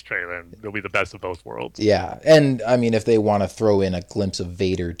in the next trailer, and it'll be the best of both worlds. Yeah, and I mean, if they want to throw in a glimpse of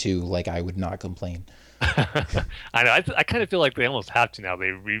Vader too, like, I would not complain. I know. I kind of feel like they almost have to now.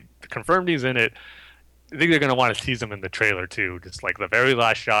 They confirmed he's in it. I think they're going to want to tease him in the trailer too, just like the very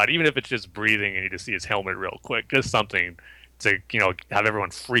last shot, even if it's just breathing and you just see his helmet real quick, just something to have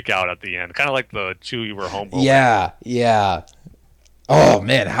everyone freak out at the end, kind of like the Chewie We're Home moment. Yeah. Oh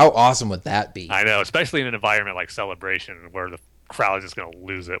man, how awesome would that be? I know, especially in an environment like Celebration where the crowd is just going to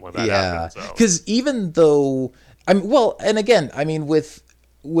lose it when that happens. Because even though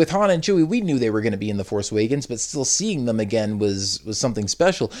with Han and Chewie, we knew they were going to be in The Force Awakens, but still seeing them again was something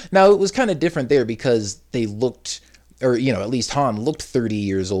special. Now, it was kind of different there because they looked, or, at least Han looked 30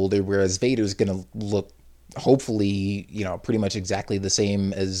 years older, whereas Vader's going to look, hopefully, pretty much exactly the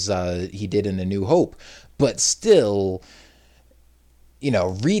same as he did in A New Hope. But still,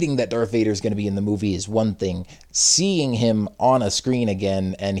 reading that Darth Vader is going to be in the movie is one thing. Seeing him on a screen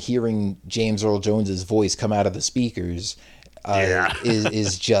again and hearing James Earl Jones's voice come out of the speakers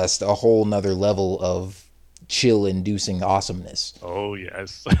is just a whole nother level of chill-inducing awesomeness. Oh,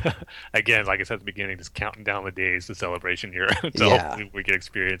 yes. Again, like I said at the beginning, just counting down the days to Celebration here. So hopefully we can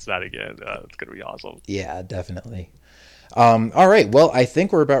experience that again. It's going to be awesome. Yeah, definitely. All right. Well, I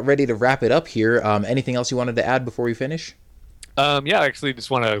think we're about ready to wrap it up here. Anything else you wanted to add before we finish? Yeah, actually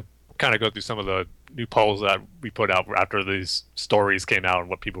just want to kind of go through some of the new polls that we put out after these stories came out and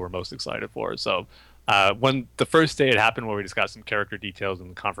what people were most excited for. So when the first day it happened, where we just got some character details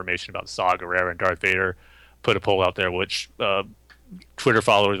and confirmation about Saw Gerrera and Darth Vader, put a poll out there which Twitter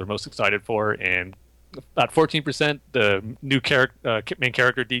followers were most excited for, and about 14%, the new main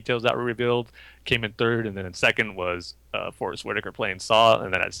character details that were revealed came in third, and then in second was Forrest Whitaker playing Saw,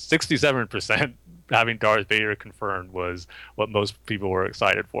 and then at 67%, having Darth Vader confirmed was what most people were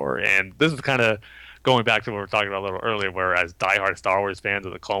excited for. And this is kind of going back to what we were talking about a little earlier, where as diehard Star Wars fans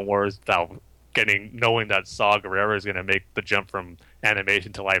of the Clone Wars, knowing that Saw Gerrera is going to make the jump from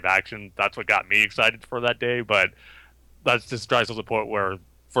animation to live action, that's what got me excited for that day. But that just drives to the point where,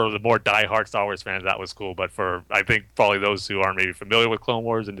 for the more diehard Star Wars fans, that was cool. But for, I think, probably those who aren't maybe familiar with Clone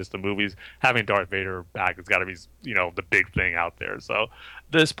Wars and just the movies, having Darth Vader back has got to be, the big thing out there. So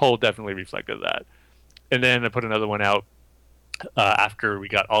this poll definitely reflected that. And then I put another one out after we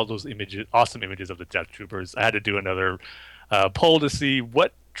got all those awesome images of the Death Troopers. I had to do another poll to see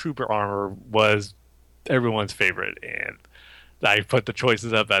what trooper armor was everyone's favorite. And I put the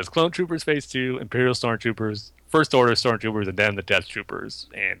choices up as Clone Troopers Phase 2, Imperial Stormtroopers, First Order Stormtroopers, and then the Death Troopers.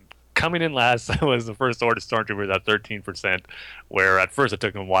 And coming in last was the First Order Stormtroopers at 13%, where at first it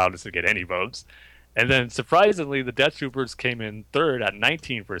took them a while just to get any votes. And then, surprisingly, the Death Troopers came in third at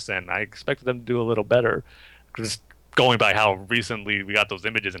 19%. I expected them to do a little better, just going by how recently we got those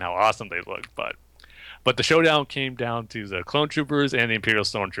images and how awesome they looked. But the showdown came down to the Clone Troopers and the Imperial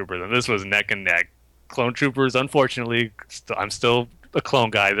Stormtroopers, and this was neck and neck. Clone Troopers, unfortunately, I'm still a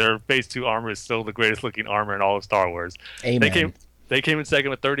clone guy. Their Phase 2 armor is still the greatest looking armor in all of Star Wars. Amen. They came in second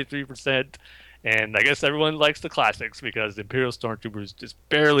with 33%. And I guess everyone likes the classics because the Imperial Stormtroopers just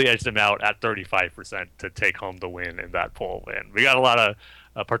barely edged them out at 35% to take home the win in that poll. And we got a lot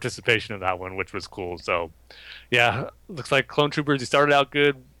of participation in that one, which was cool. So, yeah, looks like Clone Troopers, they started out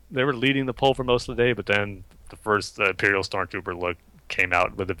good. They were leading the poll for most of the day, but then the first Imperial Stormtrooper look came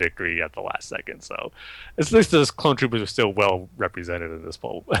out with a victory at the last second. So at least those Clone Troopers are still well represented in this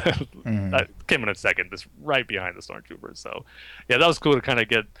poll. That came in second, just right behind the Stormtroopers. So yeah, that was cool to kind of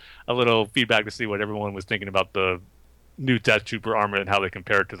get a little feedback to see what everyone was thinking about the new Death Trooper armor and how they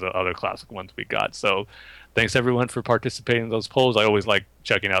compared to the other classic ones we got. So thanks everyone for participating in those polls. I always like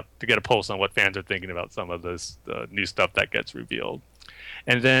checking out to get a pulse on what fans are thinking about some of this new stuff that gets revealed.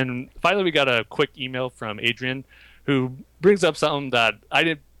 And then finally we got a quick email from Adrian, who brings up something that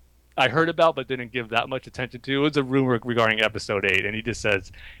I heard about but didn't give that much attention to. It was a rumor regarding Episode 8, and he just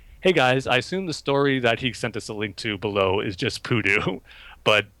says, "Hey guys, I assume the story that he sent us a link to below is just poodoo,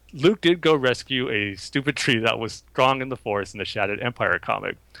 but Luke did go rescue a stupid tree that was strong in the Force in the Shattered Empire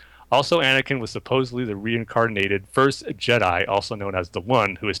comic. Also, Anakin was supposedly the reincarnated first Jedi, also known as the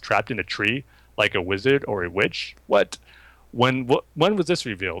One, who is trapped in a tree like a wizard or a witch. What? When was this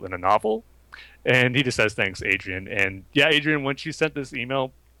revealed? In a novel?" And he just says, "Thanks, Adrian." And yeah, Adrian, once you sent this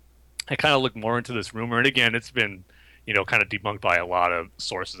email, I kind of looked more into this rumor. And again, it's been, kind of debunked by a lot of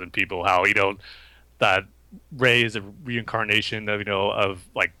sources and people, how, that Rey is a reincarnation of, of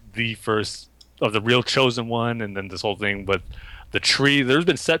like the first, of the real chosen one. And then this whole thing with the tree. There's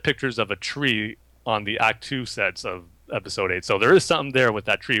been set pictures of a tree on the Act 2 sets of Episode 8. So there is something there with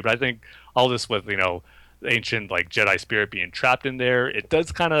that tree. But I think all this with, ancient like Jedi spirit being trapped in there, it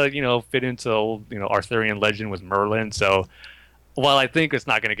does kind of fit into old Arthurian legend with Merlin. So while I think it's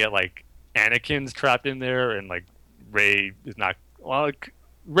not going to get like Anakin's trapped in there and like Rey is not, well,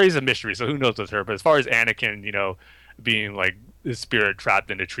 Rey's a mystery, so who knows with her. But as far as Anakin, being like his spirit trapped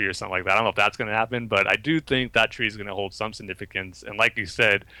in a tree or something like that, I don't know if that's going to happen, but I do think that tree is going to hold some significance. And like you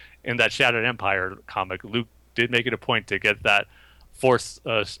said, in that Shattered Empire comic, Luke did make it a point to get that Force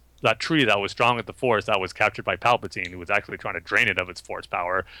that tree that was strong with the Force that was captured by Palpatine, who was actually trying to drain it of its Force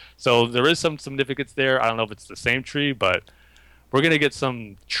power. So there is some significance there. I don't know if it's the same tree, but we're going to get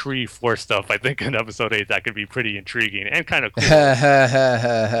some tree Force stuff, I think, in Episode 8 that could be pretty intriguing and kind of cool.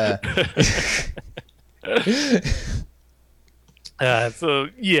 So,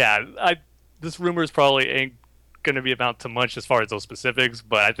 yeah, this rumor is probably ain't going to be about too much as far as those specifics,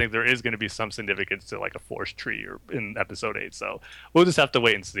 but I think there is going to be some significance to like a Force tree or in Episode 8. So we'll just have to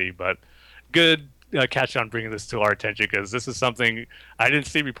wait and see. But good catch on bringing this to our attention, because this is something I didn't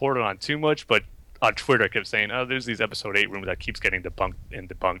see reported on too much, but on Twitter I kept saying, "Oh, there's these Episode 8 rumors that keeps getting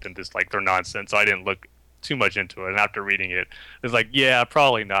debunked and just like they're nonsense." So I didn't look too much into it. And after reading it, it's like, yeah,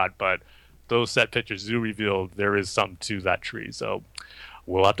 probably not. But those set pictures do reveal there is something to that tree. So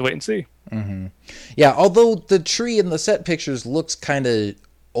we'll have to wait and see. Mm-hmm. Yeah, although the tree in the set pictures looks kind of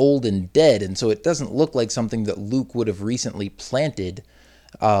old and dead, and so it doesn't look like something that Luke would have recently planted,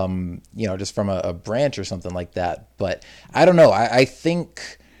 just from a branch or something like that. But I don't know. I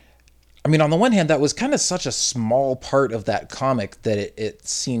think, on the one hand, that was kind of such a small part of that comic that it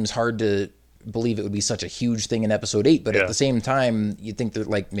seems hard to believe it would be such a huge thing in episode 8, but at the same time, you think that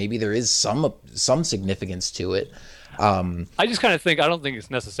like maybe there is some significance to it. I just kind of think, I don't think it's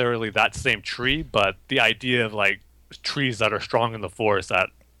necessarily that same tree, but the idea of like trees that are strong in the Force that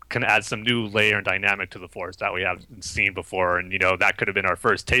can add some new layer and dynamic to the Force that we haven't seen before. And, that could have been our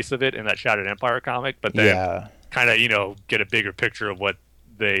first taste of it in that Shattered Empire comic, but then kind of, get a bigger picture of what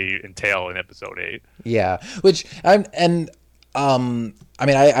they entail in episode 8. Yeah, which I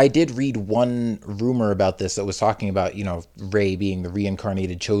did read one rumor about this that was talking about, Rey being the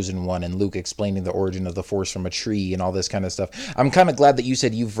reincarnated chosen one and Luke explaining the origin of the Force from a tree and all this kind of stuff. I'm kind of glad that you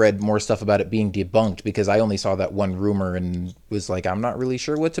said you've read more stuff about it being debunked, because I only saw that one rumor and was like, I'm not really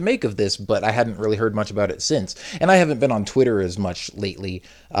sure what to make of this, but I hadn't really heard much about it since. And I haven't been on Twitter as much lately,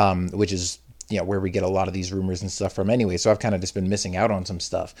 which is, where we get a lot of these rumors and stuff from anyway. So I've kind of just been missing out on some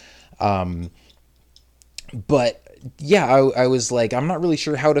stuff. But yeah, I was like, I'm not really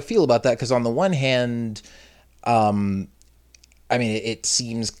sure how to feel about that, because on the one hand, it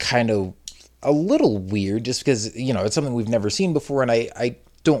seems kind of a little weird just because, it's something we've never seen before, and I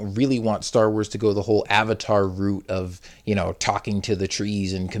don't really want Star Wars to go the whole Avatar route of, talking to the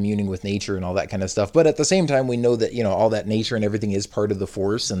trees and communing with nature and all that kind of stuff. But at the same time, we know that, all that nature and everything is part of the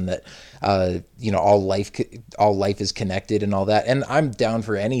Force, and that, all life is connected and all that. And I'm down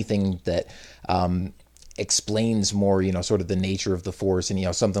for anything that, explains more, sort of the nature of the Force,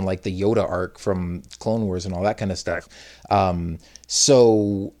 and something like the Yoda arc from Clone Wars and all that kind of stuff.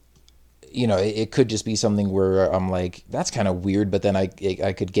 So it could just be something where I'm like, that's kind of weird, but then I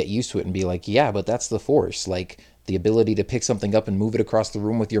could get used to it and be like, yeah, but that's the Force. Like, the ability to pick something up and move it across the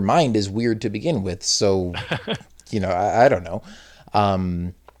room with your mind is weird to begin with. So I don't know.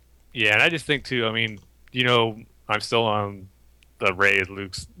 Yeah, and I just think too, I'm still on the Rey is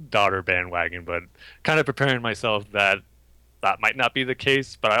Luke's daughter bandwagon, but kind of preparing myself that might not be the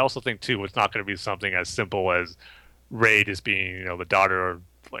case. But I also think too, it's not going to be something as simple as Rey just being, the daughter of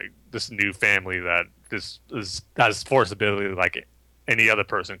like this new family that has Force ability like any other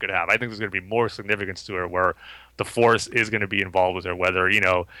person could have. I think there's going to be more significance to her where the Force is going to be involved with her, whether, I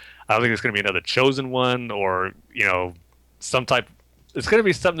don't think it's going to be another chosen one or, some type. It's going to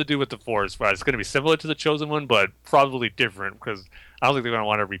be something to do with the Force, where it's going to be similar to the Chosen One, but probably different, because I don't think they're going to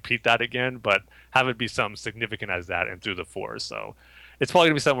want to repeat that again, but have it be something significant as that and through the Force. So it's probably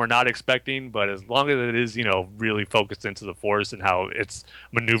going to be something we're not expecting, but as long as it is, really focused into the Force and how it's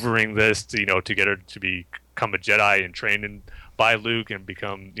maneuvering this to, to get her to become a Jedi and trained by Luke and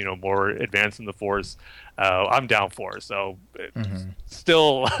become, more advanced in the Force, I'm down for it. So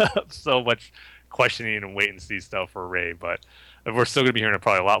still so much questioning and wait and see stuff for Rey, but we're still going to be hearing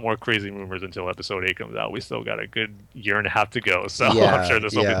probably a lot more crazy rumors until episode 8 comes out. We still got a good year and a half to go, so I'm sure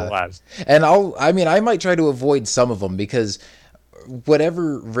this will be the last. And I might try to avoid some of them, because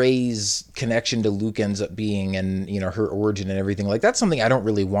whatever Rey's connection to Luke ends up being, and her origin and everything, like, that's something I don't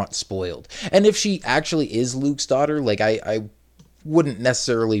really want spoiled. And if she actually is Luke's daughter, like, I wouldn't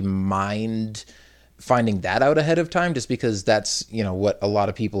necessarily mind finding that out ahead of time, just because that's what a lot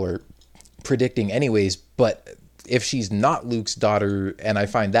of people are predicting anyways. But if she's not Luke's daughter and I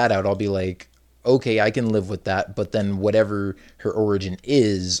find that out, I'll be like, okay, I can live with that. But then whatever her origin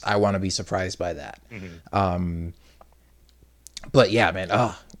is, I want to be surprised by that. But yeah,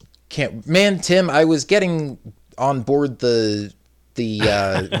 man, Tim, I was getting on board the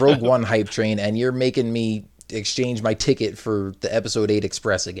Rogue One hype train, and you're making me exchange my ticket for the episode 8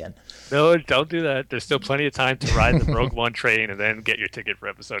 Express again. No, don't do that. There's still plenty of time to ride the Rogue One train and then get your ticket for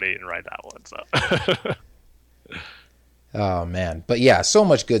episode 8 and ride that one. So. Oh man, but yeah, so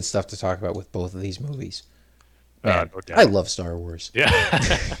much good stuff to talk about with both of these movies. Man, no, I love Star Wars. Yeah,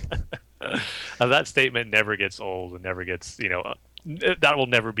 that statement never gets old and never gets, that will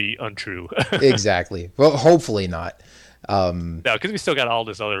never be untrue. Exactly. Well, hopefully not. No, because we still got all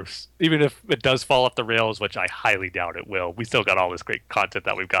this other, even if it does fall off the rails, which I highly doubt it will, we still got all this great content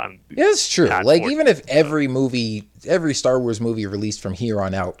that we've gotten. Yeah, it's true. Like, even if every Star Wars movie released from here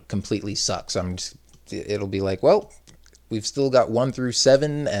on out completely sucks, it'll be like, well, we've still got 1 through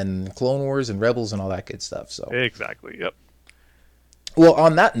 7 and Clone Wars and Rebels and all that good stuff. So exactly. Yep. Well,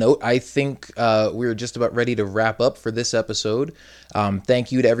 on that note, I think we're just about ready to wrap up for this episode.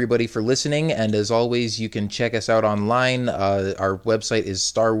 Thank you to everybody for listening, and as always, you can check us out online. Our website is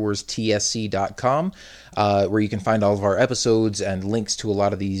starwarstsc.com, where you can find all of our episodes and links to a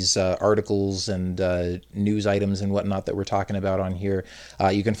lot of these articles and news items and whatnot that we're talking about on here.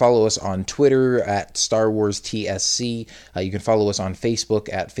 You can follow us on Twitter at StarWarsTSC. You can follow us on Facebook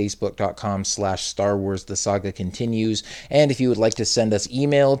at facebook.com/Star Wars The Saga Continues. And if you would like to send us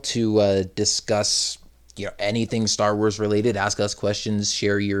email to discuss anything Star Wars related, ask us questions,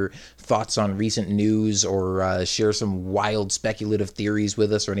 share your thoughts on recent news or share some wild speculative theories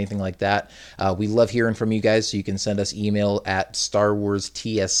with us or anything like that. We love hearing from you guys, so you can send us email at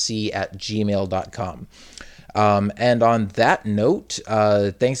starwarstsc@gmail.com. And on that note,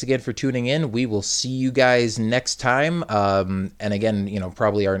 thanks again for tuning in. We will see you guys next time. And again,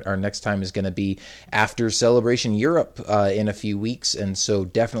 probably our next time is going to be after Celebration Europe in a few weeks. And so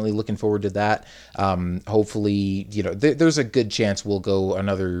definitely looking forward to that. Hopefully, there's a good chance we'll go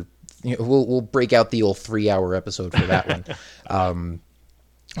another, we'll break out the old 3-hour episode for that one.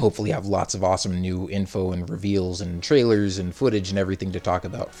 Hopefully have lots of awesome new info and reveals and trailers and footage and everything to talk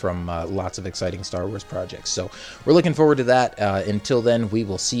about from lots of exciting Star Wars projects. So we're looking forward to that. Until then, we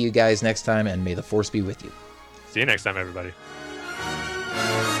will see you guys next time, and may the Force be with you. See you next time, everybody.